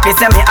me go back, me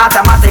say me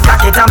automatic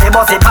cock it and me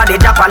bust it body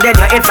drop and then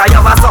you hit for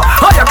your vaso.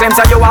 How you claim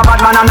say you a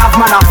bad man and half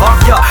man and fuck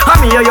you? I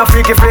mean you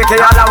freaky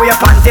all the way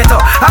panty too.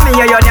 I mean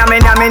you nyam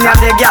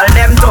the girl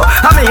them too.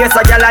 I mean you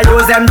say girl I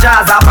use them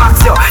jazz and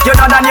box you. You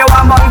know that you a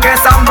monkey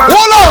sample.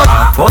 Hold on.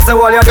 What's the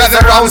wall you get the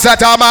round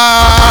set a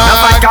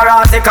man.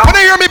 When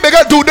you hear me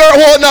bigger do dirt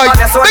all night.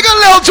 Bigger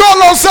little Joe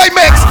low side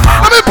mix.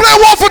 Let me play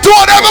one for two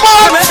of them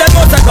man.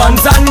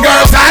 Guns and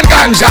girls and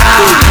ganja.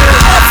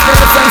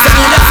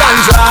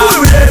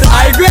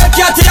 I great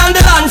catty and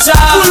the lancha.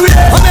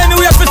 How many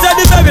we have to say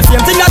the very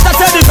same thing that I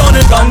said it on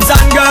the guns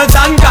and girls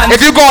and guns.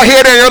 If you go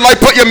here and you're like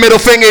put your middle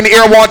finger in the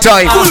ear one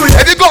time.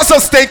 If you got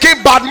some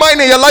stinking bad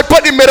mind and you're like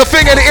put the middle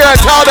finger in the ear and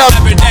tell them.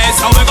 Every day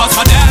so we got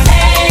so them.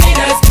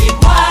 Haters keep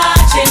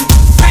watching,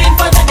 praying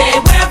for the day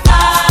we're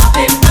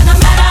popping. But no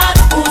matter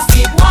the fools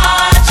keep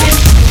watching.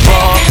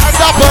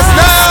 Stop us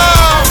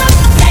now.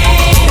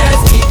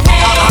 Haters keep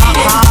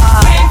hating,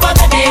 praying for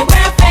the day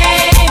we're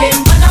fading.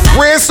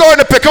 We're starting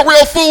to pick up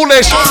real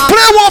foolish.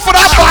 Play one for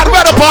that bad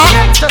weather part.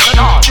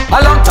 A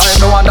long time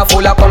me want the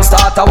fool a come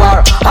start a war.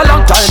 A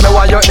long time me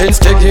want you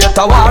instigate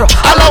a war.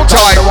 A long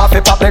time me want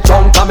fi pop me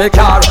trunk and me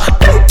car.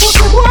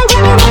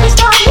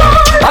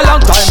 A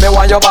long time me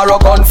want you borrow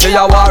gun fi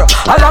a war.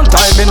 A long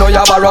time me know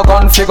you borrow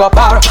gun fi go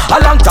par. A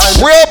long time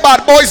real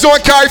bad boys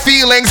don't carry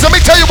feelings. Let me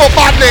tell you about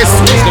badness.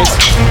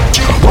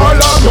 All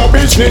of your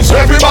business,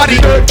 everybody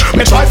dead.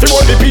 Me try to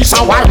hold the piece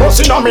and why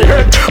busting on me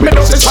head. Me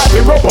does try to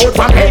rope out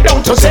from head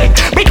down to Z.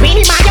 Between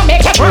him and you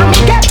make it run,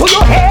 me get to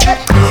your head.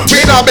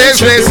 We no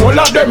business. All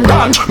of them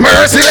gone.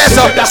 Merciless.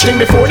 That's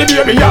thing before the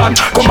baby yarn.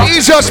 Come on.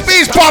 Jesus,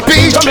 peace,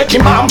 papi. To make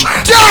him mom.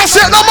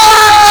 Just it, no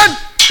man.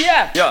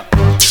 Yeah.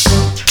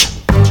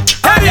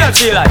 girl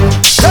feel like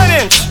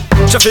 10 inch.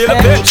 She feel a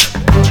pinch.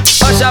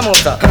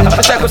 Ashamuta,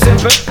 check what's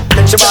simple.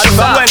 She body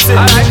from Wednesday.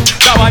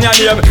 Come on your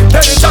name. 10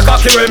 inch a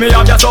cocky way me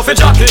have your Sophie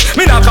Jackie.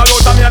 Me knock her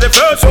out and me a the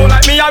first show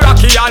like me a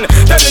Rocky. And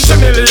 10 inch a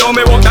million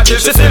me walk that till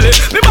she silly.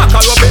 Me back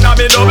her up in a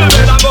me double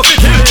bed and go fi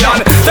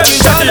Killian. 10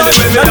 inch a feel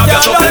when me have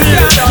your Sophie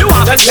Lily. You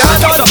want to see her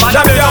turn up and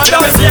the bed up in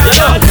the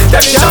ceiling.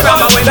 10 inch a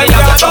grammar when me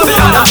have your Sophie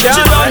Lily. She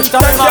run,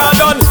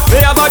 done.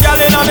 Me have a girl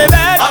in a me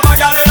bed. Have a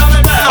girl in a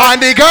me bed. And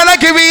the girl a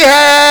give me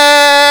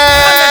head.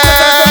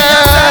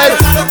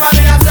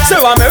 She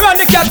want me run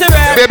the catty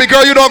bed. Baby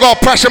girl, you don't go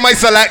pressure my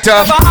selector.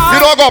 You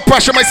don't go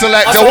pressure my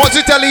selector. Once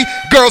you tell the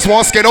girls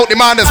want skin out, the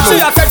man is move.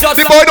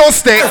 The boy don't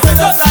stick.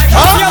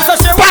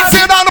 Pass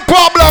it on the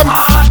problem.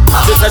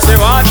 She said she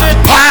want it.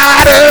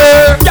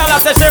 Girl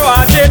said she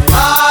want it.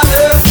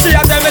 She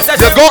a tell me say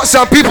you got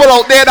some people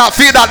out there that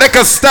feel that they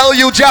can steal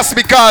you just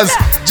because.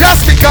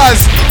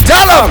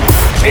 Tell them.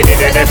 Me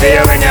did it for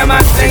you when your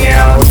man sing it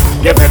out.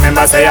 You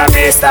remember say I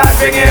me start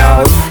sing it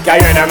out.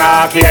 Cause you know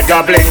my arcade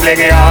go bling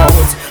bling it out.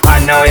 I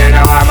know you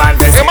know I'm on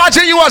this.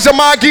 Imagine you as a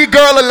Maggie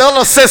girl a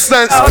little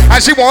assistance and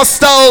she won't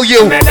steal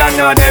you.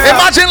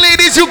 Imagine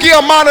ladies you give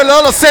a man a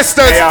little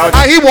assistance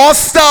and he won't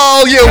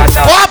steal you.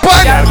 What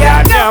happened?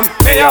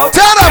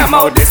 Tell them.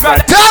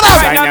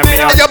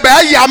 You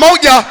better yam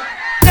out ya.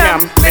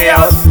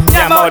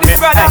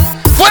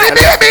 For the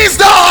babies,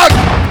 dog.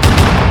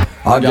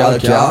 A girl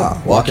car,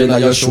 walking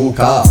on your shoe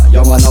car.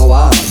 You wanna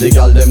what? The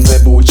girl them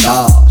we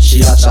butcher.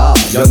 She a cha,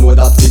 you know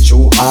that the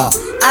true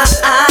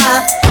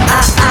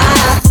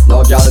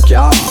No girl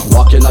car,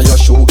 walking on your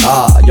shoe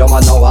car. You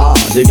wanna what?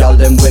 The girl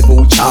them we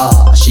butcher.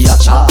 She a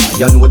cha,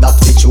 you know that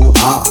the true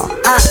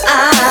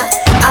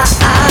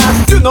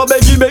You know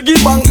beggy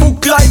bang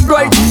book like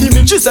right.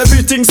 Image is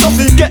everything, so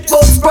we get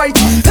both right.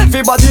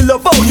 Everybody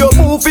love how you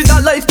move in a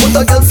life, but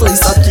a girl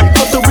slice a cake,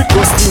 cut to with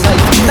rusty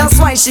knife.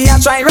 That's why she a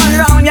try run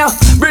round ya.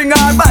 Bring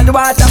her bad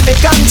water, fi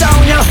calm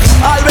down ya.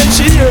 All when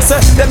she hears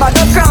them a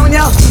go crown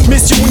ya.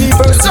 Miss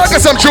Universe. So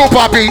get some true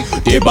poppy.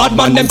 The bad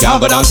man them can't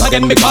go dance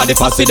again because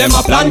if I see them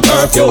a plan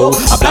curfew,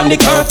 a plan the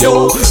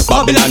curfew.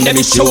 Babylon them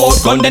is show out,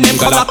 gun then them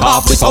gonna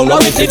cough. We sound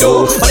what we fi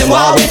do, what them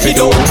what we fi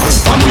do.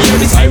 From here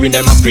the siren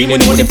them a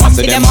screaming, when they pass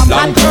them a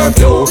plan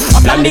curfew, a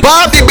plan the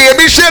Bobby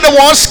baby, share the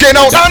one skin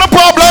out, not a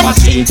problem.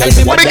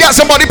 Let me get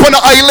somebody put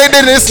an island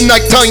in this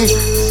night time.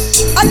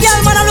 A girl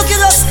man a look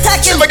at us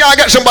stacking. If I gotta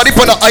get somebody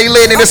put an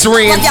island in this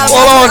rain.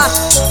 Hold on.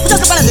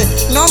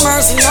 No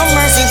mercy, no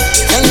mercy.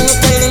 Then you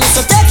tell him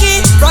so take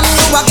it. From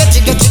you I get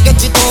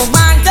it oh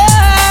man.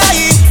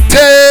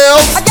 Tell.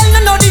 A girl no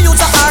know the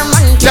use of our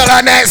man. Tell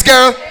her next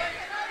girl.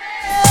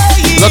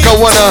 Look I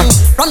wanna.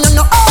 From you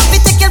know how we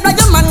take care of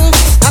your man.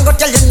 I'm gonna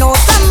tell you no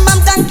ma'am,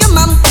 thank you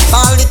ma'am.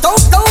 All it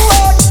out the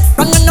word.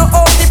 From you know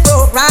all the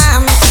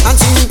program. And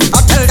see I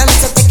tell them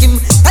to take him.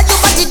 Tell you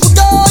what he could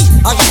do.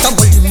 I hit a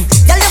him.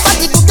 Tell you what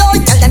he could do.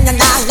 Tell them you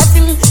not left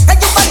him. Tell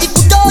you what he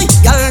could do.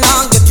 Y'all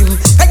not get him.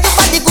 Tell you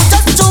what he could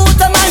just shoot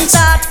the man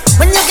shot.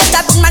 When you get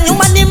that good man, you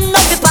want him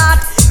not be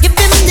part. Give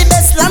him the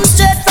best lamb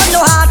straight from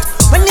your heart.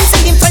 When you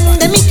see him friend,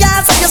 them he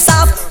can't say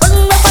yourself. When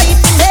we fight him,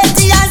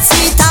 healthy and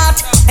sweetheart.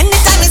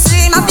 Anytime he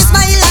see him, I be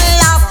smile and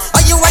laugh.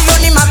 Or you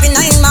alone him up in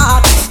my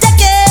heart.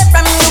 Take it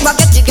from you, I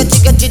get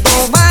you,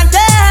 don't want it.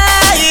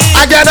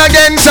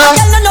 Again, sir.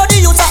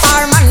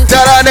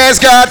 Tell her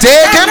next girl,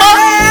 take him up.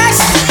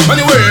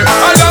 Anyway,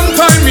 a long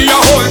time me a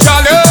hold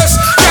chalice.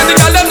 Can the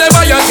girl them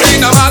never yet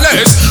seen a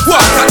malice.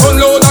 Walk and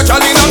unload a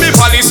chalice on me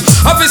palace.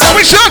 Officer,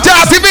 we should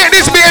activate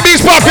this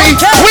baby's puppy.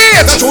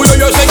 Wait. The two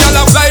you say girl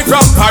a fly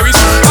from Paris.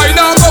 I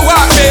now go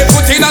out me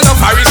put in on the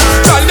Paris.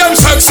 Tell them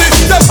sexy,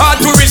 them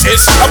hard to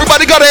resist.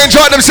 Everybody gotta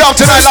enjoy themselves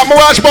tonight at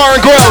Mirage Bar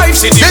and Grill.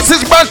 This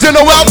is Brandon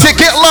Noel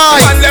Ticket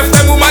Live. Man left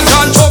them woman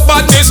can't talk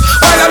badness.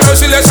 While I'm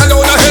merciless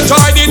alone I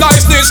enjoy the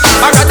niceness.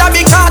 I rather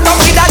be caught up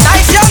with a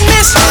nice young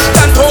miss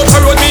than talk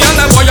around me and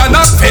a boy and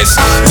not piss.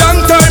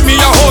 Long time me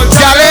a hold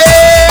chalice.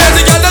 And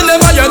the girl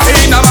never yet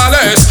seen a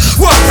malice.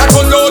 Walk and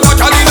unload a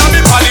chalice on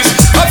me palace.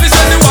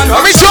 Officer the one.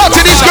 Let me talk to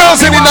these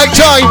girls in the night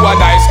time. A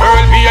nice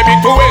girl baby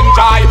to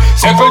enjoy.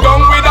 Settle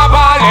down with a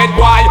bald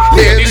boy.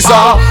 Ladies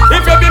are.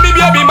 If you be me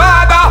baby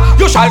mother,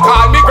 you shall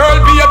call me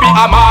girl baby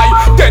am I.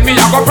 Then me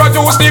a go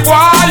produce the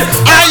boy.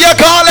 And you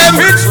call him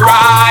it's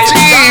right.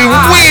 Gee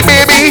wee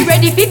baby.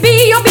 Ready to be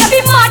your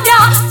baby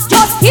mother.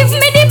 Just give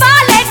me the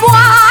bald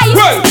boy.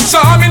 Well, so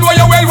I mean why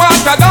you well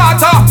want a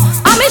daughter.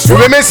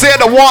 Women say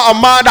the want a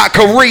man that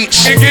can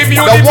reach.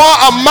 The want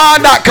a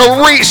man that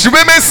can reach.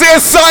 Women say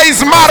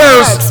size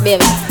matters. Me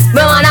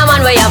want a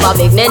man where you have a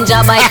big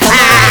ninja bike.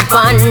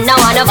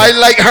 I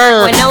like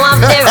her. When I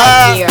want the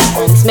right here,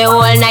 thanks me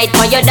all night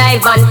for your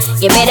dive on.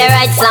 Give me the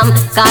right slam,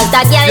 cause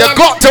that girl you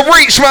got to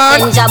reach,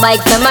 man. Ninja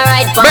bike for my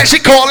right fun. Bet she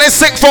calling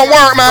sick from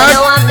work, man. When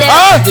I want the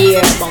right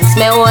here, thanks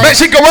me all. Bet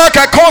she can work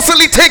and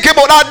constantly take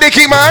about that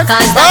dicky, man.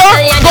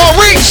 Go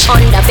reach.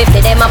 Under 50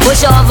 them a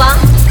push over.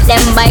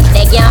 Them bike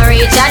they can't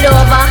reach all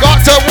over.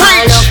 Got to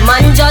reach. Enough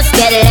man just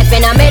get left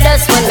in a middle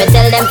when me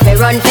tell them to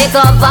run for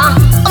cover.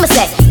 I'ma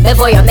say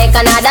before you make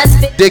another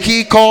spit.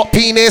 Dicky, cock,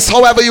 penis,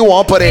 however you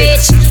want put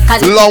it.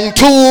 Long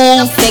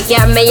tool. Take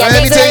care of me and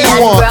anything you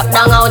want. Broke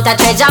down out a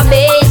treasure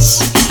beach.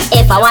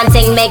 If I want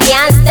thing make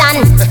you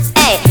stand.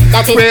 Hey,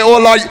 that is. Wait,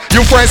 hold on.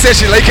 Your friend says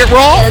she like it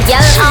raw?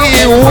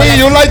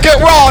 You like it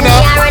raw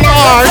now?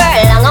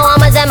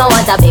 I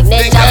want a big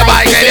ninja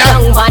bike with a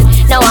young one.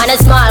 No one a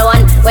small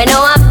one. When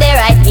I'm up there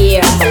right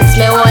here. It's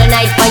me all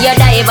night for your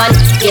dive on.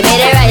 Give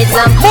me the right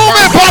some. Move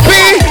it,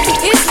 puppy!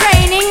 It's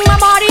raining, my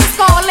body's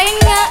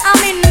calling. I'm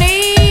in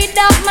need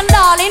of my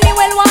darling. You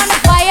will want a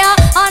fire.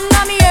 And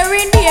I'm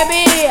hearing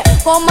baby.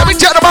 Come on. Let me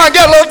tell the man,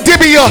 get a little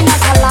dibby up.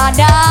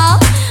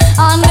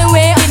 On the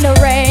way in the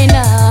rain.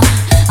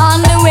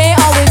 On the way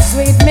always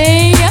with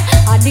me.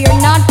 I dare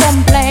not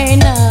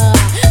complain.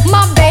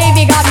 My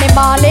baby got me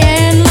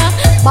balling.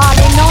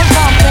 Balling no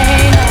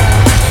complain.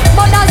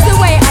 But that's the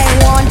way I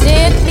want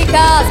it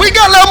because we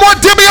got a little more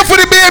dibby up for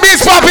the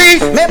babies,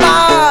 puppy. Me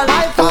ball.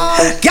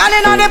 Girl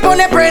inna the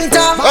pony printer.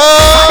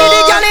 I need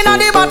the girl inna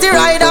the body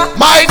rider.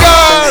 My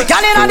girl. Girl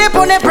inna the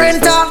pony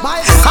printer.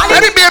 And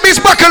the babies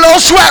back a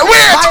little sweat.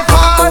 Wait.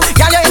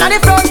 Girl you inna the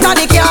front of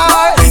the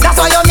car. That's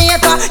why you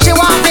meet her. She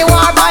want me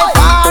war by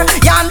far.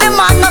 You and the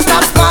man no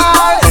stop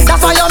spar.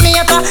 That's why you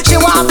meet her. She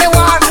want me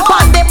war.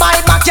 But the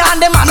buy back you and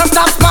the man no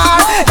stop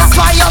spar. That's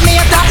why you meet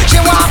her. She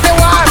want me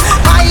war.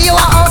 Buy you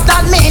a house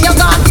that mean you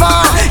gone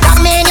far. That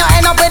mean you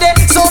end up with the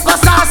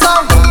superstar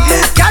song.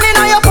 Girl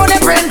inna your pony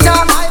printer.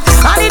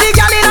 I need the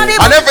girl inna the.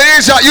 And if it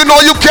is that you know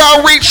you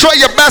can't reach, try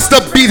your best to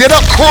beat it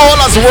up, crawl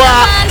as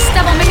well.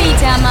 Stop on me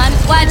meter, man.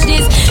 Watch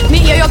this. Me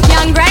hear you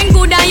can grind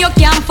good and you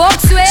can fuck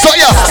sweat. So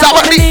yeah, stop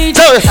at me.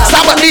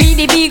 Stop at me.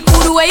 The big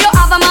good way you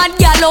have a mad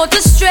gal out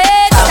to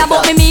straight. Stop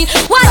at me.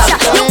 Watch ya.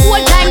 You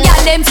whole time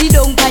gal them see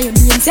down by your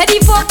mean. Say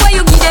the fuck where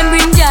you give them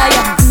bring joy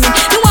and pain.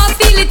 You want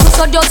feel it too,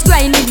 so just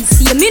grind me the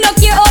same. Me no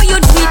care how you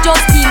do it,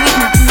 just deal with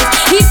me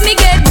please. If me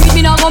get breed,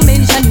 me no go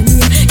mention your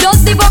name.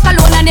 Just the fuck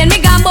alone and then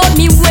me gone about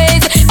me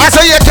ways. I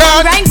say you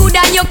can. Grind good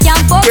and you can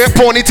fuck. Your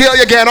ponytail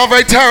you get all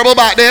very terrible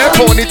back there.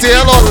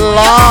 Ponytail, oh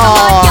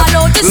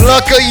Lord.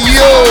 Look at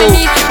you.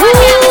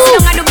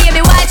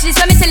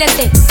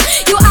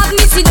 You have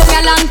me sit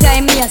down a long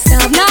time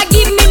yourself. Now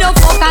give me no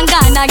fuck and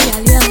Ghana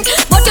girl, yeah.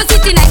 But you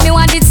sitting like me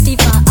want it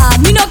stiff and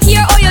hard. Me no care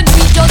how you do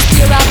it, just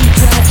tear up me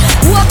dress.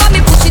 Whoever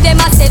me push it,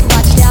 them a said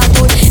watch their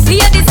good.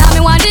 Clear this time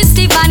me want it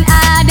stiff and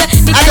hard.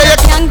 Because you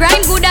can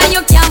grind good and you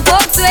can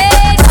fuck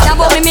sweat.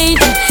 Stop about me meat,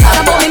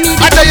 stop about me meat.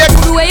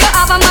 The way you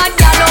have a mad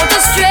girl out the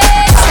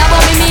straight. Stop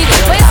about me meat.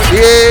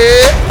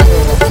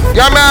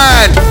 Yeah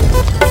man.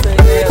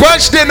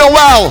 Brunch dinner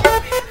well.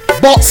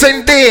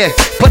 Boxing Day.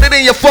 Put it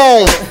in your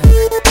phone.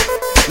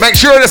 Make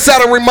sure to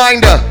set a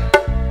reminder.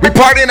 We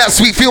partying at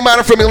Sweetfield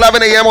Manor from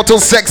 11 a.m. until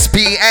 6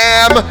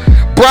 p.m.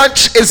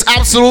 Brunch is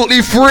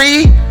absolutely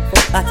free.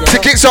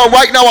 Tickets are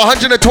right now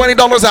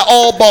 $120 at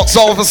all box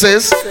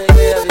offices.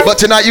 But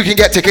tonight you can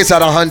get tickets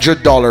at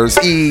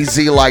 $100.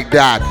 Easy like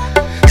that.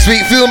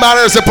 Sweetfield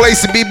Manor is a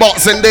place to be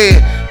Boxing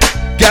Day.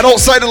 Get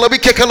outside and let me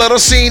kick a little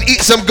scene.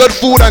 Eat some good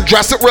food and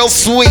dress it real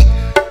sweet.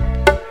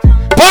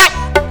 Pop!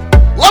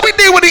 Let me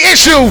deal with the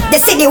issue. The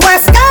city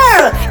worst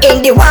girl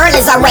in the world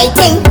is a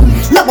rating.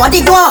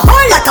 Nobody go a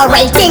whole like a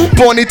rating.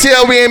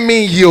 Ponytail, we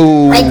me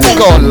you. Rating.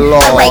 Good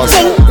Lord.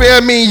 Rating. We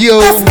me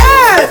you. Best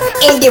girl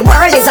in the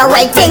world is a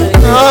rating.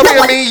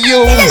 We me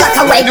you. Like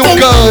a rating.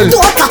 You good.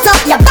 Don't cut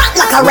up your back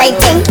like a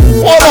rating.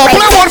 Hold on,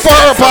 play one for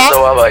her, Pop.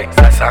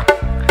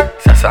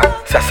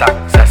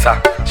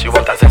 She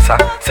want a sessa.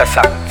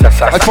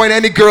 I find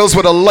any girls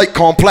with a light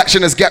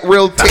complexion is get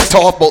real ticked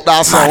off about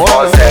that song.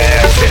 Let's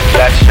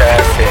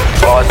stress it.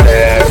 More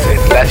stress it.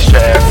 Let's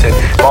stress it.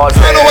 More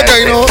stress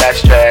it. Let's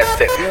stress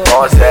it.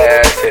 More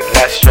stress it.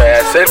 Let's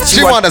stress it.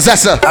 She want a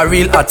zessa. A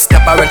real hot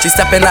stepper when she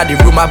step in the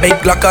room. A big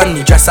Glock on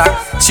the dresser.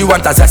 She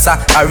want a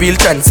zessa. A real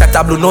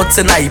trendsetter. Blue notes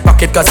in her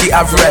pocket cause he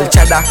have real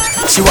cheddar.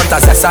 She want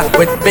a zessa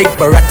with big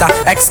Beretta.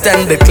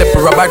 Extend the clip,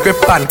 rubber grip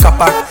and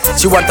copper.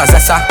 She want a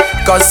zessa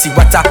cause she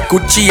wetter.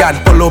 Gucci and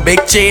polo,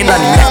 big chain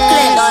and neck.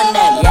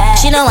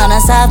 She don't wanna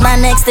serve my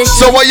next to she.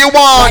 So what you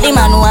want? The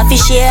man who want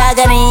fish share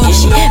agony.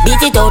 Beat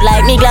it out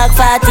like me Glock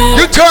 40.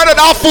 You turn it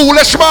off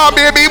foolish man,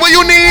 baby. What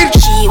you need?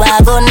 She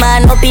want gun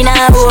man up in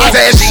her hole. I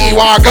say she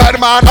want good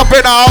man up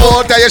in her hole.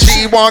 Tell you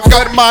she want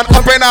good man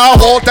up in her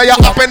hole. Tell you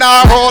up in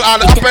her hole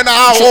and up in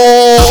her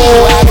hole. She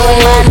want gun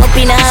man up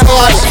in her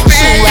hole.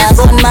 She want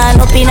gun man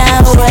up in her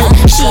hole.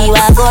 She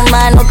want gun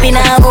man up in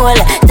her hole.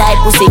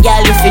 Tight pussy girl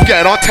you fit.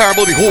 Get on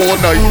terrible the whole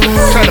night.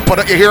 Trying to put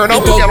out your hair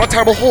now. Get on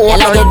terrible whole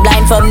night. I get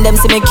blind from them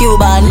see me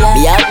Cuban.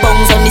 Me have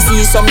bungs on the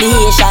seas from the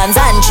Haitians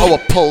and she. I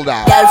will pull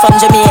that. Girl from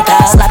Jamaica,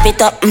 slap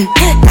it up,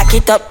 tack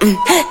it up,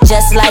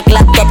 just like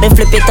laptop and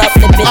flip it up,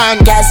 flip it.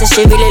 Girl say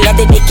she really love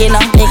the dick, you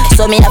know.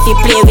 So me have to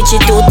play with you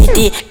too,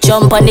 titty.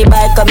 Jump on the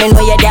bike, come in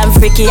know you damn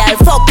freaky. I'll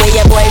fuck with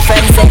your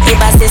boyfriend, say if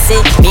I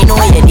say, me know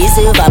you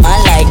deserve a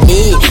man like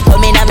me.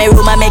 Come in a me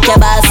room and make your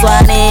boss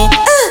swanny.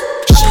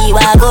 She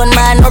want gun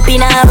man up happy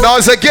now. Now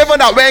it's a given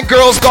that when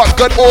girls got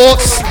good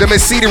oats, they may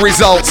see the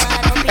results.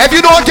 If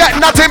you don't get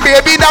nothing,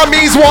 baby, that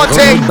means one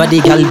thing. Good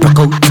body girl, broke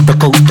out.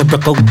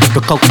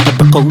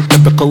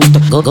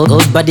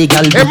 Good body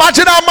girl.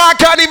 Imagine how man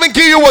can't even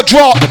give you a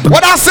drop.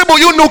 What that symbol,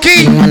 you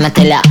nookie? Wanna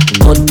tell ya,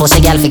 good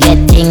pussy girl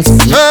forget things.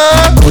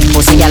 Good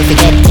pussy girl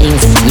forget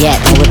things. Yeah,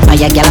 I would buy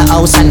a girl a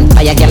house and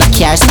buy a girl a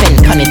car,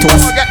 spend money to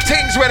us. Forget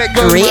things when it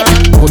goes. Great,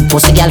 good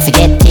pussy girl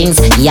forget things.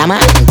 Yeah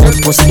man,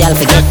 good pussy girl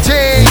forget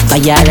things.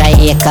 Buy a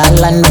acre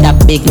land with a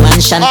big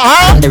mansion.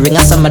 And the ring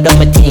of some of them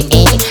thing.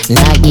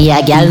 Nah give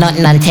a girl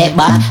nothing and take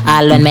back.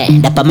 All on me,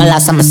 the pamela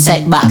some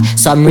setback.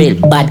 Some real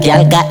bad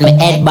girl got me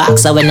head back.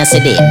 So when I see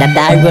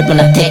that road when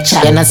I take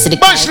shot, you know see the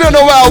Bashing on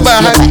the well,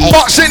 man.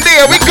 Boxing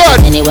there, we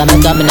good. Anyway,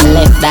 me come in the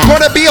left that.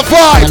 Gonna be a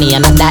fight. Money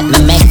and that me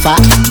make for.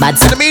 Bad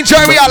in the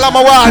meantime, we all on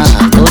my watch.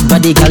 Good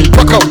body girl.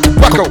 Rock out.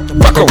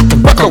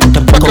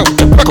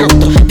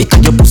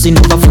 Because your pussy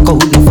never fuck out.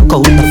 We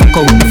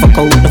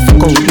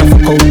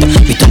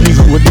turn the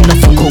road in a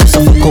fuck out.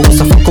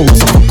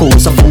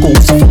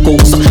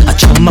 I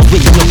jam my way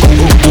in your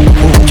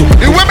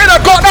the women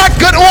that got that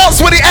good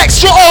horse with the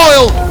extra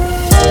oil.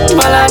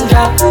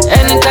 Malanja,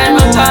 anytime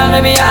I call,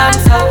 maybe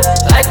answer.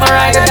 Like my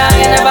rider down,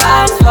 you never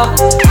ask for.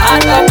 I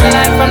talk the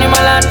line from the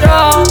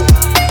Malandro.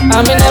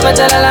 I me never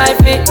tell a lie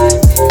fit.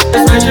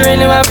 That's why she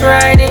really want to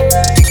ride it.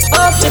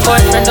 Oh, the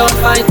boyfriend don't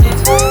fight it.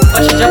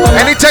 But she jump on.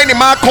 Anytime the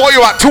man call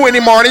you at 2 in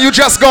the morning, you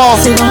just go.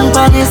 Sit down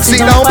on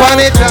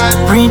it.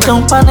 Breathe,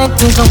 don't panic,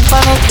 please don't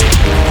panic.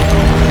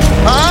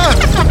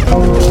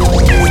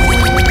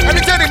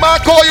 Anytime the man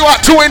call you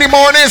at 2 in the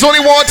morning, there's only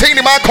one thing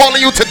the man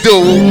calling you to do.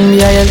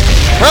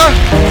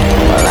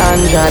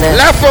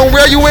 Left from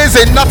where you is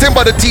ain't nothing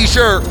but a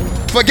t-shirt.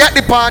 Forget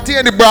the party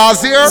and the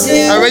bras here.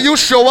 And when you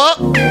show up,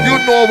 you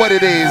know what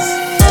it is.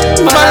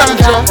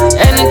 Malanja,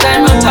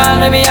 anytime I call,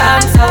 maybe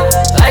answer.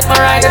 Like my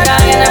rider down,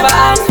 you never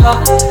ask for.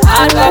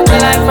 I talk the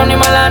line from the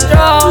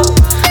Malandro.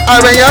 I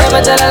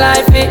never tell a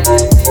lie fit.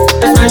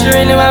 That's why she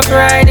really want to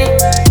ride it.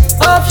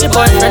 Hope she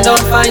boyfriend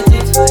don't fight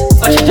it.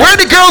 Where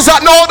the girls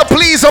that know the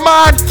please a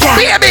man?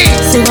 Baby!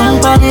 Sit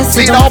down on it.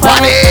 Sit down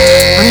on it.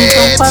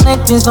 Don't panic,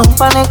 please don't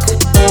panic.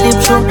 Deep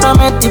throat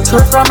from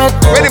it.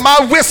 When the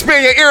man whisper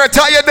in your ear and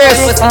tell you this.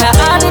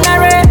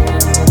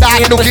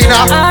 That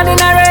Nukina.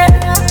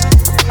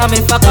 I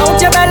mean, fuck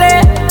out your belly.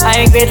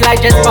 I ain't great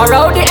like just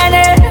borrow the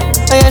NA.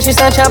 Oh yeah, she's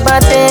such a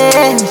bad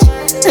bitch.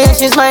 Yeah,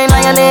 she's my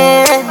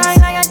lioness.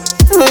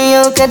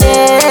 You can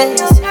dance.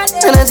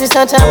 And she's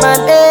such a bad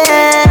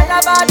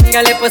bitch.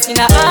 Girl, you pussy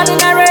not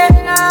ordinary.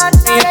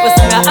 You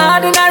pussy not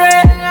ordinary.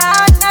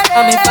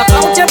 I mean, fuck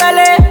out your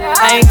belly.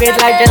 I ain't great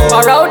like just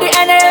borrow the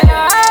NA.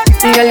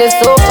 Girl, you're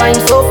so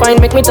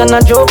fine, make me turn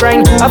a joke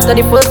grind. After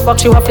the first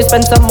fuck, you have to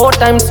spend some more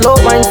time. Slow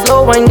wine,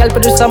 girl,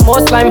 produce some more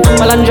slime.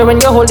 Malanja,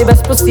 when you hold the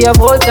best pussy of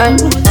all time.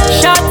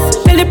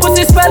 Shots, till the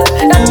pussy spell.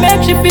 That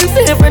makes she feel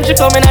safe when she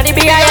coming at the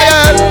BIL.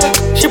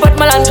 She put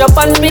Malanja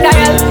on speed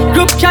dial.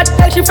 Group chat,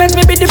 tell she friends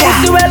me be the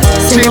pussy well.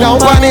 Sit down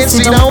on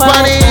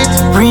it.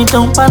 Breathe,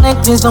 don't panic,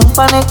 please don't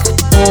panic.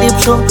 Deep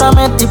throat from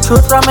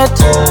it.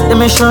 Let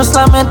me sure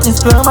slam it,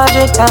 it's pure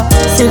magic.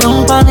 Sit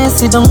down on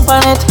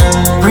it.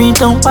 Breathe,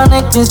 don't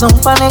panic, please don't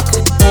panic.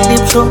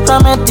 Deep throat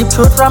from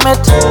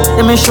it.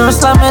 Let me sure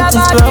slam it,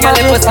 it's pure magic. Girl,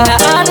 you pussy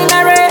not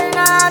ordinary.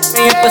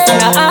 You pussy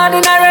not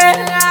ordinary.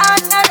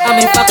 I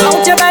mean, fuck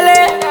out your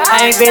belly.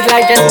 I ain't great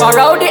like just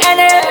borrow the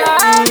NA.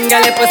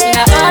 Girl, you pussy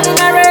not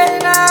ordinary.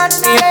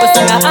 You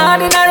pussy not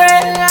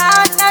ordinary.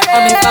 I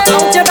mean, fuck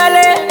out your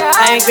belly.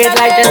 I ain't great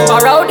like just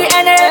borrow the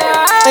NA.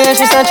 Oh yeah,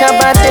 she's such a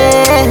bad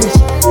bitch.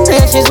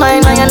 Yeah, she's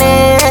my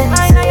lioness.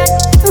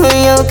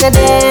 You can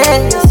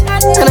dance.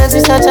 And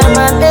she's such a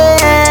bad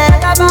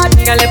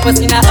bitch. Girl, you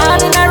pussy not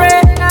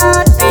ordinary.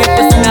 You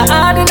pussy not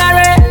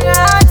ordinary.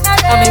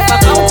 I mean,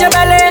 fuck out your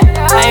belly.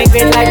 I ain't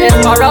great like just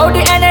borrow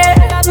the NA.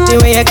 The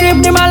way you grip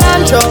the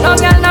Malandro, no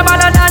girl no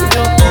better than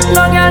you.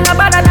 No girl no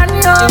better than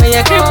you. The way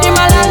you grip the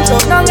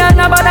Malandro, no girl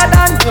no better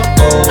than you.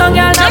 No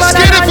girl no better than you. Just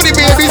get it for the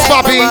babies,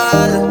 papi.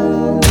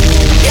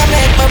 You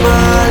make my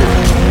ball.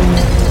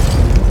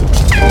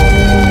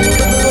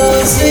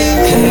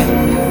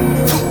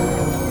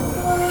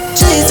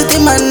 Chase the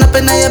man up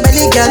in your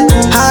belly, girl.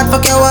 Hard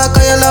fuck your walk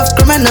or your love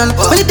criminal.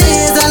 When the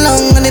days are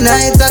long and the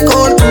nights are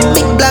cold.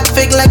 Big black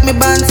fake like me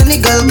bands in the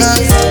girl,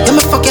 guys. You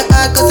me fuck your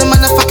hard cause the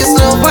man a fuck your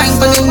slow. Wine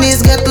when your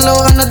knees get low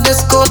on the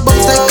disc code.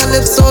 Bounce like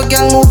calypso,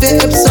 girl move your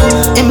hips so.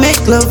 It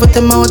make love with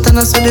the mouth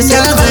and I saw this.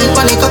 Girl I vibe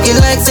on the cocky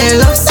like say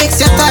love six.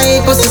 Your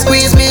tight pussy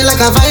squeeze me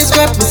like a vice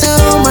grip. I say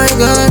oh my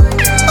god.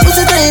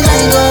 Pussy tight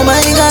like oh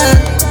my god.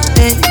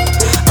 Hey.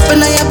 Up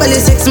in your belly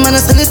 6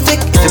 minutes and it's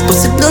thick. If you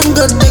pussy done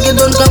good, then you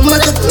don't come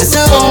with it. I say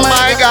oh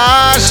my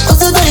gosh.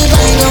 Pussy tight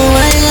like oh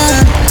my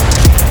god.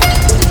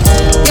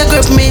 You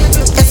grip me,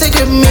 yes you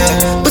grip me.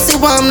 Pussy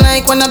warm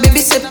like when a baby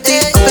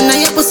septic. Up in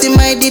your pussy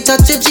my D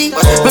touch your G.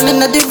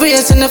 Running at the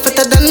race and you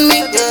fitter than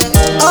me.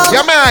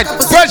 Yeah, man.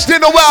 Bridged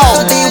in the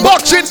well.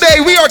 Boxing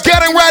Day, we are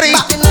getting ready.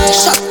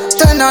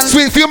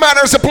 Sweet Few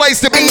Manor is a place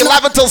to be.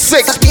 11 till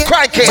 6.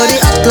 Crank it. Body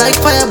hot like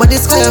fire, body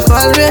square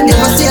fall rain.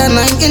 Never see a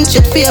 9-inch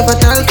shit favor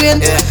tall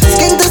crane.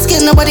 Skin to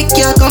skin, nobody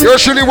care come. You're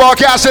surely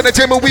Rawcast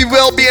Entertainment. We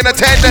will be in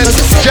attendance.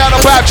 Shout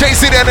out to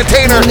JC the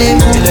Entertainer.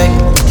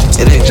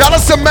 Shout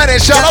out to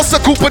Menace. Shout out to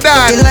Cooper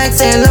Dan. You like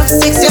saying love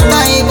 6 your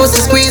time.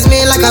 Pussy squeeze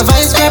me like a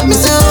vice grip me.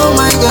 Say oh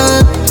my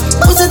god.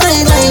 Pussy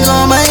tight like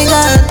oh my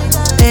god.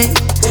 Hey.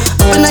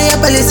 When I have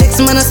belly 6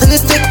 minutes in the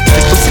stick.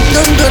 Pussy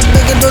don't good,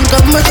 beg it don't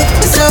come with it.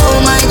 Say oh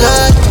my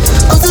god.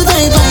 Pussy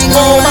tight like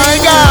oh my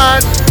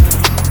god.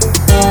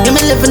 You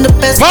may live in the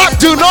best.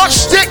 But do not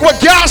stick with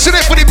gas in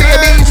it for the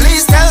babies.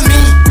 Please tell me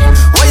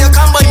what you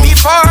come by me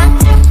for.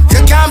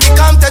 You can't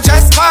become the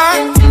just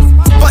man.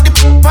 But the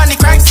on the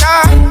crank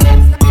star.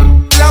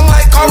 Long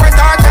like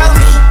corridor, tell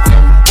me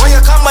what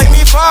you come by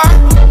me for.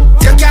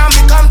 You can't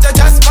become the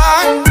just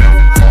man.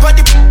 But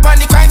the on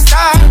the crank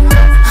star.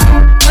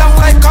 Long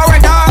like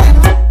corridor.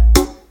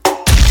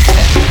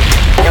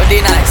 Yo,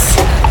 D-Nice.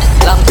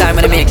 Long time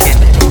in the making.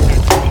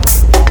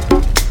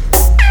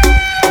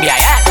 Yeah.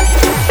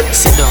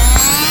 Sit down.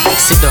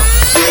 Sit down.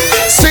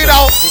 Sit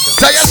down.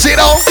 Tell you sit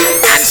down.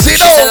 And sit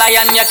down. She's a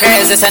lion, you're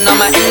crazy, say no,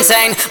 I'm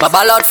insane. But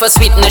ball out for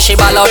sweetness, she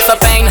ball out for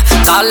pain.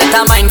 Call it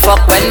a mind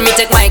fuck when me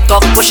take my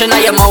cock. Pushing on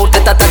your mouth,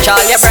 it a touch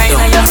all your brain.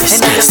 Sit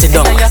down. Sit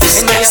down.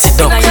 Sit down.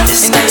 Sit down.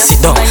 Sit down.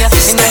 Sit down.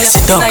 Sit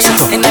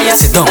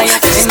down.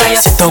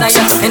 Sit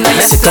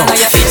down.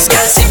 Yes,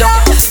 girl, sit down.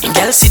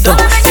 Girl, sit down.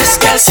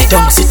 Yes, girl, sit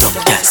down. Sit down.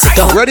 Girl, sit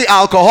down. Ready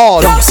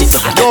alcohol.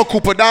 No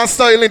Cooper dance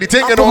style in the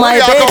thing. You know my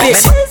baby.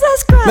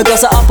 Me go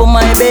say up on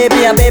my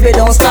baby and baby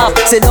don't stop.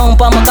 Sit down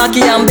pa my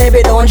cocky and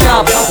baby don't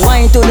drop.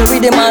 Wine to the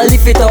rhythm and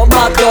lift it up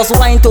back. Just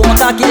wine to my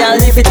cocky and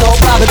lift it up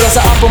back. Me go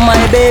say up on my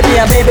baby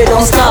and baby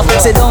don't stop.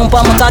 Sit down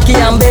pa my cocky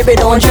and baby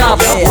don't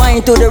drop.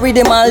 Wine to the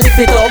rhythm and lift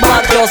it up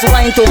back. Just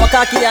wine to my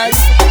cocky and.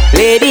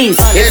 Ladies,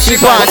 if she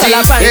panty,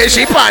 if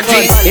she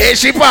panty, if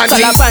she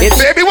panty.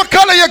 Baby, what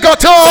color you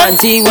got on?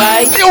 Panty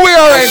white. You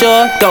wearing?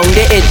 Sure, down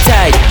the head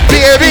tight.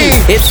 Baby,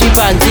 if she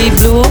panty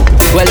blue,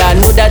 well I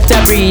know that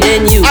I'm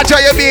breathing you. I tell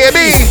you,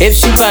 baby. If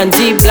she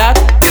panty black,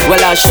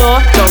 well I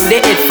sure down the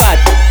head fat.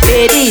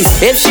 Ladies,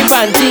 if she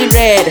panty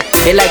red,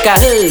 they like a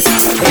hose.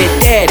 It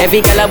dead.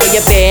 Every color where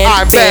you bend.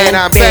 I'm bend.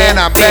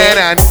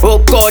 Oh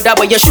God, that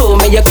way you show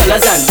me your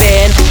colors and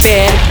bend.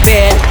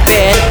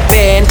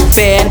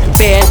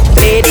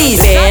 Ladies,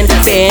 bend.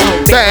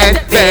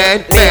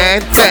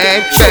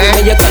 Show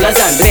me your colors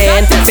and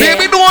bend.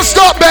 Baby, don't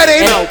stop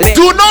bending.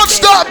 Do not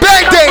stop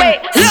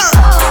bending.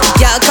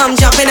 Y'all come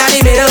jumping out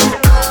the middle.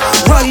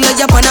 Run like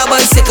you on a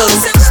bicycle.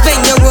 Spin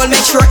your roll,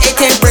 make sure it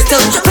ain't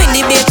brittle. When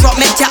the beat drop,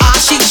 make your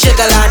ass shake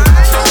jiggle and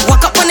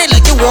walk up on it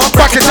like you want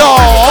break it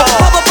off.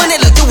 Pop up on it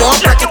like you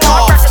want break it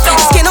off.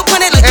 Skin up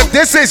on it like. If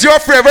this is your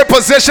favorite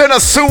position,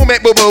 assume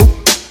it, boo boo.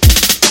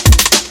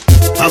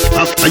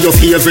 Your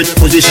favorite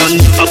position.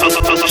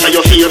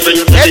 Your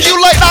favorite position. If you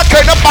like that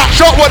kind of back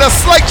shot with a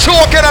slight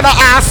choking and an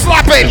ass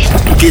slapping,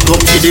 kick up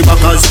to the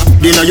backers.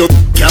 Dinner you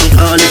can't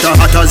call it a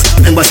hatters.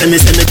 Remember say me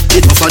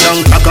it tougher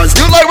than crackers.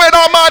 You like when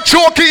I'm man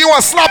choking you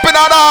and slapping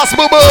that ass,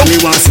 boo boo. Me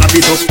want slap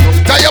it up.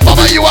 Tell you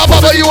bubble you a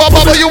bubble you a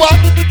bubble you a.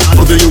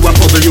 Bubble you a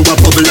bubble you a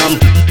bubble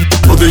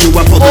bubble you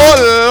a bubble. Oh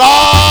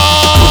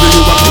Lord.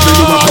 Bubble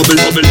you a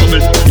bubble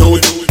don't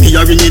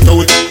hearing it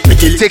out.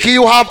 Tiki,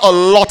 you have a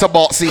lot of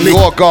boxing.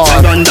 Oh God.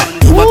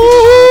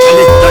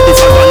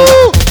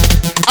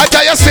 I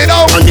tell you, sit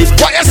down.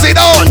 What you sit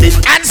down?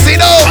 And sit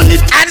down.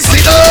 And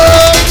sit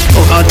down. Go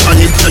hard on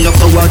it, and you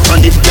go hard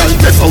on it. Girl,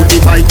 press out the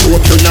bike,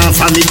 hope you not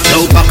from it.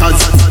 No backers.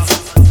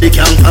 They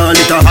can't call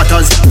it a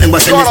hatters.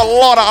 Got a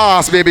lot of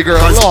ass, baby girl.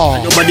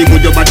 Nobody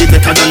good, your body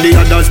better than the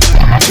others.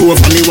 Two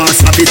of me want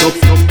slap it up.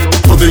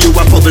 Bubble you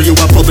a bubble you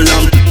a bubble.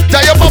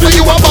 Tell you bubble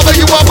you a bubble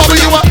you a bubble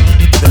you a.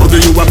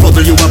 Bubble you a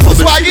bubble you a bubble.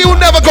 Swaggy, you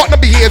never got the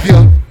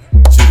behavior.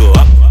 She go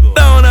up,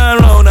 down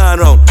and round and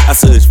round. I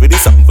search for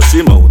this something for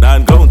she moan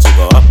and ground. She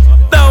go up,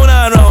 down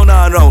and round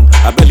and round.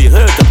 I barely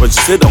heard her but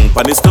she sit down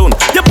on the stone.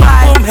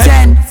 5,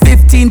 10,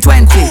 15,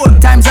 20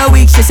 times a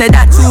week. She said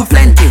that too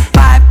plenty.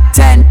 5,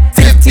 10,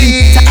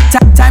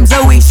 15 times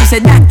a week. She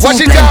said that too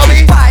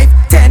plenty.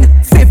 5, 10,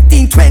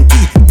 15,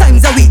 20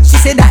 times a week. She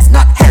said that's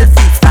not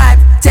healthy.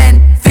 5,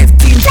 10,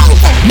 15,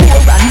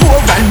 more and more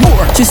and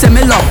more. She said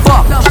me love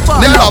fuck.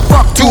 Me love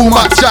fuck too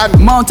much and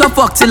mount a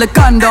fuck till the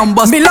condom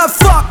bust. Me love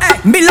fuck,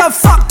 me love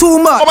fuck too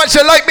much. How much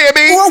you like,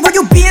 baby? Oh, when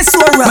you being so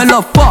rough. Me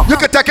love fuck. You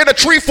could take in a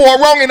 3-4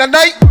 wrong in a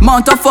night.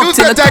 Mount a fuck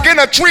till the. You could take in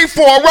a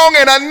 3-4 wrong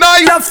in a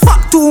night. Love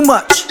fuck too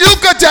much. You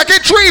could take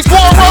it 3-4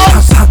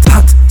 wrongs.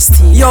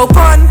 Yo,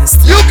 pun.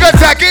 You could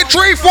take it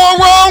 3-4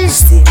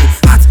 wrongs.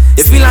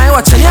 You feel like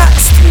watching ya?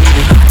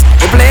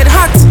 You played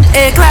hot,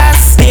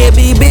 A-class.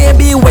 Baby,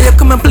 baby, will you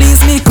come and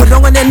please me? Go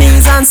down on your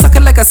knees and suck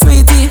it like a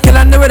sweetie. Kill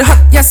under it hot,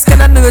 yes,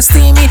 kill under it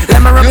steamy.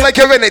 Let me rub. You like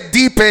you're in it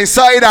deep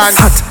inside and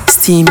hot,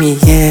 steamy,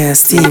 yeah,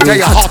 steamy. Yeah,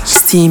 you're hot.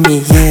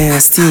 Steamy, yeah,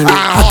 steamy.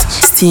 Hot,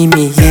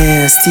 steamy,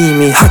 yeah,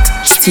 steamy.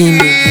 Hot,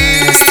 steamy,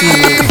 yeah,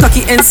 steamy.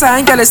 Cocky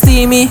inside, girl, it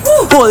steamy.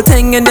 Whole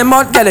thing in the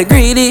mud, girl, it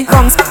greedy.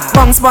 Bounce,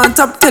 bounce, on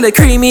top till it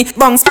creamy.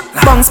 Bounce,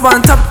 bounce,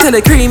 on top till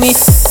it creamy.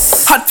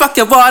 Hot fuck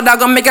your water,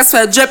 gonna make a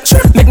sweat drip.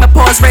 Make my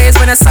paws raise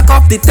when I suck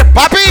off the tip.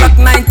 Papi, Block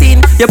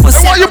 19, your pussy.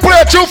 I want you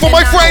play a tune for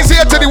my friends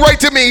here to the right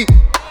to me.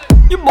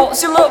 Your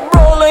bossy look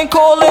rolling,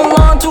 calling,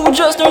 line two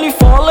just nearly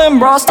falling.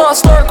 Bra start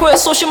quit,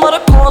 so she mother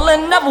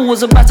calling. Never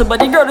was a better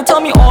buddy girl to tell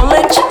me all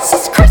in.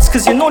 Jesus Christ,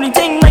 cause you know the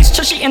thing nice.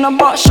 Chushy in a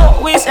butt,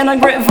 short waist, and a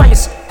great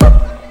vice.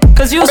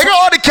 Cause you look at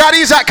all the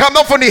caddies that come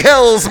up from the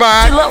hills,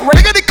 man.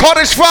 Look at the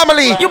cottage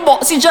family. Your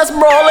bossy just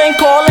brawling,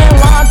 calling,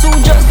 line two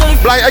just nearly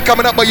Blind, I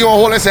coming up, but you on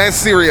holding hands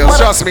serious.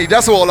 Trust me,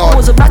 that's all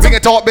on. We can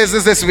talk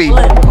business this week.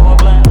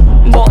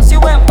 Bossy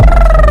whip.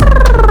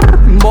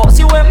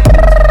 Bossy whip.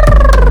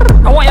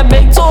 I want your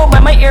big toe by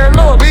my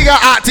earlobe. We got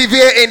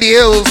Activate in the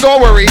hills,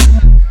 don't worry.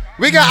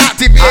 We got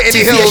Activate in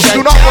the hills,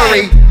 do not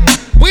worry.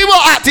 We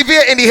will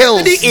activate in the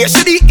hills. The A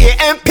to the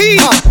AMP.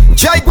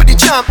 Jig with the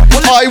champ.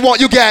 I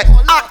want you get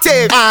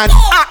active and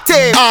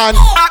active and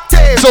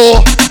active.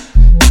 So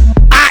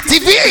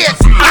activate,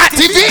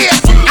 activate,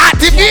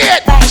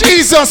 activate.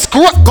 Jesus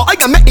Christ. I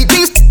can make the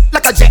things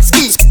like a jet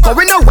skis.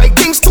 Going the right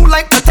things too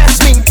like to test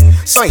me.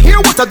 So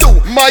here what to do.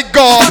 My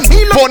God,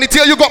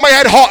 Ponytail, you got my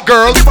head hot,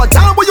 girl. If I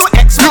down with your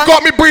ex, you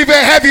got me breathing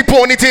heavy,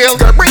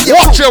 Ponytail.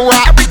 Watch your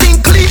rap. Everything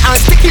clean and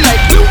sticky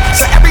like glue.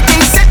 So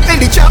everything set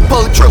in the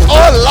chapel true.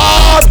 Oh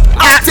Lord,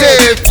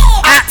 active,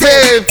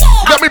 active.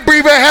 Got me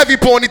breathing heavy,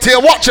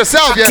 Ponytail. Watch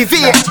yourself, yeah.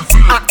 Activate,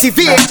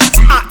 activate,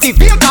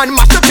 activate and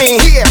must have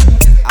been here.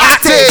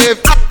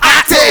 Active,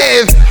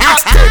 active,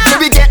 active. So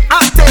we get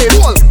active.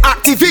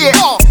 Activate,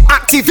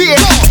 activate,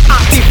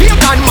 activate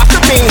and must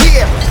have been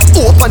here.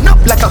 Open up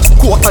like a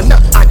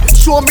coconut and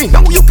show me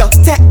now you can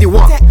take the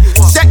one.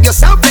 Set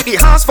yourself like the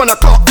hands for the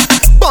clock.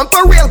 Bump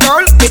a real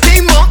girl, it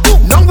ain't more.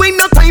 Now ain't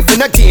no time for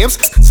the games.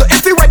 So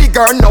if you ready,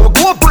 girl, now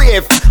go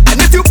brave.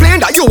 And if you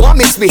playing that you want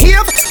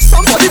misbehave,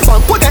 somebody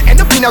bump put that end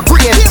up in a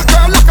grave.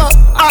 Girl, look up,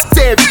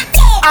 active,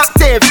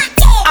 active,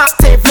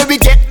 active. Let me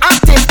get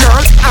active,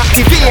 girl.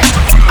 Activate,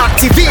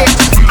 activate,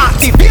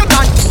 activate.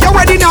 And you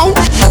ready now?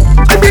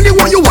 I really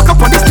want you walk up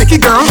on this sticky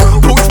girl.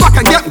 Push back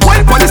and get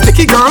wild on this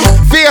sticky girl.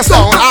 Face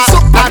down,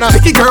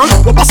 sticky girl.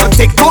 We'll bust a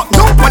TikTok,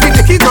 no on the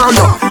sticky girl.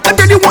 No. I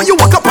really want you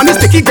walk up on this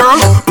sticky girl.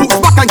 Push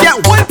back and get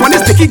wild on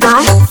this sticky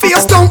girl.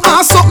 Face down,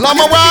 ass up.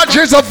 Lama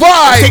Rogers a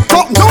vibe.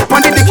 TikTok, no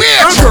on the sticky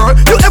girl.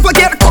 You ever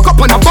get cock up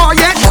on a bar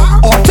yet?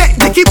 Or take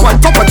dicky on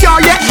top of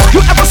car yet?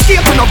 You ever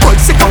skate on a bird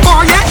sick of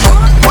bar yet?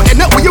 But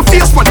end up with your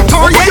face on the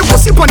tar yet? You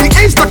pussy on the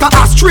edge like a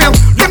ass trail.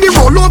 Let me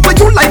roll over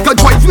you like a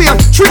drive wheel.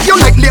 Treat you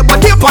like labor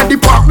day on the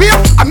park wheel.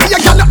 I mean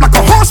you got up like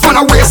a horse on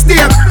a race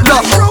there.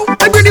 Look,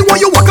 I really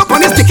want you walk up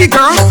on this sticky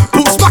girl.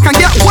 Push back and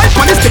get wipe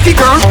on this sticky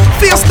girl.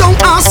 Face down,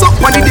 ass up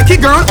on the dicky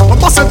girl. Or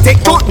bust a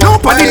TikTok, no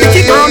on the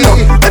dicky girl. No,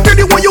 I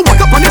really want you walk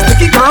up on this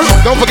sticky girl.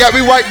 Don't forget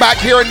we right back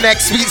here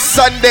next week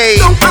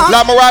Sunday.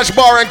 La Mirage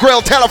Bar and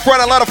Grill. Tell a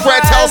friend, let a friend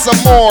tell some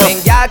more.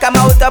 When y'all come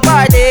out to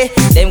party,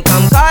 them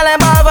come call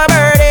them off a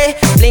birdie.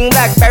 Fling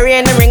Blackberry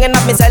and them ringing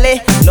up me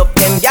celly. Look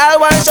them y'all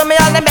want show me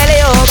on the belly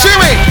oh.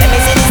 Jimmy. Let me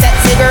see the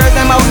sexy girls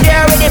them out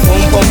there with the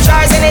boom boom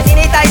shorts and the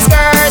teeny tight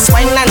skirts.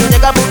 Wine and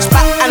jig a push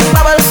back and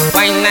bubble.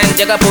 Wine and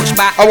jig a push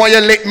back. I want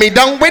you lick me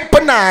down with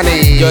banana.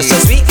 You're so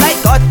sweet like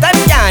cotton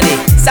candy.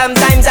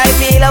 Sometimes I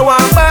feel I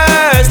want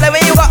burst. Like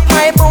when you got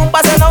my boom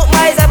passing out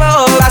my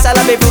zebra. Pass all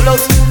of me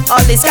frulos. All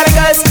these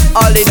chemicals,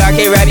 all the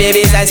darky red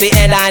babies and sweet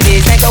and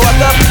dandies. Take a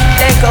walk up,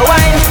 take a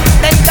wine,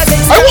 take a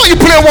six. I want you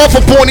play one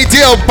for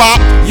Ponytail,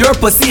 Pop. Your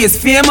pussy is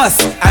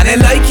famous and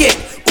I like it.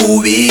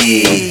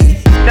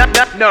 Ooh-wee. No,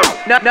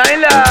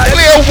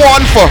 play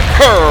one for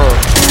her.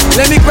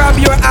 Let me grab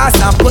your ass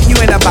and put you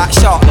in a back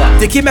shot.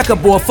 Dicky make a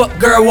boy fuck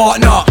girl walk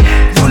not.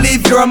 You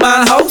leave your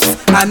man house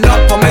and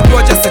knock on my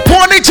door just to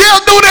Ponytail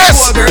do this.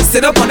 Go girl,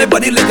 sit up on the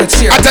body like a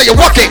chair. I tell you,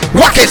 walk it.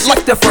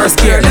 Like the first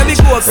gear. Let me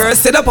go girl,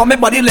 sit up on my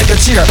body like a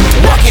chair.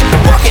 Rock it,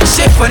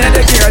 shift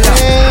another gear.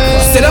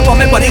 Sit up on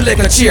my body like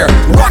a chair.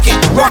 Rock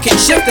it,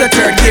 shift the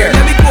third gear.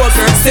 Let me go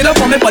girl, sit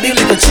up on my body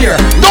like a chair.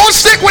 Don't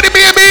stick with the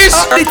babies.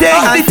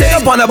 Sit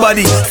up on a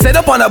body, sit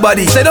up on a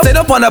body, sit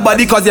up on a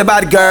body cause you're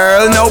bad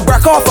girl. Now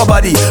break off a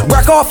body,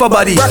 break off a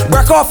body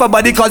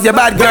cause you're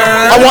bad girl.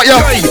 I want you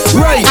right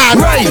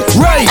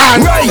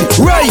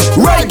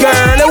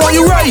girl. I want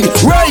you right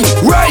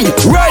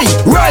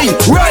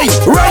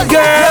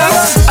girl.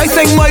 I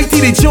sang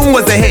Mighty, the tune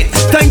was a hit.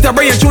 Time to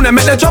bring a tune and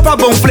make the drop a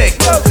boom flick.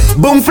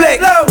 Boom flick,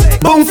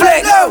 boom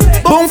flick,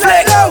 boom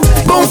flick,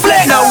 boom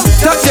flick. Now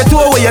touch your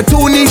toe with your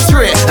two knees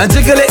straight and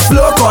jiggle it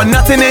slow cause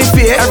nothing ain't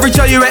fair. Every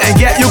try you and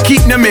get you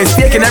keep the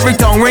mistake. And every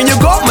tongue when you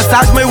go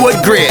massage my wood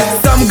great.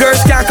 Some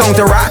girls can't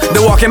counteract.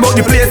 They walking about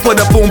the place for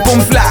the boom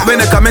boom slap. When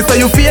they come into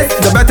your face,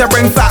 they better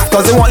bring fast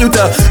cause they want you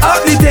to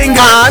up the thing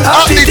and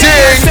up the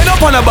thing. Sit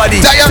up on a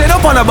body, sit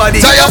up on a body,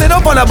 sit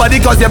up on a body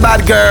cause you're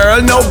bad girl.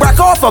 No break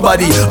off a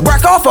body,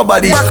 break off a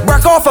body,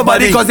 break off a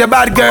body cause you're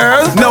bad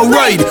girl. No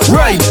right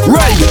girl.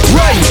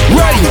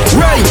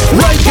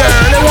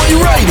 I want you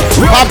right.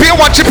 I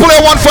want you play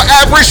one for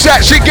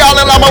reset, she girl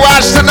in La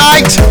Mirage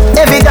tonight.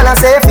 Every girl I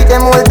say fit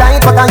them all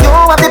tight, but you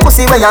have the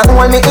pussy where you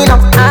hold me in.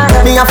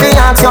 Me a fi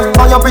ask you,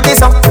 how you pretty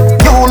so?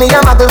 You me a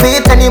muggle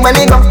with anywhere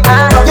me go.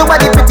 You are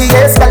the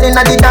prettiest girl in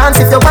the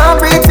dance. If you want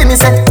breathe for me,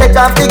 say take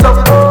off the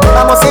glove.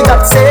 I must see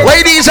God say.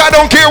 Ladies, I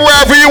don't care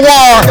wherever you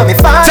are.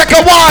 Take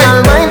a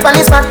wine. Mind pan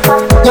is fat,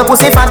 your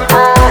pussy fat,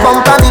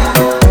 bumper big,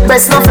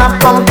 breast no flap,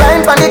 come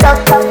blind pan the top,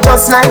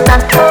 just like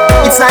that.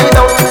 It's side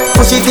out,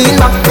 push it in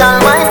back, girl.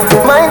 Wine.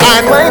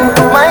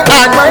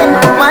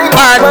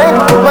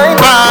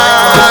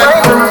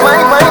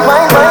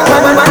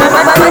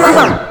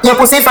 Your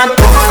pussy fat,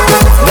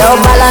 girl,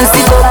 balance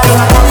it up.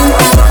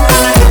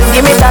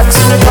 Give me that,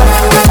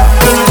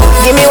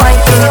 give me wine,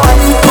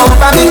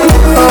 bumper big,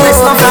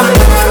 breast no flap.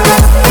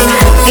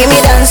 Give me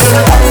dance,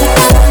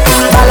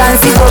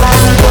 balance it up.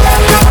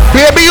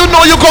 Baby, you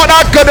know you got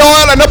that good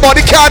oil and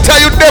nobody can't tell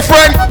you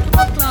different.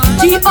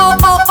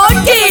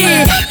 G-O-O-O-D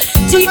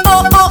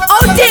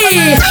G-O-O-O-D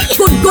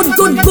Good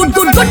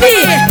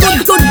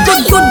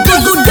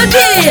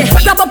day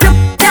Grab up your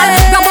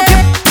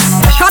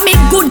Come in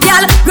good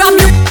gal Grab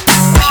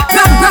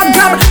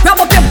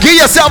up your Give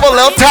yourself a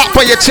little tap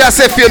on your chest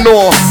if you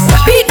know.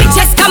 Beat me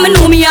chest, come and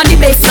know me on the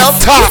best. Top.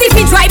 If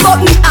me dry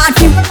but me heart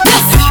you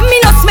best. Me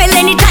not smell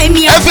anytime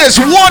me. If it's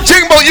one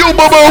thing about you,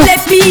 boo-boo,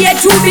 let me hear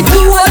through the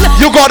tool.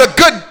 You got a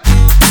good.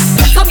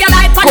 Some your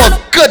life good.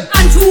 Good.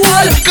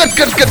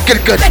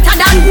 Better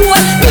than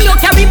gold. Me no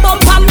carry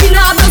bump and me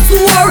no have no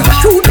sore.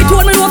 Truth be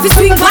told, me know fi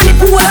swing on the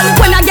pole.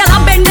 When a girl a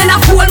bend then a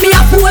fool, me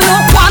a fool. No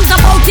qualms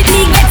about it,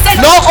 he gets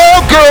it. Not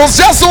all girls,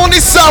 just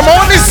only some.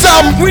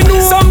 We know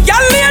some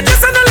girl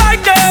ladies and I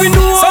like them. We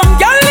know some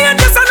girl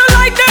ladies and I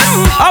like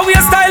them. How we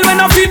a style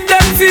when I fit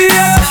them face.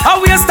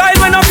 How we a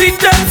style when I fit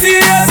them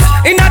face.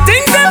 In a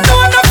things them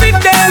know not fit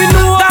them. We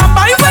know that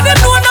buy when they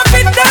know not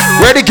fit them.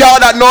 Ready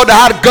girl that know they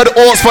had good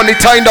oats from the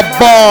time the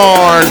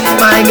born.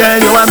 My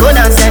girl, you are good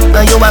as it.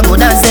 You are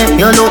good as it.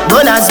 You look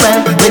good as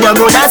well. With your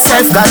good as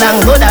self, girl, I'm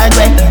good as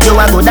well. You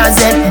are good as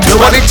it.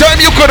 By the time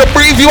you could have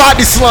breathed, you had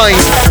this line.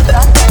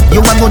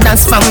 You are good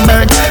as from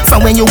birth.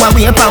 From when you are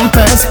way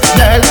pampers.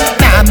 Girl,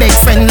 nah big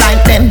friend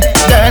like them.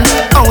 Girl,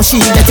 how she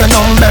get your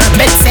number?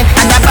 Betsy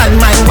and a bad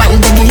my wine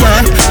baby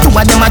yarn. Two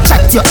of them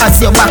attract you as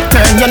your back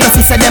turn. You know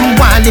she said them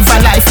want live a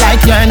life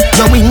like yourn.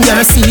 You win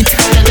your seat.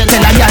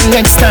 Tell a young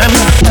next term.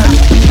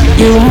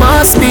 You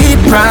must be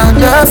proud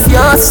of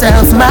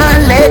yourself, my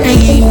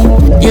lady.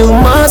 You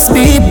must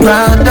be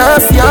proud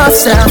of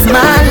yourself,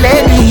 my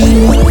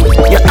lady.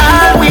 You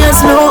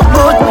always look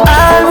good,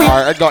 always.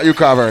 Alright, I got you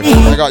covered. You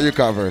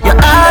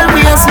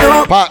always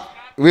look. But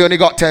we only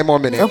got 10 more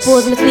minutes.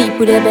 Suppose me sleep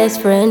with your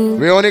best friend.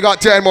 We only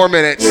got 10 more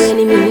minutes. Your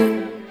enemy.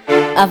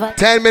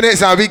 10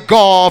 minutes and we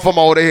gone from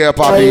out of here,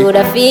 Poppy.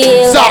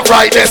 Stop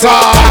right this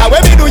hard.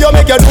 When me do you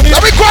make you do me?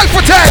 Let me cry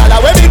for 10.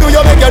 When me do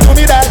you make you do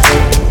me that?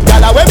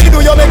 When me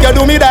do you make you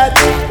do me that?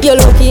 You're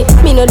lucky,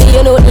 me no do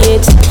you know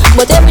it.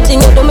 But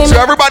everything you do me. So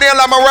everybody in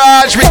La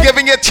Mirage, we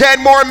giving you 10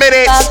 more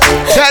minutes.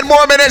 10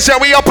 more minutes and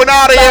we up and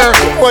out of here.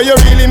 What you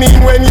really mean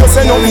when you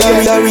say no?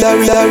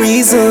 The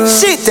reason.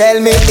 She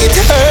tell me it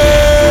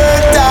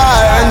hurt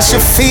her and she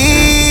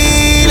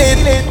feel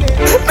it.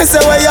 Me say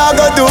what you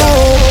go do?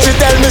 She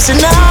tell me she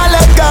nah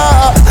let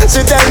go.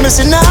 She tell me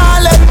she nah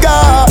let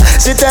go.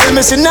 She tell me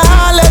she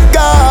nah let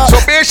go.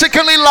 So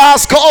basically,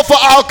 last call for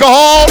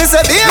alcohol.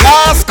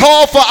 Last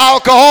call for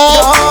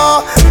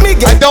alcohol.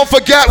 And don't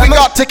forget, we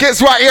got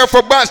tickets right here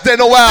for Birthday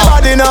Noel.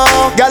 Everybody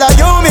know, girl,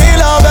 you me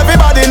love.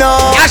 Everybody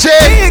know. That's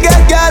it. Me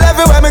get girl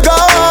everywhere me go.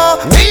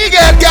 Me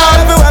get girl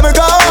everywhere me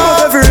go.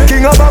 Every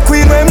king of a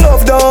queen when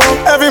love down.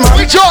 Every man.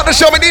 We taught to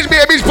show me these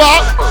babies,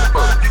 Bob.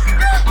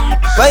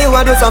 Why you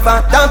want to suffer?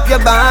 Dump your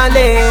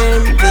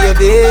balling,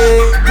 baby.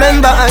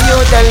 Remember and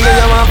you tell me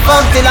you want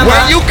fuck till I'm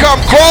when you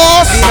come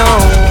cross,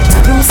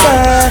 you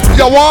say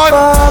you want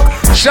fuck.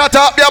 Shut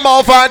up your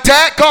mouth and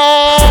take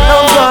on.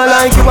 Don't go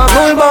like you a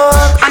bulldog.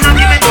 And I'm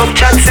giving up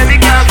chance and me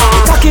can't go.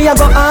 Cocky I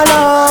go all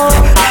out,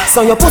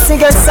 so your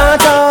pussy gets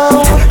sat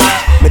out.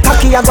 Me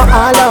cocky I go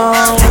all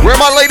out. Where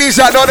my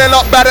ladies at? Know they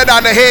look better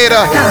than the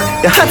hater.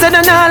 You're hotter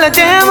than all of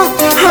them,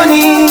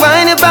 honey.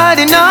 Why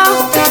nobody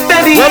know,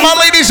 baby? Where my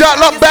ladies at?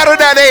 Look better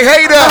than they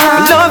hater.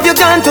 I love you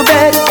gone to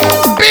bed,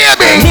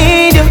 baby. I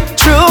need you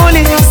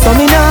truly, so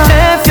me not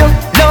left you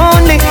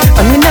lonely.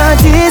 I me not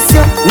diss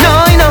you,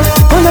 no you know.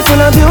 Full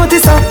of beauty,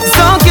 so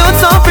cute,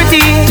 so pretty.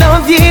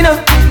 Love you, you know.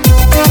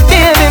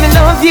 Yeah, baby,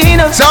 love you, you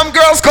know. Some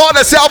girls call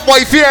themselves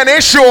wifey and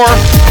they sure.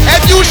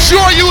 If you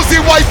sure use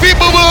the wifey,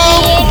 boo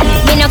boo.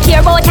 Me no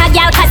care about a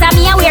girl 'cause I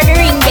me a wear the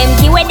ring. Them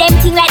give with them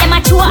thing like them a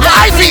true.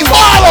 Wifey,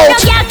 follow. No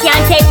girl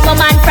can't take my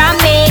man from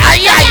me.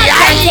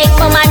 Can't take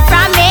my man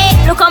from me.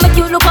 Look how me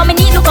cute, look how me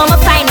neat, look how me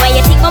fine. Why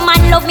you think my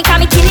man love me? 'Cause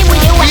me kill him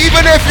with you.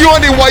 Even if you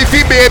on the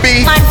wifey,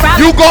 baby,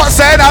 you got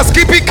said as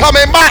keep it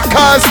coming back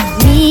 'cause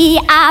we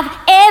have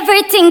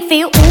everything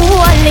for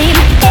all him.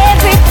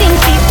 Everything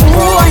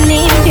for all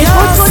him. The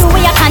good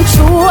way I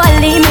control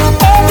him.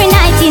 Every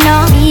night, you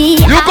know.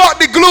 You got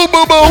the glue,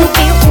 boo boo.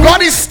 Got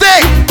the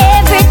stick.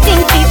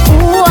 Everything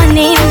for all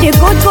him. The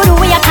good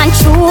way I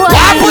control him. What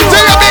happened to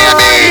you,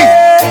 baby?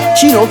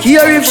 She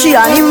care if she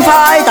and him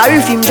fight or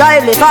if him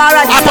drive the car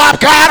and a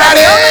pop car.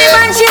 The only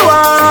man she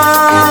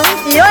want,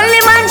 the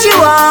only man she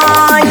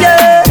want,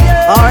 yeah.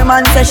 Our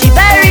man says she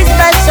very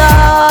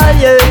special,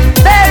 yeah,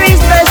 very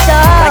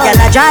special. Like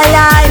a dry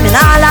line, me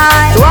nah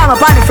lie. So I'm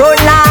up on the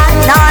front line,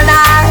 nah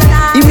lie.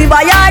 If me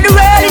buy her the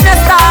world in a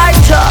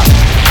starch,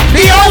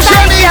 the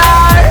ocean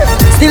yard.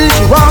 Still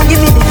she won't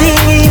give me the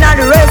thing in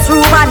the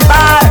restroom and the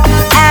bar.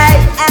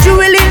 Hey, she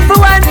willing for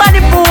one for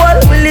the pool,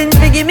 willing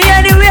to give me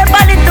anywhere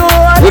for the door.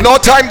 With no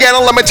time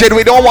getting limited,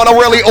 we don't want to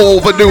really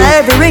overdo.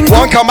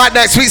 One come out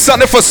next week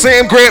Sunday for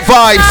same great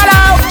vibes.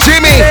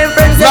 Jimmy,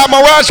 La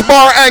Mirage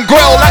Bar and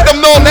Grill. Let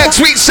them know next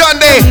week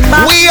Sunday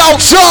we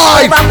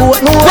outside.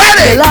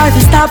 Ready? In right.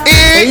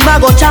 Say him a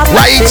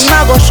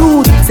go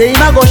shoot. Say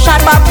him a go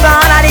shot back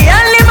down. And the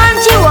only man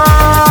she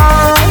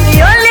want. The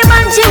only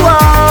man she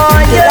want.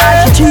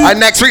 And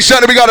next week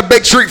Sunday we got a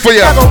big treat for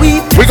you.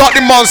 We got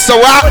the Monster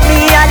Rap,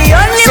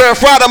 Sir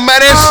Friday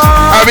Menace,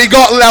 and we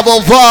got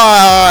Level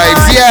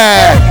Vibes.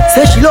 Yeah.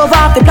 Say she love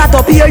off the plat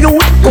up here, you.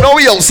 You know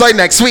we outside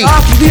next week.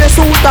 Telling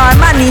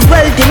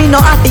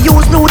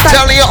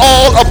you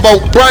all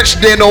about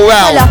Brunch de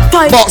Noel,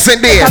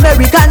 Boxing Day.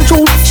 American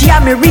truth. She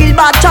have me real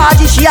bad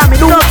charges. She have me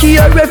no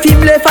care if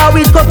him left her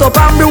with cut up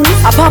and bruise.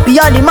 A puppy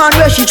and the man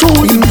where she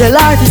choose. Him tell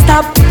her to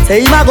stop.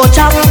 Say him a go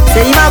chop.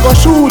 Say him a go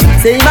shoot.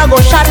 Say him a go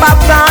shot back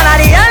down.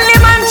 And the only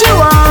man she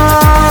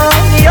want.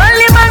 The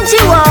only man she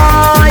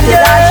want.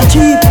 Yeah.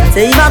 She cheap.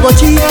 Say him a go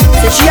cheap.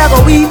 Say she a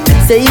go weep.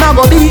 Say him a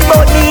go beat.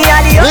 But me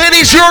and the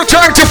ladies, your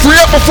turn to free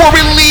up before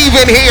we leave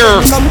in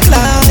here. Come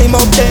climb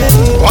up there.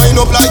 Wind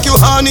up like you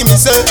honey, me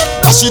say.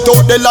 Cash it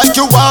out there like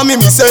you want me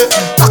say.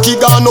 Cocky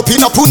gone up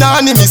in a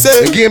punani, me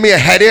say. You give me a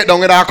headache,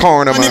 don't get our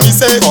corner, man. Me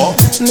say.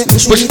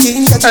 Push it.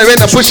 Hey, when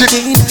push it.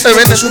 Hey,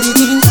 when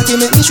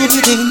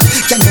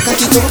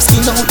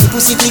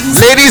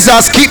ladies,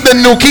 just keep the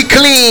nookie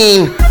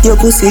clean. Your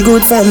pussy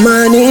good for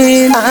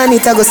money, and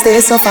it a go stay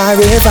so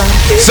forever.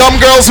 Some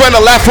girls when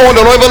the left horn,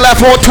 don't even left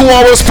horn 2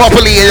 hours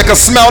properly, and you can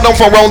smell them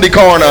from around the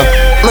corner.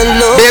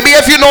 Baby,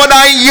 if you know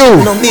that ain't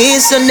you, no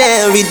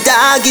missionary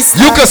dog is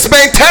you can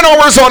spend 10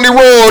 hours on the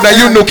road and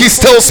you nookie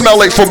still smell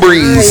like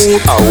Febreze.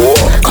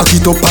 Cock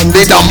it up and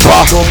the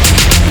dumper.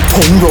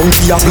 Come round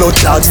to your blood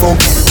clot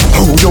fuck.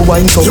 How you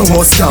wine so you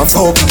must can't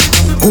fuck.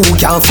 Who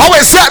can't fuck? How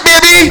is that,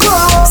 baby?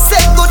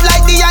 Set good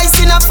like the ice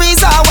in a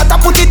freezer. What I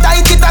put it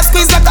tight, it a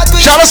squeeze like a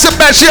twist. Shout out to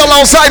Benji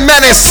alongside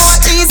Menace.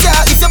 Easier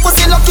if you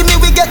pussy lucky me,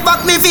 we get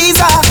back me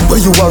visa. Where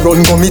you are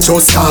run, go me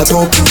just start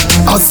up.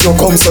 As you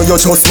come, so you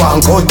just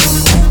want cut.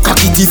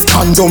 Cock it is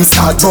condom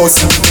start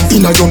bust.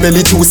 Inna your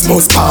belly juice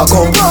must spark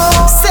up.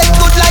 Set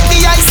good like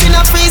the ice in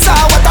a freezer.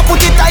 What I put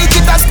it tight,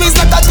 it a squeeze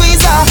like a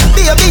tweezer.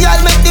 Baby,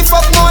 I'll make the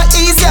fuck more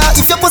easier.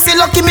 If you pussy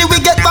lucky me,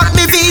 we get back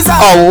me visa.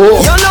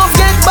 Your love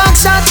get back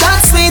shot,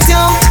 that's sweet,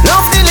 yo.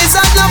 Love the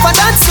lizard, love and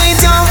that's sweet,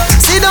 yo.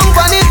 Sit down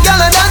on it, girl,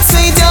 and that's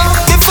sweet, yo.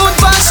 The foot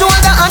past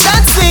shoulder and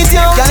that's sweet,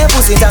 yo. Girl, your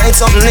pussy tight,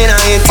 something in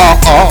it.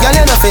 Girl,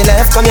 you nothing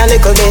left, come here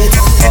little bit.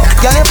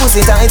 Girl, your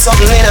pussy tight,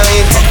 something in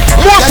it.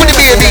 More for the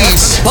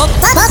babies.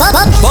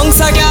 Bounce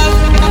a girl.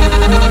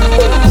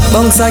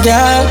 Bounce a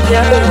girl.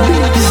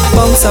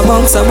 Bounce a,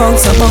 bounce a,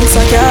 bounce a, bounce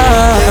a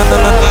girl.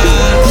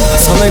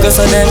 So me go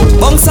so them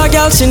bounce a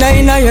girl, she not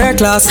in a your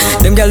class.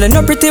 Them girl they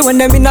no pretty when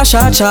them in a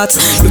short shots.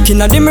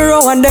 Looking at the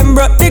mirror and them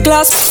broke the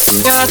glass.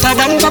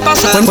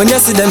 When you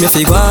see them you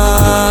feel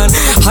gone.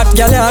 Hot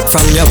girl you hot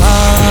from your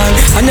man.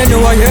 And you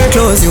know what your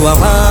clothes you are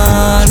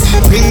man.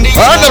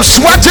 And them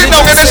sweating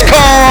now in this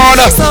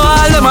corner. So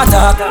all them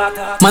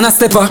attack. Man a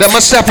stepper. Them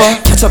a stepper.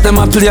 Catch up them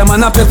a play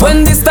man a pepper.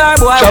 When the star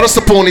boy. Shout out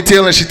to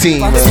Ponytail and she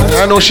team.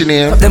 I know she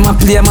name. Them a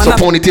play man. So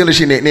Ponytail is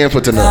she name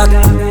for tonight.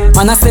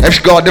 Man a stepper. If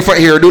she got a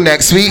different hairdo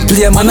next week.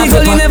 Play man a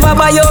pepper. Never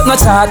buy out no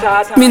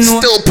chat. Me know.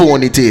 Still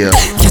Ponytail.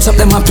 Catch up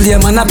them a play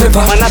man a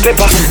pepper. Man a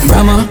pepper.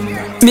 Brahma.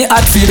 Me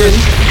hot feeding.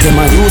 Them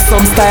a use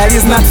some style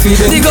is not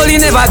feeding. The gully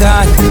never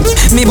gone.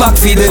 Me back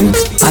feeding.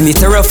 And me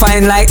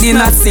terrifying like the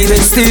not see them.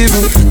 Steve.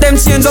 Them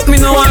change up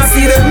me no want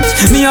see them.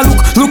 Me a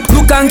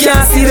look and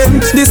can't see them.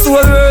 This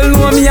whole world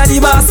know me a the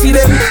boss for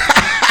them.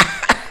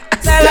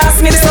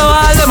 Last me so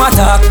all them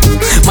attack.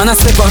 Man a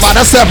step up. Man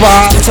a step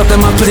up. Catch up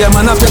them a play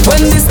man a pep.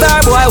 When the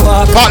star boy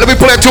walk. Let me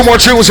play 2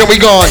 more tunes and we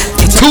gone.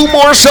 2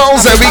 more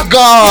songs and we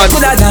gone.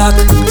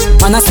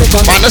 Man a step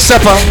up. Man a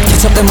step up.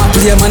 Catch up them a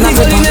play man a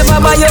pep. Never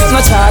buy out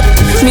no chat.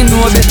 Me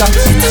know better.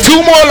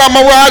 2 more La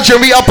Mirage and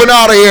we up and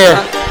out of here.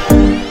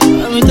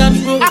 We that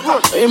road.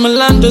 In my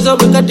land does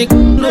up we got the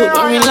load.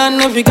 When we land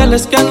every girl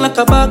scan like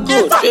a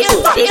barcode.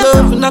 Straight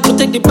up, and I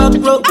could take the back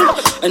road.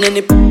 And then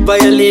they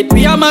violate,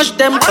 we a mash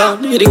them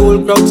down. The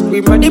whole crowd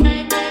scream for the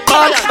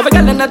ball. Every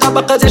girl in the top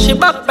because she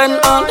back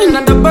bend on. In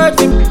the bird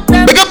we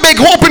Big up Big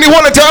Hope in the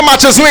whole entire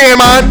matches lane,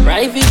 man.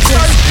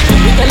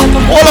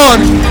 Hold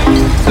on.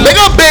 Big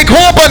up Big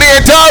Hope on the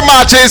entire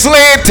matches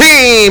lane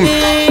team.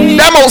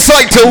 Them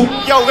outside too.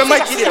 Yo, we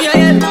might get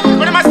it.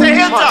 What am I saying?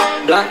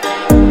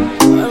 Hilltop.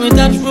 We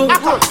that road.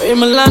 In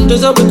my land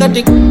does up we got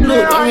the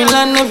load. When we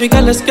land every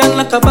girl scan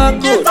like a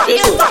barcode.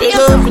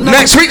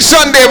 Next week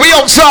Sunday we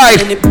outside.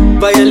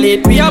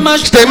 violate, we are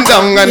mash. Stem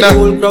down and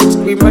whole crowd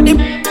scream for the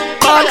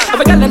ball.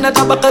 Have a girl in the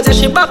top because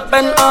she back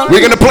and on.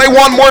 We're gonna play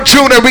one more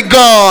tune and we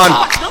gone.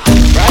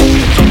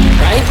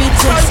 Private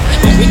jets,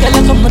 we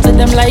gonna come to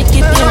them like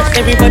it, yes.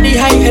 Everybody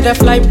high head a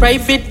fly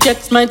private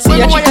jets. Might see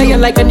a chick you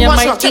like and you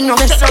might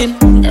invest in.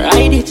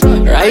 Ride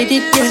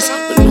it, yes.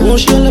 But no,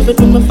 she'll love it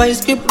when my fight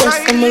skip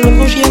rest. I'm a love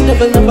how she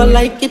never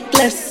like it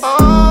less.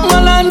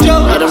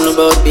 Malandro, I don't know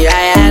about the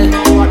IL.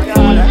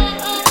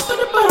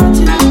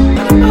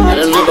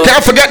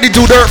 Can't forget the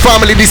Do Dirt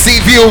family, the Sea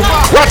View.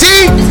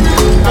 Ratty!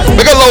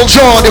 Big up Lil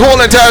John, the whole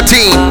entire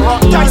team.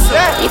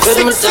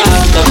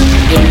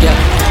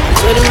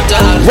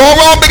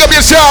 Wrong, big up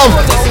yourself.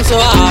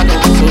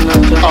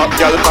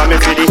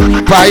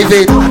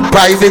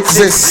 Private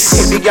sis.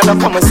 Every girl a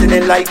come and say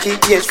they like it.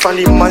 Yes, from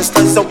the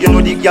monsters out, you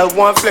know the girl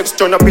want flex.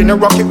 Turn up in a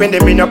rocket when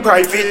them in a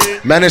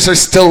private. Manager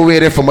still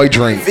waiting for my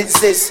drink. You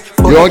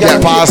don't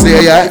get past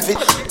there yet?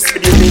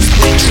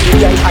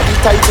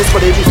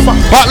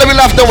 But let me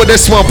laugh down with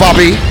this one,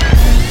 Bobby.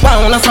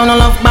 Wanna sound of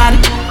love bad.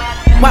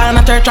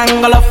 Wanna church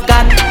angle of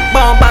God.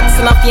 Bomb box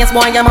in a face,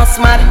 boy, you must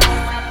mad.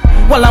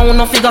 Well, I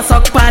wanna figure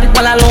suck party.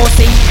 Well, I don't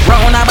see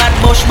round a bad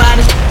bush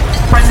body.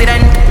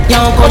 President,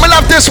 young I'm gonna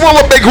love this one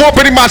with Big Hope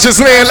in the matches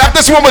lane. Love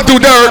this one with Do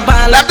Dirt.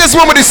 Love this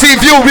one with the Sea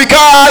View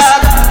because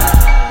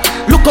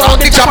look how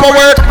the chopper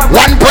work.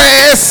 One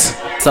press.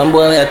 Some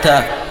boy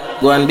attack.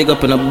 Go and big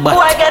up in a butt.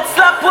 Boy get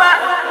slapped what?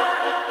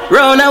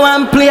 Round a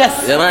one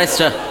place. Yeah,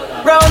 maestro.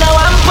 Round a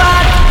one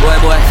part.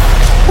 Boy.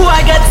 Boy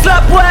get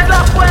slapped what?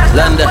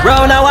 London.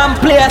 Round a one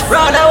place.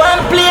 Round a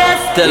one place.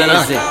 Tell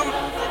her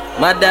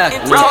my dog,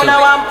 round a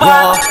one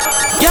part.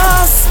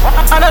 Yes,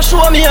 and I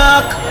show me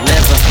up.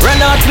 Never. Run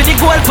out with the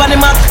gold on the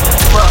map.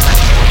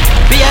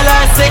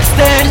 BLR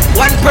 16,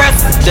 one press.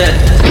 Dead.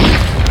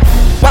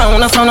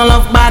 Wanna sound of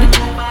love bad.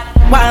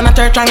 Wanna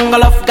church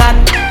angle of God.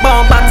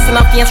 Bomb box in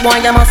a face, boy,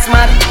 you must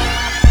mad.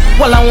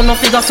 Well, I wanna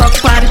figure suck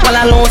party, well,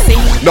 I don't see.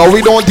 No,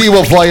 we don't deal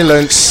with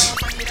violence.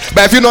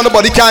 But if you know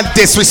nobody can't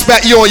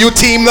disrespect you, you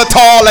team not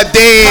all a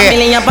day.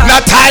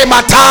 Not time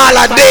at all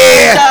a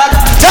day.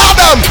 Tell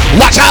them,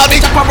 watch out,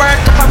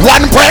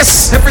 one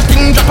press.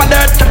 Everything drop a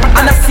dirt,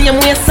 and the same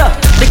way, sir.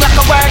 Big like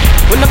a word.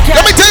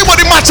 Let me tell you what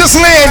the matches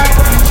lane.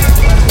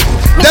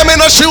 Them in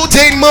a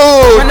shooting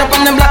mood.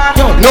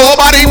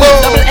 Nobody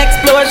move. Double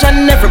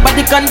explosion,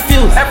 everybody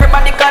confused.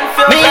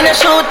 Me in a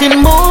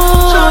shooting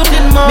mood.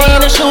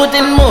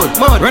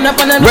 Run up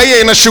on a.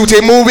 We in a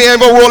shooting mood. We ain't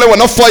even rolling with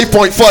no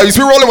 5.5s.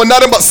 We rolling with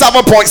nothing but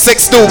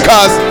 7.62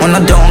 cause. On a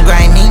down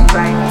grinding.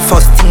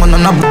 First thing on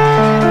a.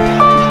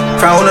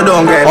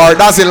 Alright,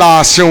 that's the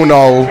last show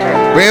now.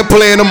 We ain't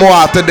playing no more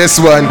after this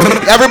one.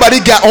 Everybody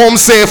get home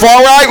safe,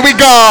 alright? We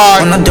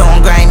gone. On a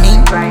down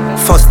grinding.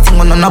 First thing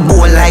on a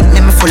bowl like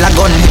me full of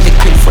gun. Heavy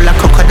clip full of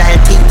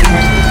crocodile teeth.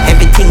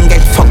 Everything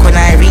get fuck when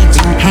I reach.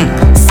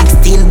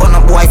 16 bun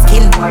a boy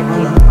skin.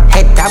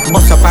 Head tap,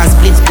 bust up and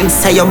split.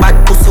 Say your bad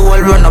pussy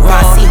all run up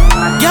and see.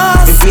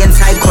 The brain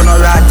side corner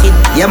rotted.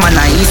 Yeah man,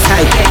 I east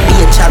side. Be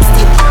a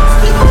chapstick.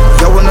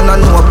 You wanna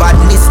know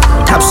badness.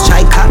 Top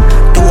striker.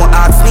 Don't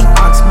ask me.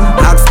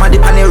 Ask my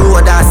dip on the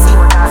road I see.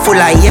 Full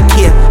of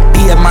AK.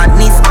 Be a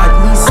madness.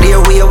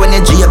 Clear way when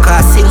you drink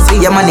or sing.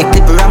 See your man,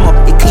 clip ram up.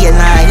 The clear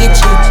now hit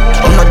you.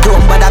 I'm not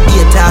dumb but I be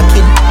a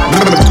talking.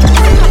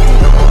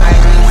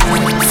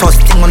 First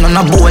thing on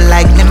a bowl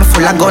like me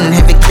full of gun.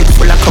 Heavy clip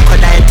full of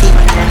crocodile teeth.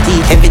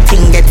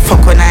 Everything get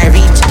fuck when I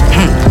reach.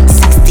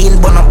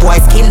 16 bun up boy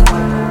skin.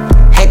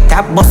 Head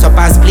tap, bust up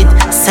and split.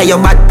 Say your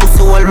bad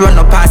pussy all run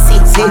up and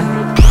see.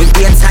 We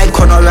be inside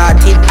corner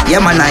rotted. Yeah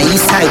man, I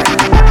east side.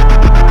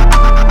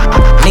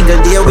 Nigga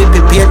there we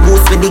prepared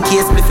goose with the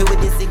case. With